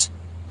unrepentant.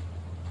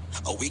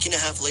 A week and a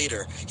half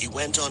later, he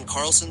went on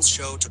Carlson's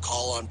show to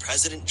call on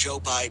President Joe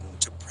Biden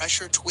to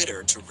pressure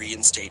Twitter to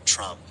reinstate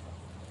Trump.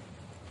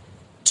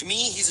 To me,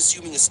 he's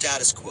assuming a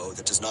status quo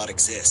that does not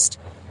exist,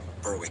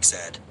 Berwick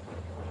said.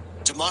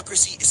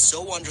 Democracy is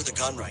so under the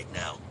gun right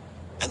now,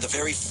 and the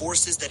very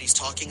forces that he's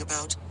talking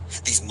about,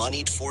 these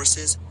moneyed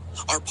forces,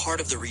 are part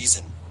of the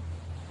reason.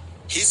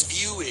 His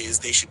view is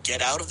they should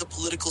get out of the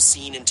political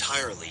scene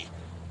entirely,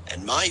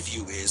 and my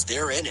view is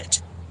they're in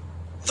it.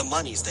 The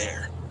money's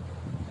there.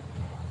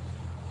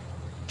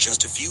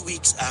 Just a few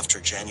weeks after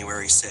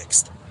January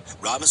 6th,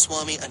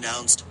 Ramaswamy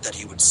announced that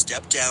he would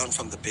step down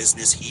from the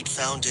business he'd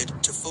founded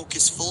to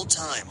focus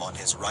full-time on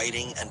his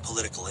writing and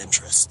political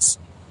interests.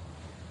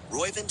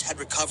 Roivant had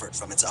recovered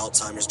from its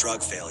Alzheimer's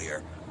drug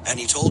failure, and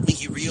he told me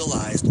he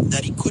realized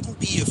that he couldn't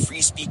be a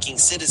free-speaking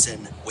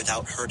citizen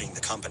without hurting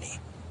the company.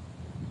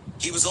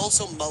 He was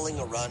also mulling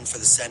a run for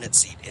the Senate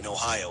seat in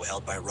Ohio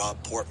held by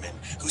Rob Portman,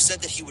 who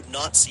said that he would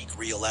not seek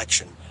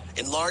re-election,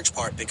 in large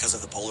part because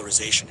of the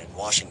polarization in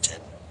Washington.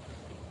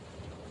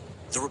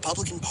 The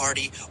Republican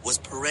Party was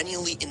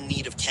perennially in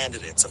need of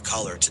candidates of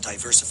color to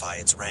diversify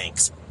its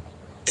ranks,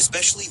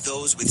 especially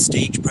those with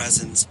stage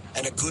presence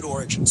and a good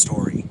origin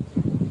story.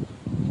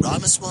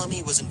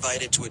 Ramaswamy was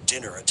invited to a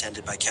dinner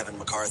attended by Kevin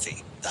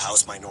McCarthy, the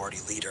House Minority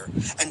Leader,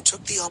 and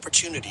took the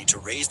opportunity to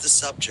raise the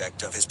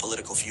subject of his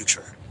political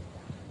future.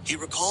 He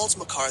recalls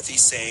McCarthy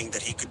saying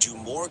that he could do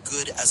more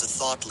good as a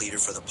thought leader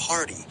for the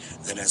party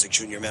than as a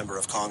junior member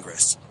of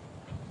Congress.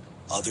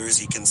 Others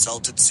he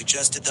consulted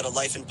suggested that a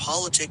life in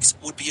politics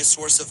would be a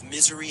source of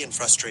misery and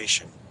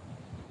frustration.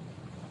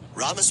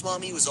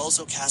 Ramaswamy was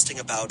also casting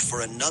about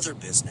for another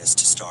business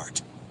to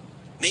start.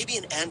 Maybe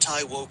an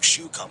anti-woke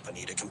shoe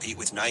company to compete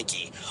with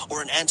Nike,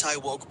 or an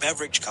anti-woke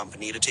beverage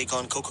company to take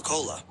on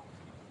Coca-Cola.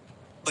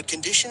 But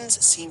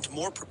conditions seemed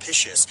more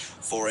propitious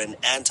for an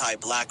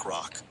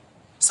anti-BlackRock,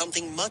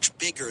 something much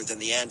bigger than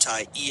the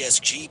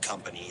anti-ESG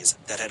companies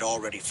that had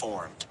already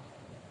formed.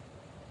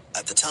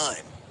 At the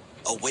time,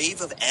 a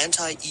wave of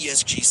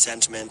anti-ESG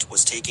sentiment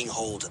was taking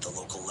hold at the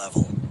local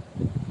level.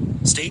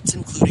 States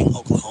including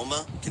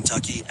Oklahoma,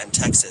 Kentucky, and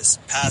Texas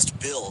passed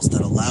bills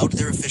that allowed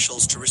their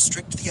officials to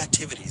restrict the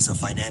activities of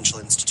financial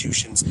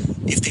institutions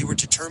if they were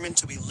determined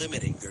to be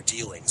limiting their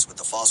dealings with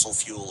the fossil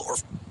fuel or...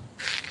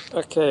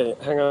 Okay,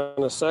 hang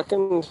on a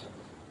second.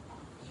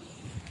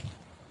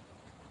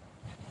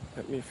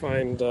 Let me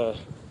find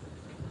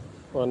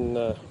one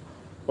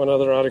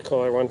other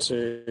article I want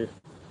to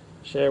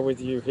share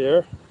with you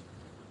here.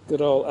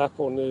 Good old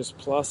Apple News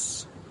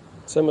Plus.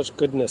 So much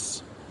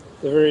goodness.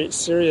 The very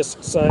serious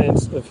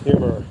science of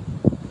humor.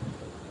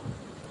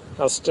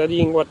 How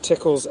studying what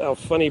tickles our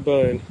funny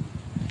bone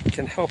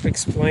can help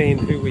explain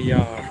who we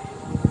are.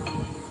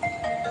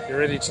 You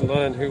ready to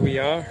learn who we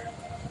are?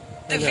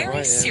 The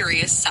very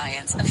serious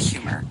science of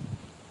humor.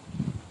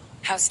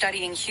 How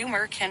studying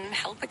humor can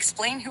help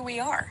explain who we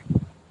are.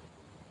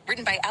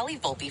 Written by Ali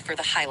Volpe for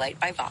The Highlight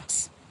by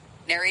Vox.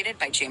 Narrated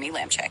by Jamie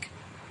Lamchick.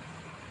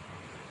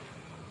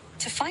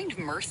 To find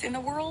mirth in the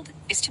world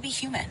is to be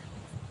human.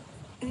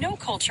 No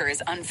culture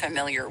is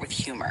unfamiliar with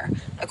humor,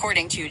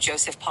 according to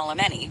Joseph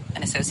Polomeni,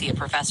 an associate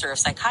professor of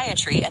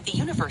psychiatry at the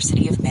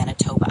University of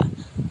Manitoba.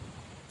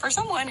 For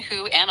someone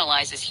who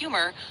analyzes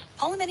humor,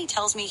 Polemany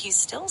tells me he's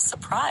still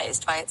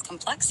surprised by its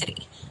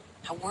complexity.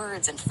 How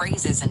words and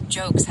phrases and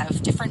jokes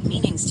have different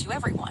meanings to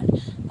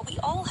everyone, but we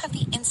all have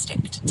the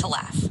instinct to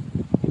laugh.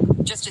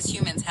 Just as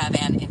humans have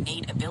an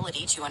innate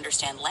ability to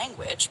understand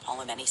language,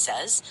 Polemany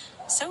says,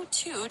 so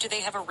too do they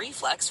have a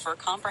reflex for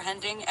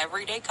comprehending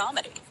everyday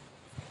comedy.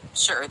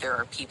 Sure, there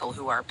are people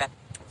who are better.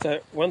 So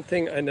one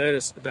thing I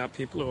noticed about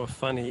people who are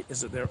funny is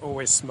that they're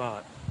always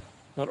smart.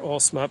 Not all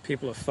smart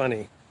people are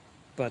funny,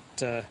 but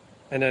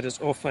I notice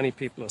all funny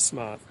people are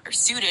smart.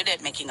 Suited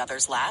at making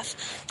others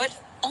laugh, but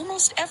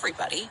almost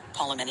everybody,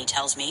 Polemany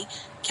tells me,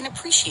 can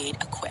appreciate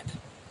a quip.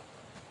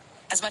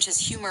 As much as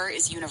humor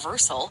is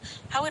universal,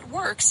 how it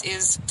works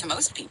is, to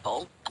most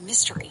people, a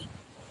mystery.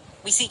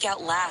 We seek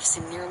out laughs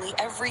in nearly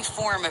every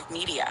form of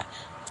media.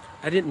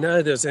 I didn't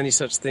know there was any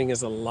such thing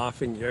as a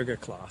laughing yoga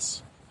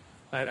class.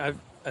 I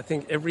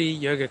think every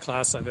yoga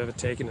class I've ever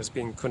taken has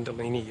been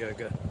Kundalini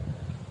yoga.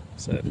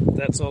 So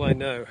that's all I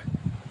know.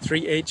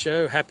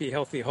 3HO, happy,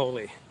 healthy,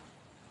 holy.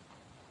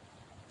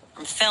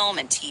 From film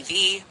and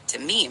TV to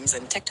memes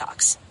and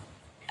TikToks.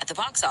 At the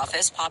box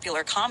office,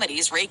 popular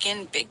comedies rake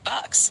in big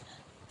bucks.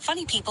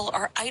 Funny people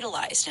are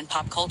idolized in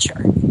pop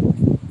culture.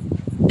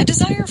 A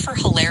desire for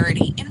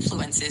hilarity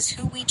influences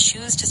who we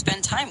choose to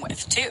spend time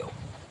with, too.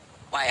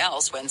 Why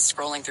else, when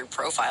scrolling through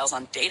profiles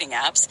on dating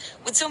apps,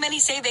 would so many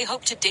say they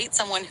hope to date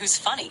someone who's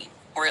funny,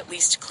 or at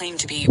least claim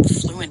to be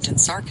fluent in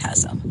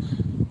sarcasm?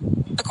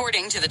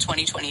 According to the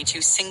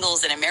 2022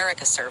 Singles in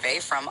America survey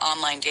from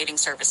online dating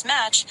service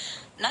Match,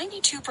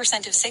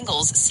 92% of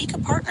singles seek a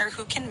partner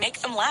who can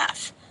make them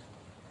laugh.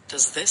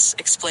 Does this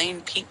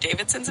explain Pete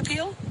Davidson's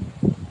appeal?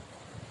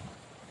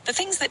 The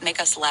things that make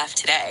us laugh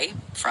today,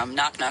 from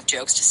knock-knock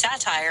jokes to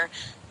satire,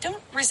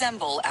 don't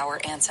resemble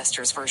our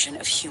ancestors' version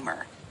of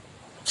humor.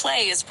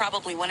 Play is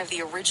probably one of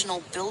the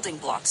original building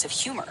blocks of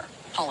humor,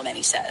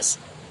 Polemany says.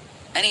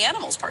 Many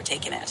animals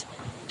partake in it.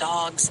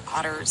 Dogs,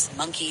 otters,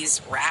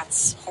 monkeys,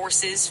 rats,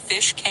 horses,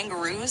 fish,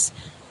 kangaroos,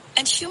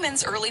 and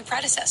humans' early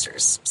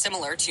predecessors,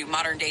 similar to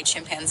modern-day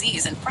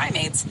chimpanzees and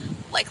primates,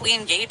 likely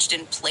engaged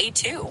in play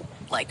too,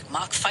 like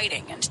mock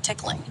fighting and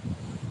tickling.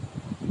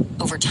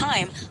 Over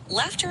time,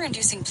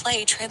 laughter-inducing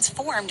play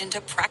transformed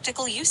into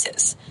practical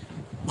uses.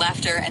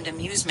 Laughter and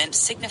amusement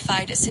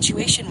signified a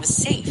situation was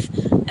safe,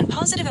 and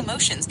positive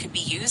emotions could be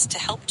used to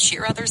help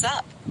cheer others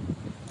up.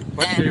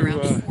 What Then, do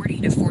around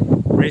 40 to 40...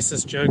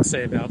 racist jokes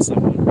say about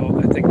someone? Well,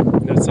 I think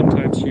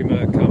sometimes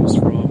humor comes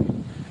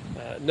from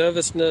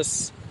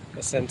nervousness,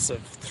 a sense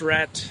of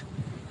threat.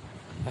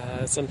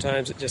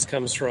 Sometimes it just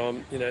comes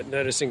from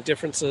noticing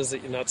differences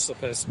that you're not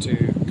supposed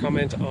to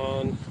comment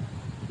on.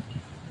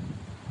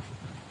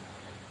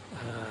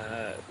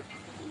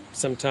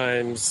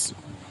 Sometimes,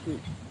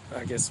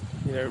 I guess,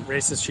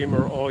 racist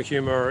humor, all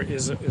humor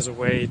is a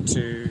way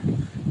to,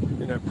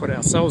 put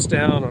ourselves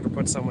down or to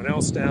put someone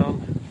else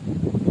down.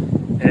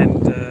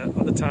 And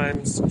other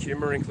times,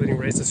 humor, including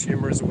racist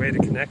humor, is a way to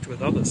connect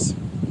with others.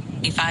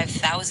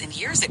 5,000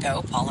 years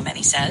ago,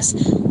 Polemany says,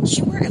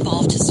 humor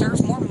evolved to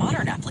serve more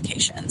modern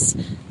applications,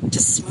 to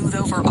smooth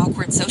over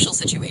awkward social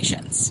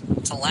situations,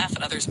 to laugh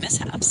at others'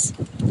 mishaps.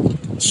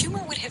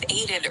 Humor would have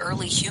aided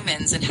early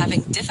humans in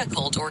having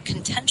difficult or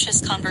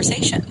contentious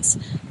conversations.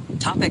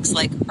 Topics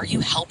like, are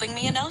you helping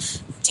me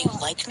enough? Do you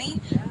like me?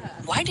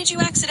 Why did you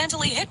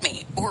accidentally hit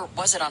me? Or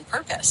was it on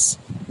purpose?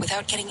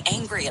 Without getting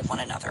angry at one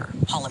another,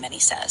 Polemany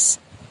says.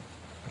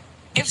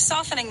 If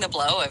softening the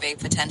blow of a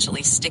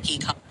potentially sticky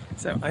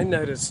So I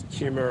notice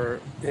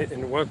humor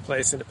in the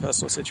workplace, in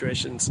personal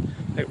situations,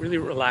 it really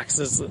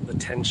relaxes the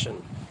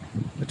tension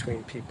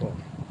between people.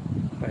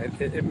 Right?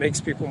 It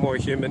makes people more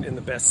human in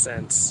the best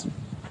sense.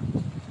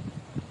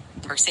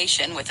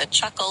 Conversation with a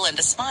chuckle and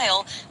a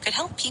smile could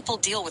help people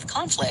deal with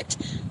conflict,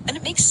 then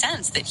it makes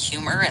sense that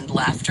humor and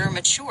laughter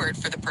matured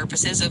for the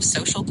purposes of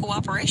social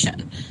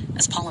cooperation,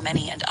 as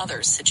Polemany and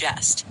others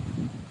suggest.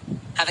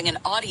 Having an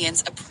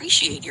audience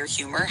appreciate your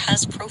humor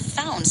has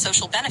profound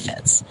social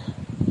benefits.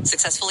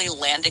 Successfully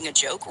landing a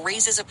joke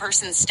raises a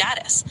person's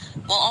status,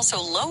 while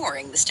also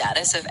lowering the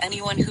status of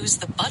anyone who's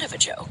the butt of a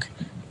joke.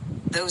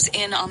 Those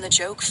in on the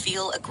joke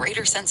feel a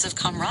greater sense of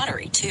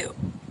camaraderie, too.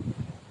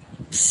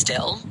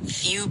 Still,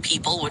 few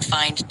people would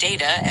find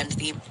data and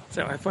the...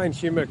 So I find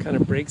humor kind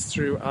of breaks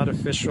through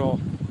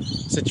artificial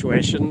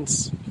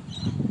situations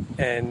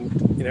and,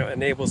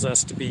 enables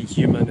us to be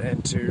human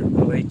and to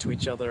relate to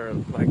each other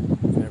like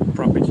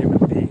proper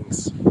human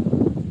beings.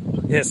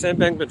 Yeah, Sam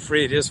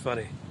Bankman-Fried is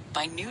funny.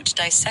 Minute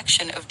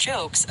dissection of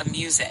jokes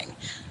amusing.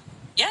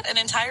 Yet an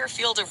entire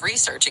field of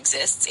research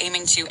exists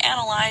aiming to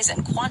analyze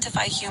and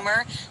quantify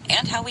humor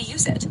and how we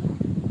use it.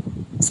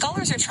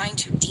 Scholars are trying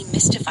to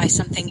demystify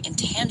something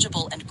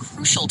intangible and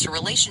crucial to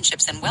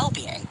relationships and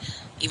well-being,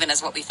 even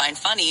as what we find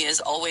funny is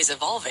always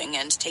evolving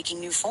and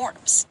taking new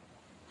forms.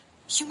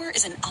 Humor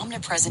is an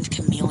omnipresent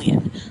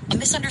chameleon, a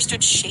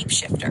misunderstood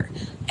shapeshifter,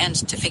 and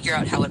to figure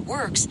out how it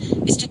works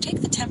is to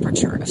take the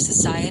temperature of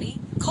society,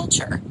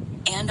 culture,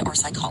 and our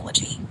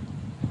psychology.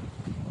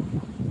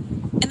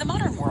 In the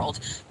modern world,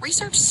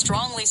 research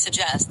strongly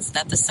suggests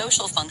that the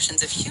social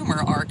functions of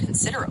humor are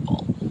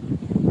considerable.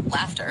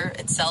 Laughter,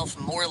 itself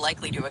more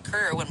likely to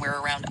occur when we're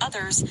around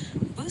others,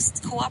 boosts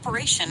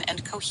cooperation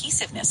and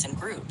cohesiveness in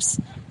groups.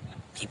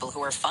 People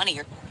who are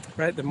funny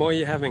Right, the more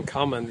you have in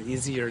common, the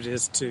easier it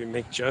is to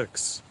make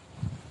jokes.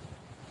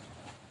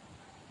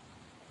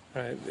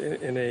 Right,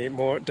 in a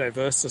more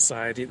diverse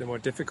society, the more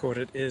difficult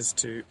it is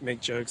to make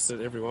jokes that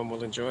everyone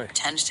will enjoy.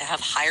 tend to have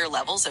higher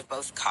levels of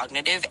both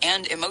cognitive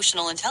and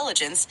emotional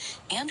intelligence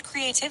and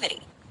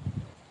creativity.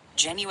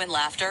 Genuine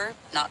laughter,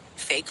 not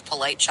fake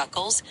polite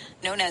chuckles,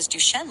 known as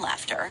Duchenne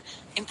laughter,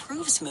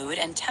 improves mood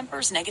and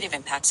tempers negative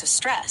impacts of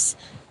stress,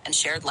 and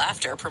shared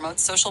laughter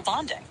promotes social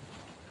bonding.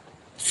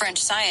 French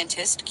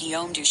scientist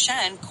Guillaume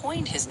Duchenne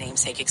coined his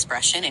namesake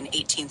expression in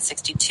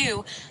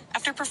 1862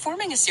 after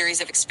performing a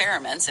series of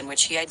experiments in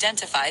which he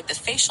identified the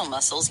facial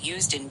muscles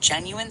used in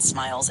genuine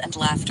smiles and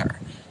laughter.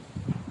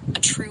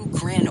 A true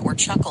grin or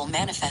chuckle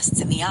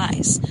manifests in the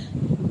eyes.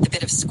 The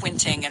bit of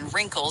squinting and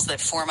wrinkles that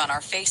form on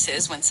our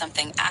faces when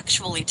something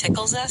actually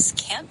tickles us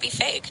can't be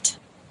faked.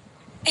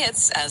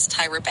 It's, as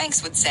Tyra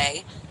Banks would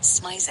say,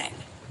 smizing.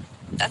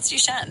 That's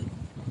Duchenne.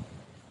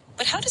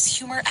 But how does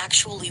humor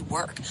actually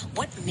work?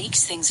 What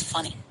makes things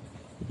funny?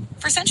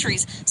 For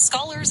centuries,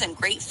 scholars and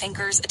great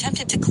thinkers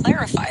attempted to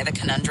clarify the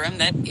conundrum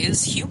that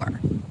is humor.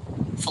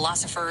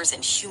 Philosophers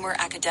and humor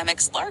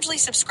academics largely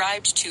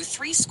subscribed to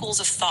three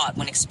schools of thought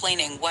when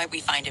explaining why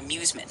we find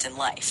amusement in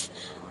life: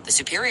 the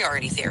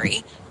superiority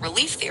theory,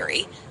 relief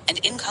theory,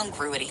 and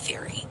incongruity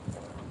theory.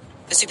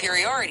 The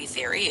superiority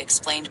theory,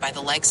 explained by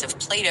the likes of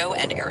Plato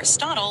and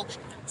Aristotle.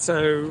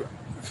 So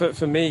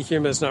for me,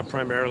 humor is not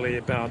primarily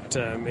about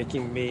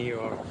making me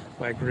or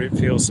my group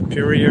feel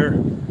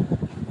superior.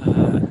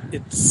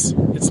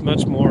 It's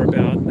much more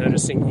about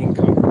noticing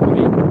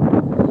incongruity,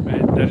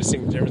 right?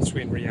 Noticing the difference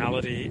between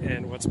reality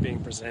and what's being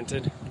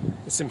presented.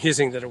 It's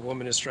amusing that a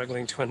woman is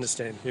struggling to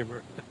understand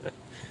humor.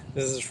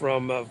 This is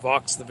from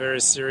Vox, The Very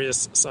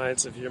Serious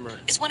Science of Humor.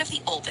 Is one of the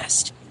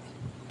oldest.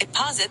 It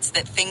posits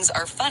that things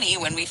are funny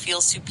when we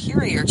feel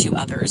superior to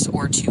others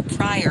or to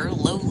prior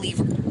lowly.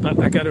 But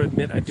I got to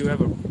admit, I do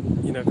have a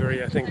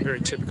very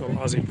typical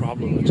Aussie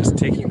problem of just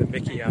taking the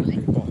mickey out of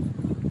people.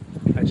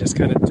 I just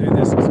kind of do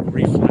this as a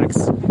reflex.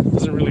 It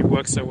doesn't really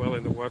work so well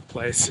in the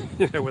workplace,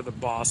 with the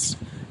boss.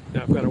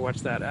 I've got to watch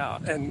that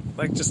out. And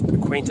like just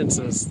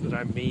acquaintances that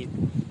I meet,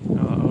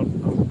 I'll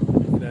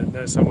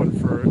know someone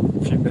for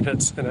a few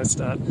minutes and I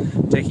start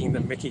taking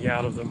the mickey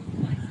out of them.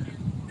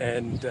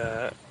 And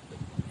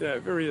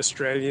very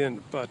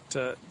Australian, but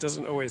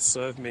doesn't always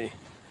serve me,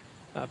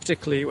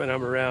 particularly when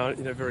I'm around,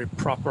 very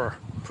proper,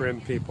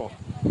 prim people.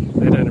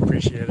 They don't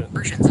appreciate it.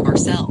 Versions of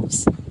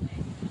ourselves.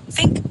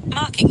 Think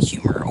mocking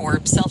humor or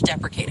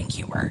self-deprecating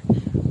humor.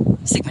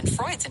 Sigmund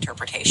Freud's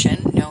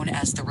interpretation, known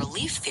as the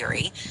relief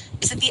theory,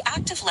 is that the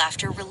act of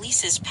laughter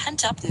releases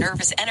pent-up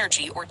nervous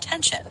energy or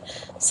tension,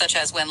 such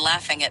as when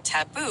laughing at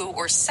taboo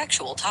or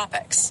sexual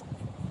topics.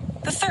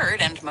 The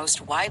third and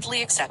most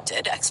widely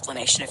accepted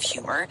explanation of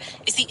humor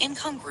is the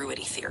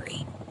incongruity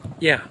theory.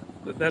 Yeah,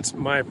 that's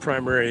my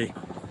primary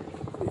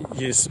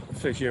use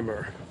for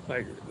humor.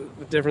 Like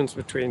the difference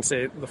between,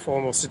 say, the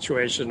formal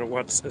situation and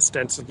what's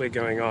ostensibly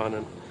going on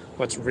and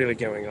what's really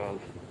going on.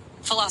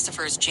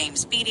 Philosophers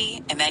James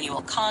Beattie,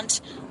 Immanuel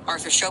Kant,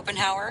 Arthur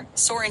Schopenhauer,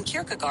 Soren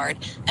Kierkegaard,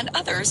 and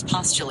others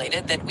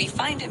postulated that we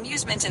find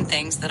amusement in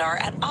things that are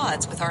at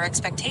odds with our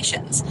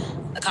expectations,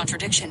 a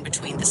contradiction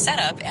between the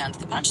setup and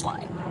the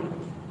punchline.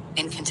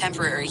 In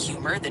contemporary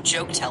humor, the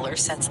joke teller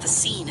sets the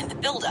scene in the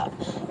build-up.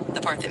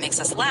 The part that makes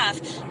us laugh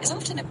is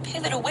often a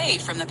pivot away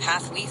from the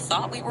path we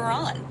thought we were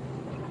on.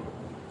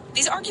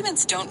 These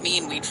arguments don't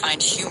mean we'd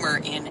find humor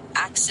in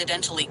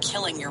accidentally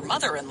killing your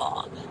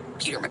mother-in-law.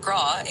 Peter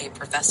McGraw, a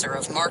professor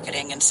of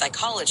marketing and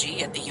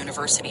psychology at the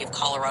University of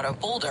Colorado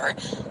Boulder,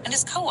 and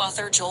his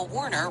co-author Joel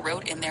Warner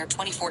wrote in their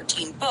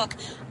 2014 book,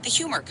 The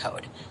Humor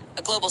Code,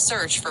 a global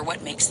search for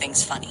what makes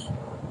things funny.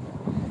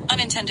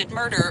 Unintended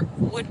murder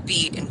would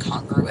be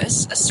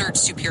incongruous, assert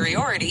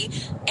superiority,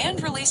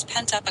 and release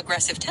pent-up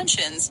aggressive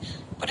tensions,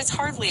 but it's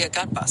hardly a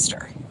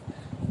gutbuster.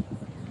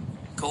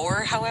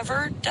 Gore,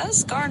 however,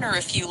 does garner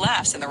a few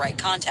laughs in the right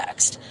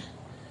context.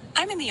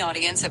 I'm in the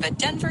audience of a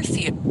Denver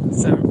theater.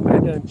 So I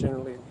don't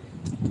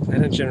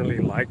generally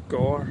like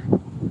gore.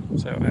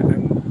 So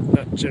I'm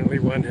not generally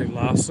one who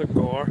laughs at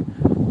gore,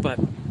 but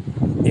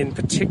in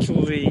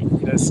particularly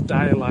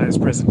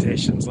stylized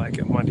presentations like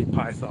at Monty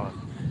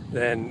Python,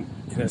 then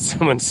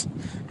someone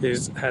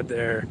who's had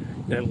their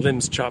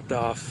limbs chopped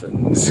off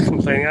and is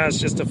complaining, it's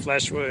just a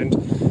flesh wound.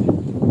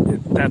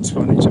 That's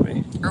funny to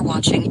me. We're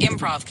watching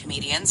improv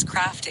comedians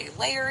craft a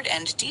layered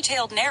and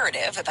detailed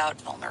narrative about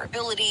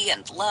vulnerability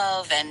and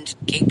love and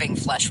gaping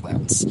flesh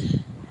wounds.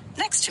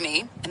 Next to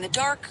me, in the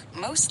dark,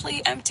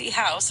 mostly empty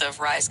house of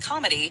Rise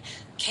Comedy,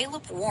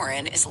 Caleb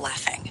Warren is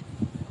laughing.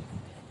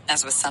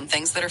 As with some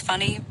things that are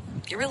funny,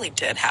 you really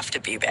did have to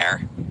be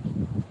there.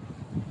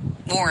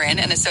 Warren,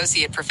 an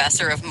associate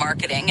professor of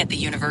marketing at the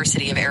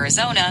University of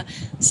Arizona,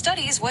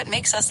 studies what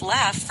makes us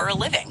laugh for a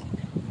living.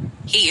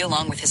 He,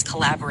 along with his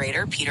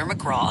collaborator, Peter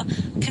McGraw,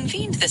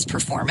 convened this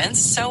performance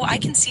so I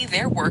can see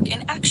their work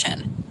in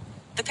action.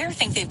 The pair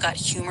think they've got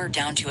humor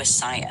down to a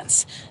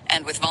science,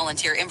 and with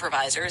volunteer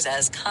improvisers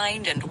as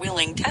kind and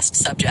willing test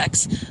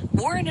subjects,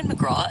 Warren and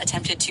McGraw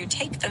attempted to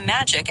take the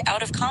magic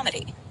out of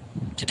comedy,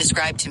 to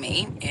describe to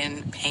me,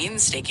 in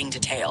painstaking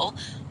detail,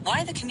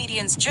 why the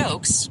comedian's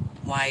jokes,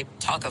 why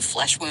talk of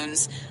flesh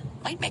wounds,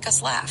 might make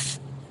us laugh.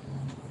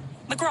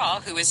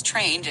 McGraw, who is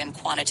trained in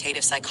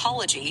quantitative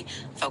psychology,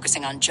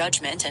 focusing on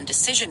judgment and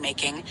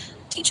decision-making,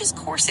 teaches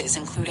courses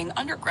including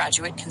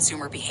undergraduate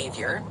consumer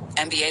behavior,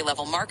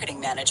 MBA-level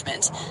marketing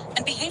management,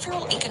 and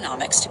behavioral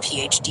economics to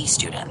PhD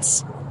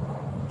students.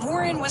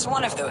 Warren was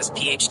one of those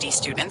PhD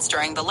students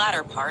during the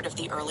latter part of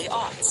the early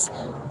aughts,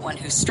 one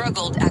who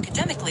struggled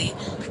academically,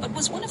 but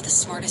was one of the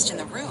smartest in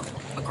the room,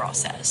 McGraw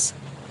says.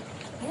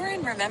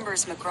 Warren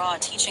remembers McGraw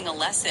teaching a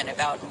lesson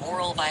about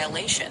moral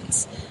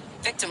violations,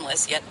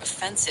 victimless yet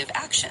offensive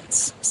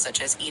actions,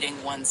 such as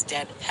eating one's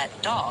dead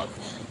pet dog,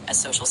 as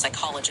social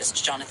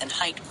psychologist Jonathan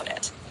Haidt put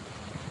it.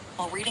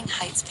 While reading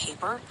Haidt's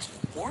paper,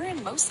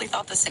 Warren mostly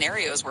thought the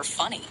scenarios were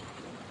funny.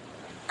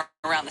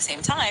 Around the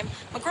same time,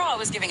 McGraw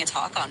was giving a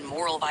talk on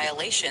moral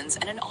violations,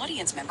 and an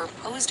audience member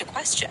posed a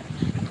question.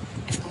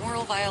 If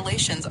moral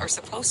violations are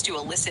supposed to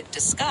elicit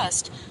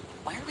disgust,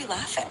 why are we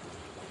laughing?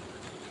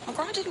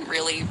 McGraw didn't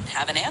really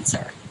have an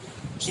answer.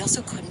 He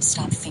also couldn't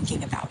stop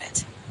thinking about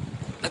it.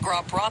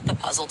 McGraw brought the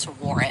puzzle to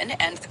Warren,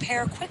 and the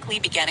pair quickly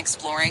began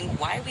exploring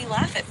why we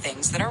laugh at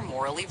things that are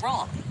morally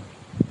wrong.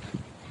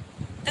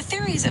 The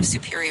theories of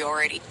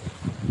superiority.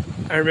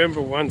 I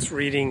remember once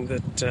reading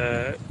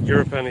that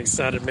Europe only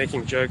started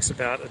making jokes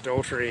about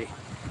adultery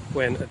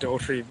when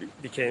adultery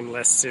became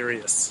less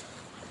serious.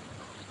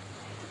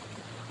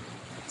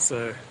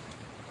 So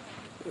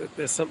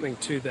there's something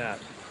to that.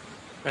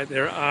 Right?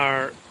 There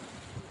are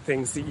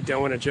things that you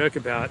don't want to joke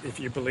about if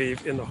you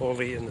believe in the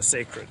holy and the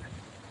sacred.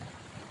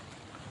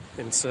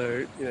 And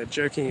so,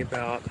 joking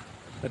about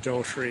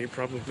adultery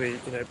probably,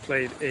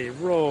 played a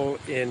role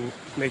in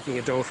making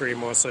adultery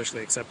more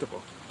socially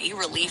acceptable.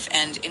 Relief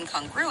and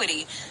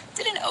incongruity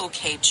did an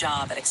okay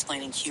job at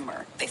explaining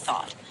humor, they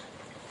thought.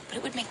 But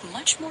it would make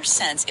much more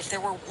sense if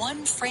there were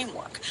one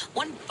framework,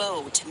 one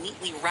bow to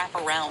neatly wrap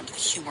around the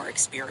humor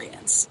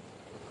experience.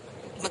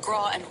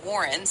 McGraw and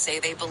Warren say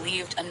they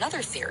believed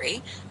another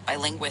theory, by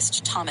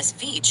linguist Thomas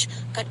Veitch,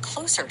 got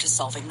closer to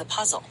solving the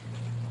puzzle.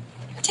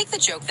 Take the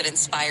joke that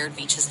inspired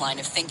Veitch's line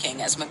of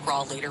thinking, as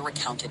McGraw later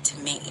recounted to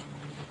me.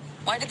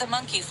 Why did the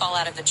monkey fall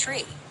out of the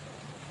tree?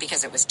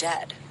 Because it was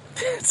dead.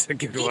 It's a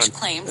good one. Veitch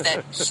claimed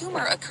that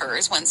humor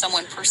occurs when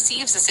someone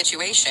perceives a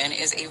situation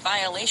is a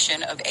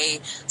violation of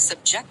a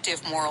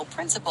subjective moral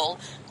principle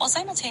while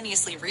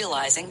simultaneously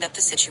realizing that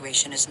the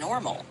situation is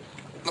normal.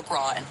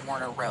 McGraw and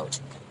Warner wrote,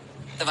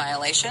 the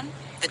violation?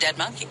 The dead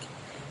monkey.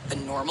 The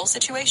normal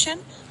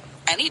situation?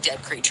 Any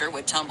dead creature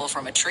would tumble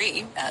from a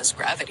tree, as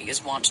gravity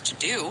is wont to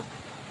do.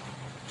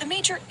 The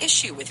major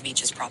issue with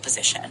Veitch's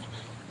proposition: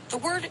 the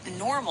word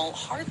normal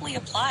hardly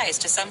applies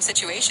to some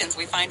situations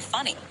we find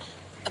funny.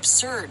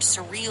 Absurd,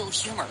 surreal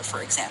humor,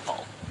 for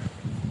example.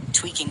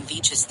 Tweaking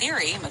Veitch's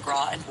theory,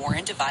 McGraw and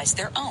Warren devised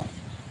their own.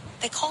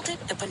 They called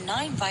it the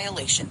benign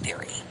violation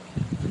theory.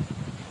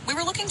 We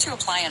were looking to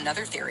apply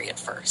another theory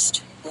at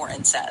first,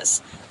 Warren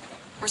says.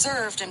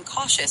 Reserved and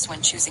cautious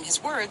when choosing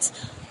his words,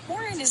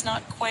 Warren is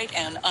not quite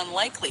an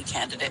unlikely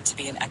candidate to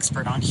be an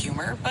expert on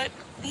humor, but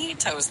he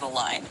toes the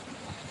line.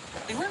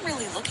 We weren't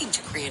really looking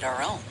to create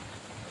our own.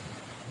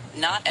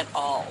 Not at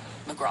all,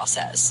 McGraw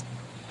says.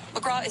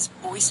 McGraw is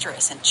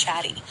boisterous and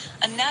chatty,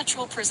 a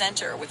natural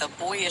presenter with a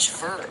boyish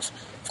verve,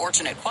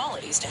 fortunate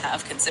qualities to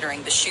have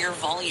considering the sheer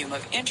volume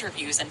of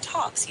interviews and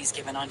talks he's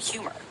given on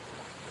humor.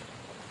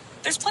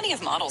 There's plenty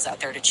of models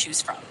out there to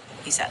choose from,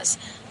 he says.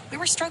 We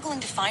were struggling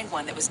to find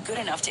one that was good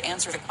enough to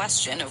answer the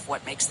question of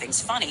what makes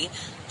things funny,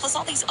 plus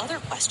all these other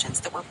questions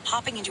that were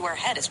popping into our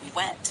head as we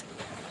went.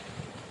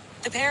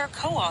 The pair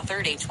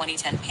co-authored a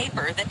 2010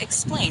 paper that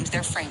explained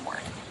their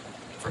framework.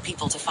 For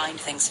people to find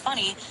things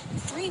funny,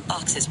 3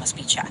 boxes must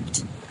be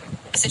checked.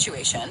 A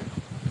situation,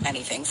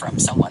 anything from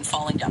someone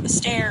falling down the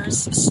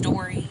stairs, a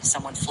story,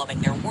 someone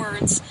flubbing their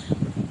words,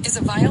 is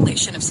a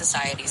violation of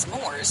society's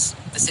mores,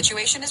 the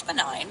situation is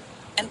benign,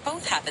 and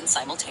both happen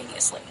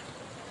simultaneously.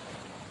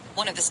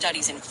 One of the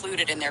studies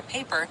included in their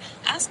paper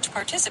asked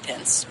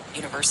participants,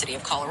 University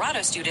of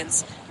Colorado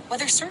students,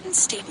 whether certain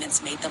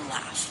statements made them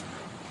laugh.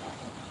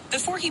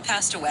 Before he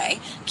passed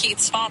away,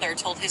 Keith's father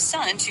told his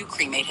son to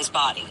cremate his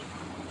body.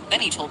 Then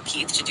he told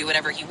Keith to do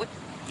whatever he would.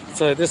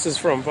 So this is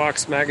from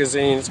Vox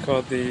magazine. It's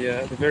called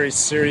the Very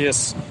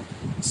Serious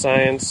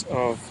Science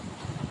of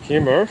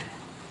Humor.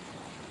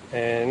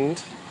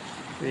 And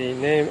the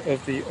name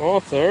of the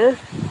author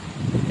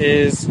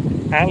is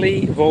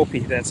Ali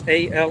Volpe. That's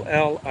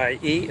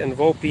A-L-L-I-E, and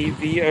Volpe,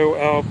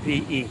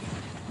 V-O-L-P-E.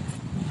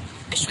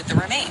 With the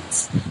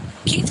remains,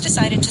 Keith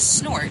decided to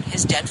snort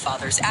his dead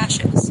father's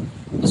ashes.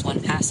 Was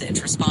one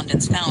passage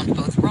respondents found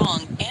both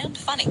wrong and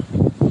funny.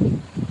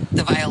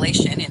 The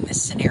violation in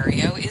this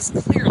scenario is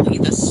clearly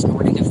the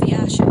snorting of the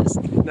ashes.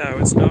 No,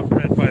 it's not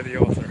read by the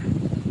author.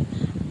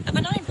 The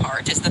benign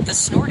part is that the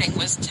snorting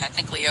was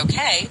technically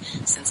okay,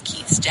 since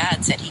Keith Beth's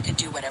dad said he could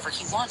do whatever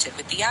he wanted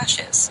with the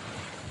ashes.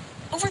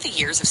 Over the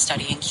years of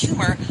studying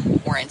humor,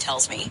 Warren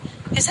tells me,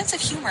 his sense of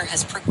humor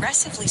has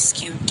progressively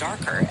skewed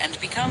darker and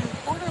become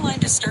borderline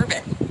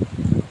disturbing.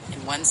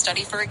 In one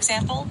study, for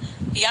example,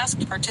 he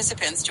asked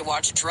participants to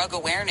watch drug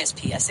awareness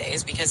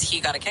PSAs because he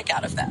got a kick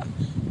out of them.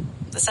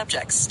 The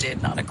subjects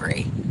did not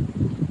agree.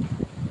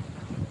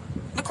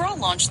 McGraw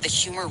launched the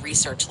Humor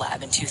Research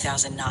Lab in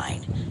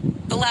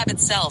 2009. The lab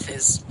itself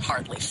is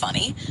hardly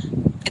funny.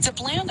 It's a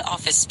bland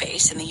office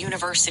space in the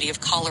University of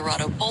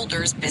Colorado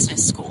Boulder's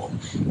business school,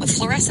 with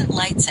fluorescent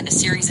lights and a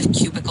series of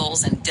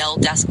cubicles and Dell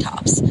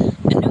desktops,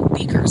 and no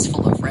beakers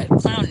full of red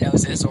clown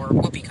noses or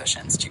whoopee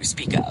cushions to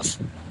speak of.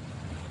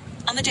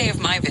 On the day of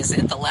my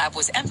visit, the lab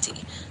was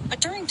empty, but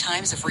during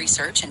times of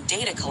research and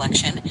data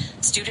collection,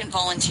 student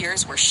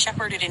volunteers were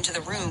shepherded into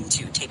the room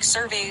to take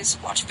surveys,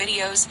 watch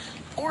videos,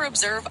 or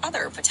observe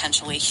other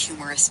potentially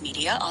humorous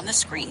media on the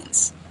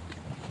screens.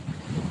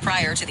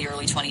 Prior to the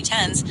early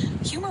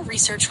 2010s, humor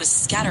research was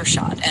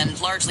scattershot and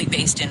largely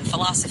based in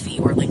philosophy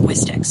or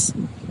linguistics.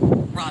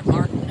 Rod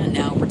Martin, a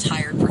now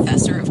retired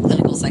professor of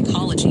clinical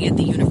psychology at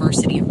the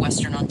University of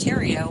Western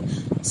Ontario,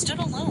 stood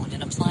alone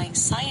in applying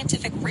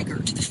scientific rigor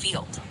to the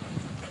field.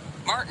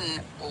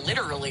 Martin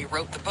literally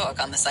wrote the book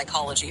on the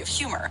psychology of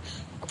humor,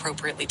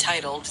 appropriately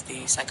titled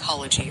The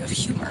Psychology of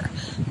Humor,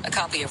 a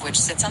copy of which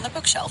sits on the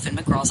bookshelf in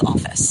McGraw's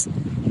office.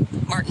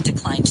 Martin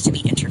declined to be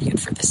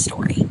interviewed for this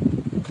story.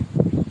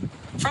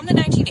 From the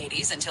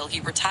 1980s until he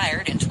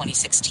retired in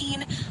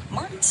 2016,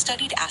 Martin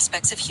studied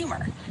aspects of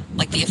humor,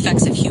 like the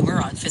effects of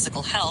humor on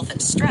physical health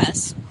and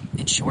stress.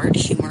 In short,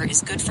 humor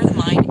is good for the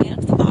mind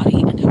and the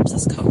body and helps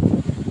us cope.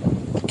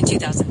 In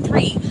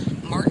 2003,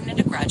 Martin and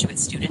a graduate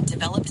student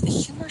developed the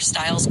Humor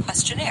Styles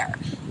Questionnaire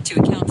to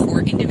account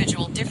for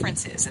individual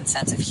differences in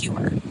sense of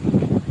humor.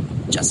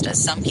 Just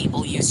as some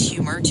people use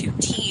humor to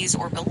tease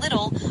or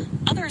belittle,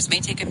 others may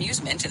take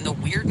amusement in the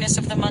weirdness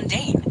of the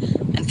mundane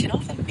and can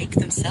often make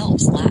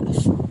themselves laugh.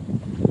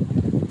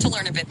 To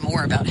learn a bit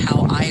more about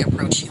how I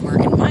approach humor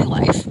in my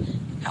life,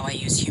 how I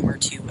use humor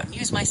to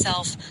amuse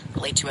myself,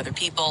 relate to other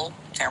people,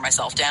 tear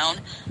myself down,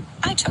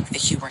 I took the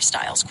Humor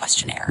Styles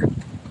Questionnaire.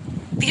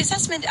 The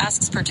assessment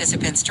asks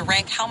participants to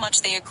rank how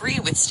much they agree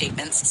with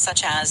statements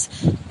such as,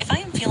 if I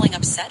am feeling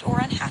upset or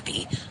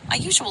unhappy, I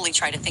usually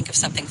try to think of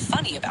something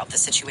funny about the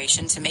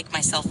situation to make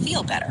myself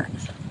feel better.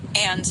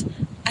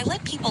 And I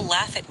let people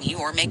laugh at me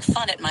or make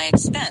fun at my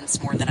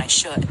expense more than I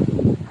should.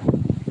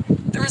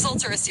 The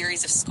results are a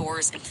series of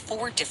scores in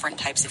 4 different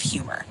types of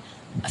humor: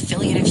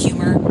 affiliative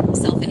humor,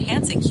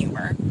 self-enhancing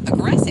humor,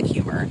 aggressive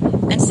humor,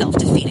 and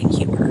self-defeating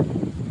humor.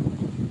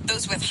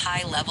 Those with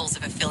high levels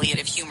of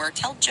affiliative humor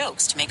tell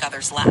jokes to make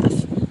others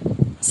laugh.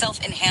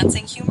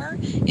 Self-enhancing humor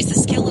is the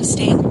skill of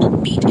staying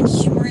upbeat and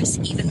humorous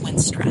even when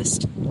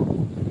stressed.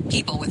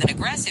 People with an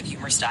aggressive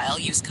humor style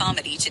use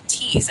comedy to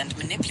tease and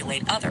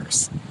manipulate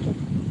others.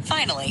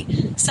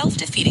 Finally,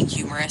 self-defeating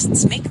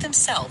humorists make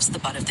themselves the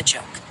butt of the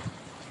joke.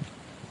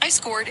 I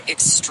scored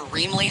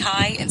extremely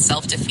high in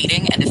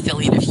self-defeating and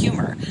affiliative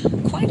humor,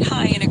 quite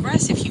high in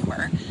aggressive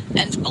humor,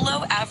 and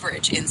below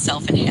average in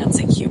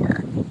self-enhancing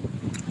humor.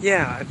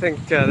 Yeah, I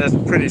think that's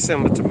pretty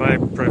similar to my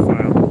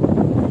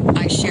profile.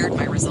 I shared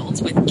my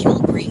results with Gil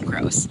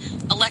Greengross,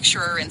 a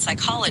lecturer in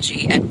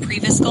psychology at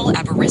Prifysgol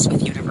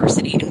Aberystwyth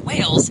University in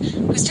Wales,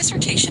 whose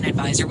dissertation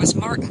advisor was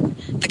Martin,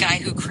 the guy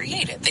who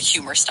created the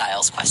Humor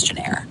Styles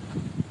Questionnaire.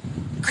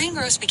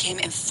 Greengross became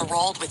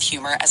enthralled with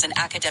humor as an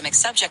academic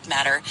subject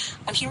matter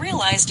when he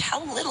realized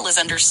how little is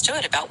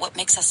understood about what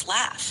makes us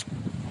laugh.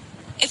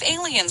 If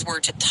aliens were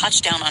to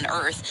touch down on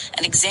Earth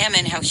and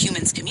examine how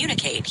humans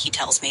communicate, he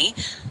tells me,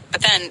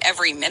 but then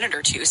every minute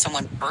or two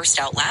someone burst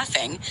out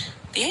laughing,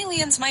 the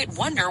aliens might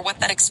wonder what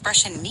that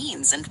expression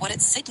means and what it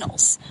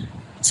signals.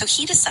 So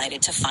he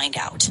decided to find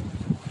out.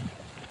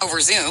 Over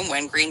Zoom,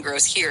 when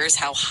Greengross hears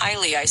how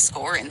highly I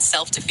score in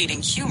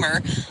self-defeating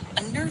humor,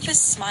 a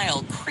nervous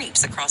smile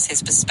creeps across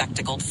his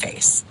bespectacled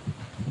face.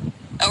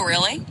 Oh,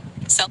 really?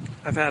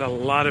 I've had a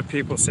lot of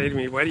people say to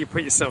me, why do you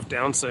put yourself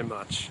down so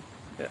much?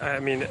 I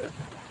mean,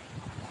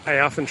 I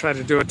often try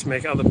to do it to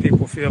make other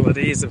people feel at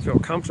ease and feel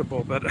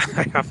comfortable, but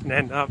I often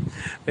end up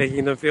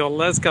making them feel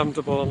less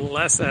comfortable and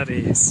less at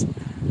ease.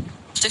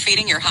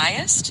 Defeating your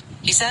highest,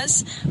 he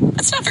says?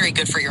 That's not very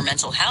good for your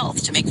mental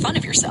health to make fun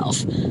of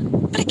yourself.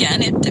 But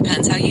again, it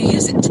depends how you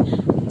use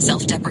it.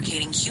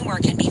 Self-deprecating humor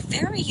can be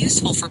very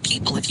useful for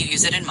people if you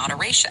use it in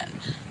moderation.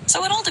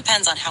 So it all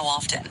depends on how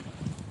often.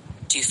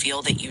 Do you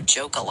feel that you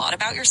joke a lot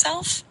about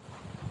yourself?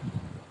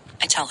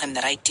 I tell him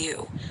that I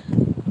do.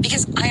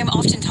 Because I am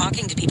often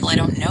talking to people I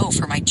don't know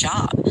for my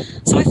job,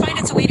 so I find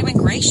it's a way to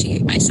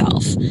ingratiate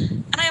myself.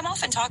 And I am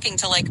often talking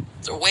to,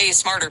 way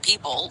smarter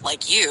people,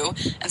 like you,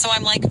 and so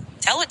I'm like,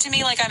 tell it to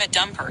me like I'm a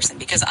dumb person,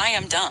 because I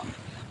am dumb.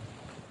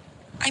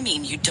 I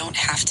mean, you don't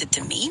have to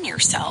demean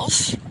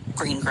yourself,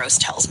 Greengross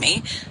tells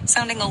me,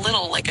 sounding a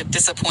little like a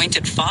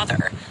disappointed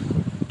father.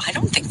 I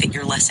don't think that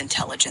you're less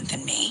intelligent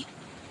than me.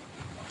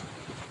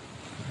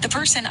 The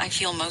person I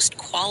feel most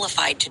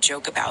qualified to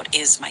joke about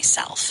is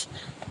myself.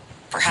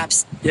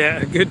 Perhaps Yeah,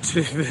 a good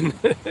Tubin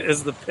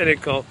is the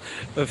pinnacle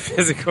of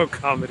physical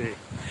comedy.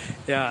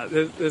 Yeah,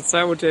 there's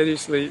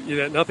simultaneously,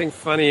 nothing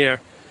funnier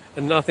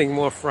and nothing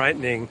more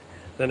frightening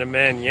than a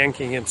man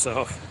yanking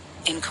himself.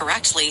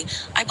 Incorrectly,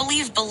 I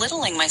believe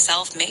belittling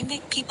myself may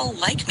make people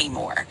like me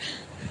more.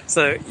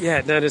 So,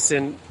 yeah, notice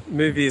in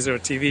movies or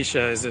TV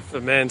shows, if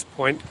a man's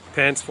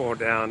pants fall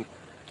down,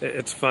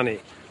 it's funny.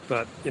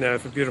 But,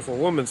 if a beautiful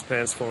woman's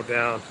pants fall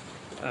down,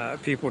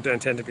 people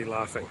don't tend to be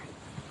laughing.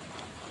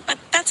 But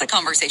that's a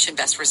conversation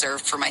best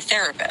reserved for my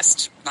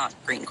therapist, not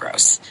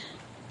Greengross.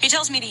 He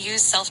tells me to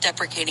use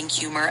self-deprecating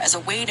humor as a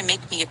way to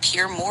make me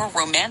appear more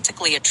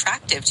romantically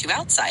attractive to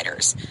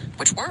outsiders,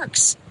 which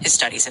works, his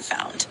studies have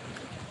found.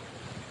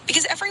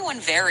 Because everyone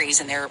varies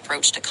in their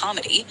approach to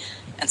comedy,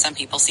 and some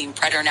people seem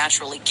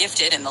preternaturally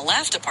gifted in the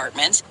laugh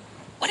department,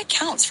 what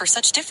accounts for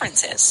such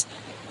differences?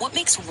 What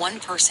makes one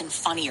person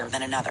funnier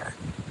than another?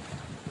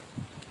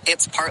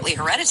 It's partly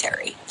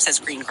hereditary, says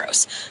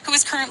Greengross, who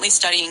is currently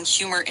studying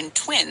humor in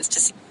twins to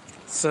see.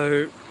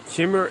 So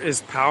humor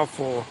is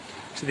powerful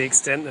to the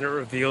extent that it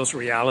reveals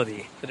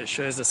reality, that it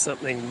shows us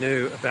something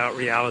new about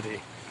reality.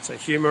 So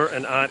humor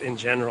and art in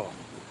general,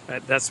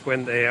 right? That's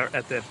when they are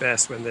at their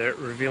best, when they're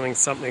revealing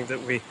something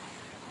that we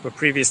were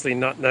previously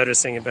not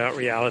noticing about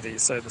reality.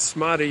 So the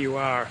smarter you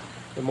are,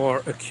 the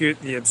more acute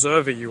the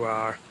observer you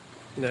are,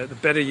 the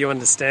better you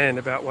understand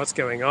about what's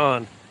going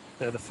on,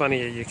 the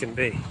funnier you can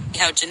be.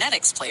 How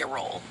genetics play a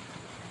role.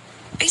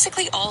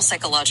 Basically, all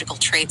psychological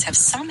traits have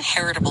some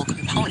heritable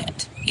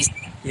component.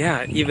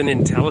 Yeah, even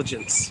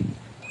intelligence,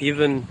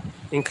 even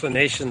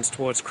inclinations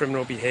towards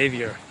criminal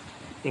behavior,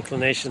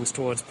 inclinations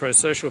towards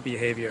pro-social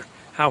behavior,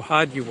 how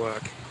hard you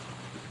work,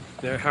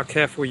 how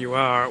careful you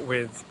are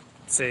with,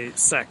 say,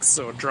 sex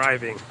or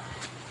driving,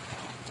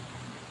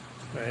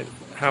 right?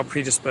 How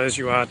predisposed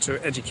you are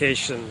to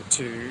education,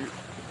 to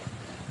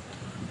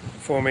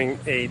forming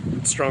a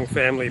strong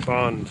family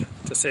bond,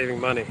 to saving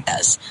money.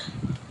 Yes,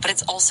 but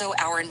it's also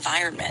our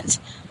environment,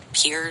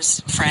 peers,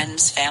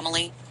 friends,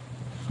 family.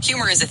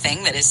 Humor is a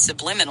thing that is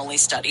subliminally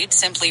studied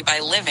simply by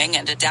living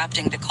and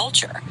adapting to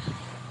culture.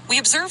 We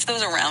observe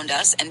those around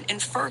us and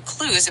infer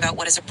clues about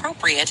what is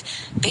appropriate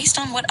based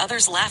on what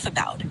others laugh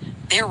about,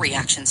 their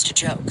reactions to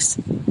jokes.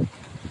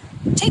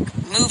 Take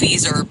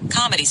movies or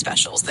comedy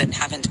specials that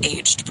haven't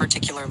aged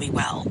particularly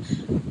well.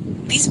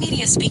 These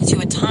media speak to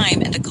a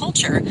time and a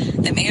culture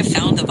that may have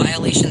found the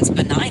violations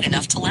benign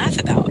enough to laugh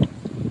about.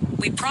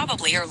 We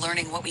probably are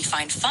learning what we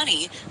find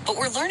funny, but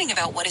we're learning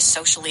about what is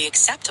socially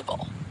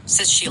acceptable,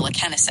 says Sheila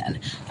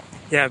Kennison.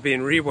 Yeah, I've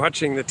been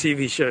rewatching the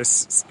TV show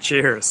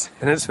Cheers,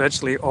 and it's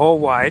virtually all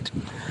white.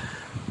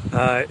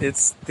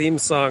 Its theme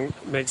song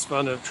makes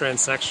fun of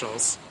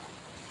transsexuals.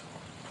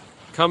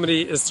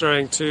 Comedy is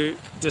throwing two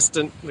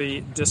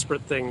distantly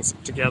disparate things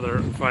together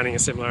and finding a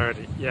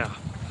similarity. Yeah.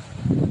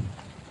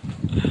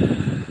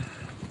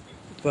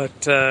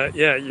 But,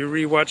 you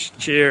rewatch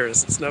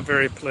Cheers. It's not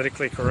very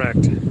politically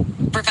correct.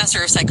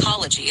 Professor of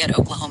psychology at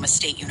Oklahoma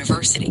State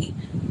University.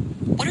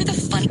 What are the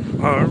funny...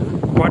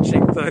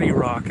 Watching 30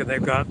 Rock, and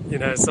they've got,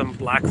 some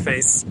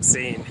blackface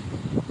scene.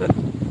 I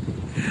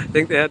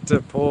think they had to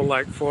pull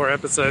 4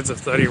 episodes of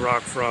 30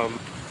 Rock from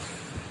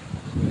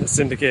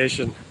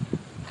syndication.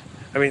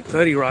 I mean,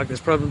 30 Rock,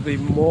 there's probably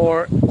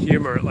more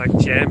humor,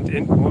 jammed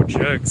in, more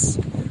jokes,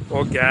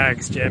 more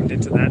gags jammed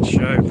into that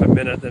show per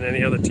minute than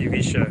any other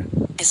TV show.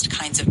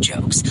 Kinds of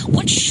jokes.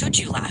 What should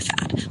you laugh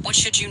at? What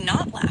should you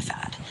not laugh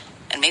at?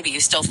 And maybe you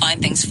still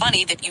find things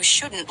funny that you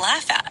shouldn't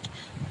laugh at.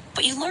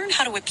 But you learn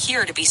how to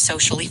appear to be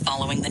socially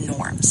following the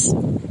norms.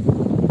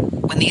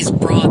 When these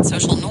broad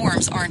social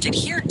norms aren't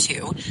adhered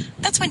to,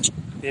 that's when...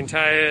 The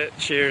entire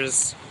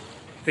Cheers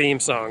theme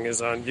song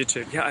is on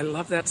YouTube. Yeah, I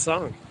love that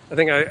song. I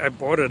think I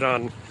bought it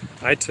on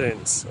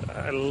iTunes.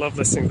 I love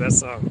listening to that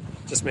song.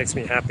 It just makes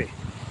me happy.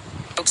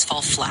 Jokes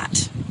fall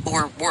flat,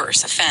 or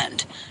worse,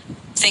 offend.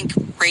 Think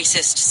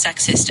racist,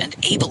 sexist, and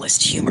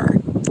ableist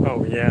humor.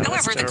 Oh, yeah.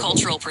 However, the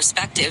cultural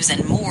perspectives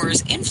and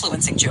mores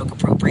influencing joke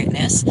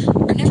appropriateness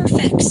are never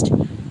fixed.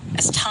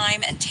 As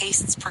time and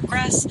tastes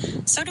progress,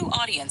 so do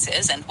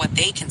audiences and what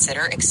they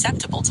consider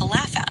acceptable to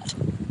laugh at.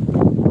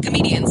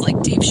 Comedians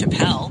like Dave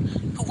Chappelle,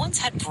 who once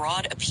had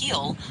broad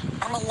appeal,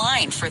 are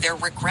maligned for their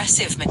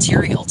regressive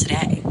material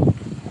today.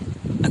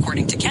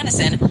 According to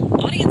Kennison,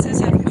 audiences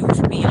have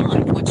moved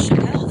beyond what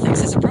Chappelle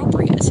thinks is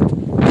appropriate.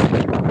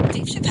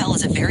 Dave Chappelle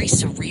is a very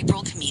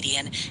cerebral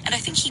comedian, and I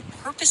think he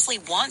purposely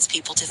wants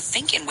people to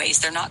think in ways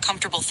they're not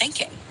comfortable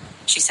thinking,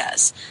 she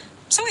says.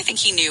 So I think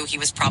he knew he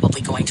was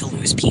probably going to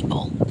lose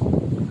people.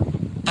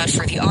 But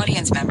for the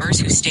audience members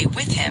who stay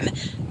with him,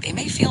 they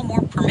may feel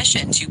more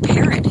permission to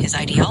parrot his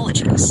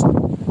ideologies.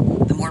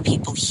 The more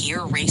people hear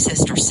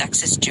racist or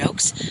sexist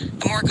jokes,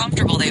 the more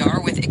comfortable they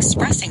are with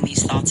expressing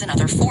these thoughts in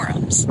other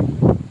forums.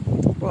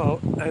 Well,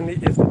 only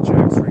if the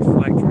jokes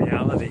reflect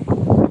reality.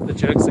 If the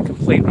jokes are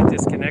completely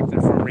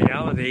disconnected from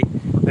reality,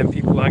 then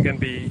people aren't going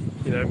to be,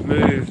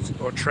 moved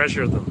or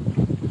treasure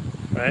them,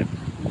 right?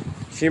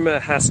 Humor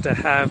has to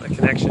have a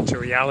connection to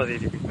reality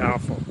to be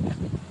powerful.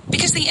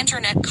 Because the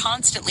internet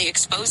constantly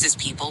exposes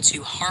people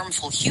to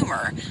harmful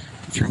humor,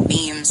 through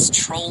memes,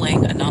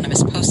 trolling,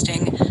 anonymous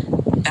posting,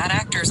 bad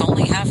actors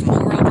only have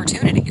more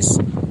opportunities.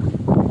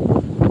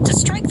 To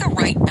strike the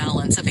right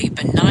balance of a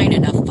benign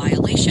enough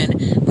violation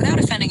without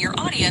offending your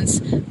audience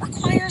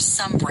requires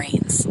some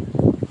brains.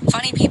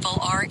 Funny people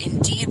are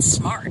indeed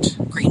smart,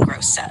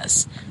 Greengross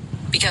says.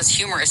 Because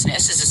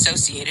humorousness is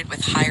associated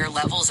with higher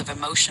levels of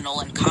emotional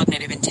and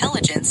cognitive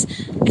intelligence,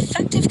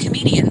 effective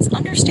comedians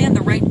understand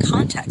the right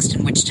context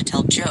in which to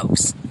tell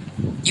jokes.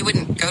 You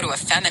wouldn't go to a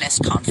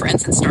feminist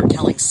conference and start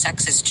telling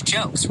sexist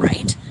jokes,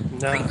 right?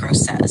 No.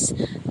 Greengross says.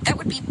 That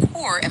would be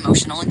poor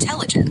emotional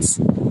intelligence.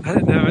 I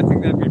don't know, I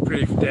think that'd be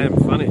pretty damn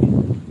funny.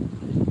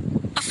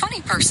 A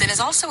funny person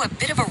is also a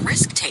bit of a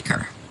risk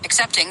taker,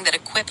 accepting that a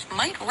quip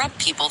might rub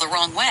people the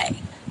wrong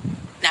way.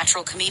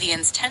 Natural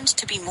comedians tend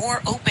to be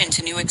more open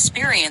to new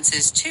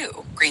experiences,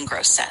 too,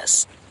 Greengross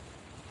says.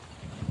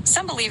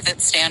 Some believe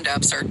that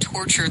stand-ups are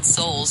tortured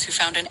souls who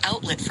found an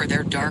outlet for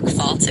their dark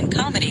thoughts in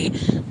comedy,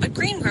 but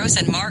Greengross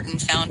and Martin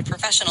found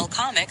professional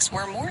comics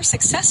were more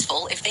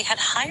successful if they had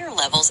higher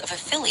levels of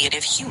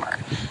affiliative humor,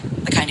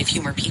 the kind of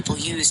humor people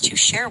use to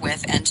share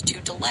with and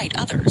to delight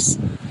others.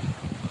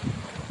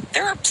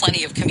 There are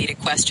plenty of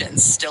comedic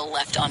questions still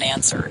left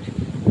unanswered.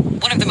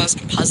 One of the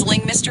most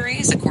puzzling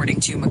mysteries, according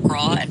to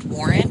McGraw and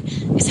Warren,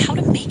 is how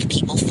to make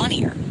people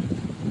funnier.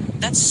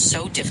 That's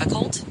so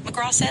difficult,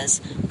 McGraw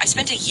says. I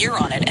spent a year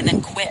on it and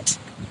then quit.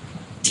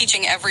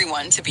 Teaching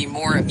everyone to be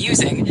more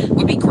amusing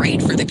would be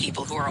great for the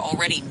people who are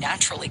already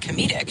naturally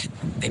comedic.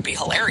 They'd be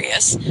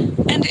hilarious.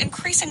 And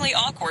increasingly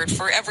awkward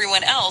for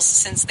everyone else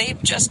since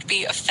they'd just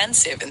be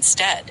offensive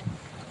instead.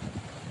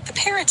 The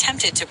pair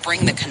attempted to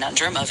bring the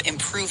conundrum of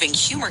improving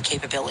humor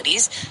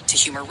capabilities to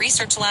Humor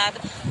Research Lab,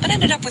 but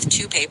ended up with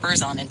 2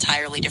 papers on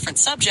entirely different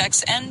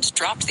subjects and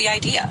dropped the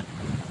idea.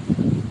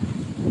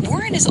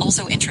 Warren is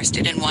also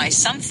interested in why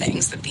some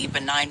things that the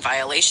benign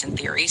violation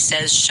theory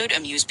says should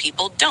amuse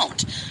people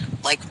don't,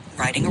 like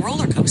riding a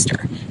roller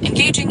coaster,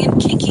 engaging in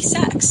kinky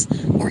sex,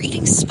 or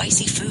eating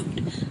spicy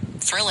food.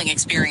 Thrilling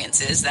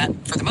experiences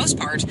that, for the most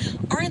part,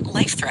 aren't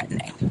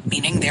life-threatening,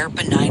 meaning they're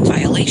benign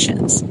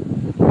violations.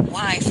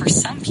 Why, for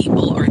some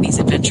people, are these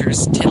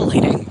adventures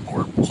titillating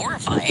or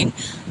horrifying,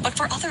 but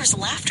for others,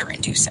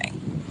 laughter-inducing?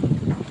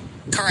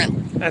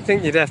 Currently, I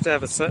think you'd have to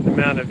have a certain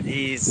amount of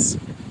ease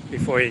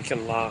before you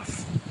can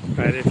laugh,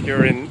 right? If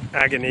you're in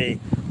agony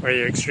or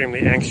you're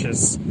extremely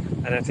anxious,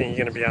 I don't think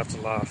you're going to be able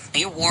to laugh.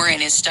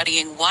 Warren is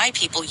studying why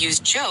people use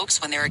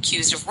jokes when they're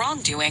accused of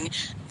wrongdoing,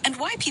 and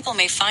why people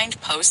may find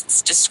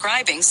posts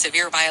describing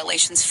severe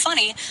violations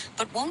funny,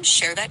 but won't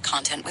share that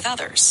content with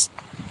others.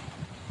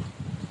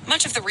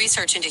 Much of the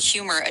research into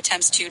humor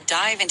attempts to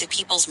dive into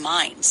people's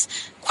minds,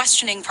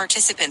 questioning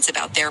participants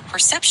about their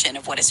perception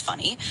of what is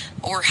funny,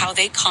 or how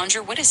they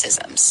conjure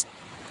witticisms.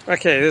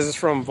 Okay, this is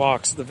from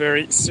Vox, the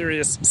very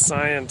serious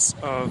science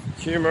of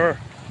humor.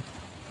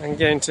 I'm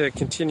going to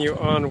continue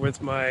on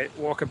with my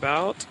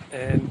walkabout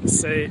and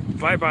say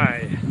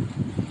bye-bye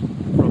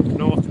from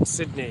North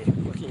Sydney.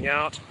 Looking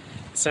out,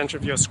 center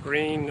of your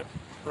screen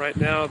right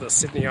now, the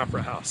Sydney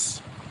Opera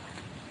House.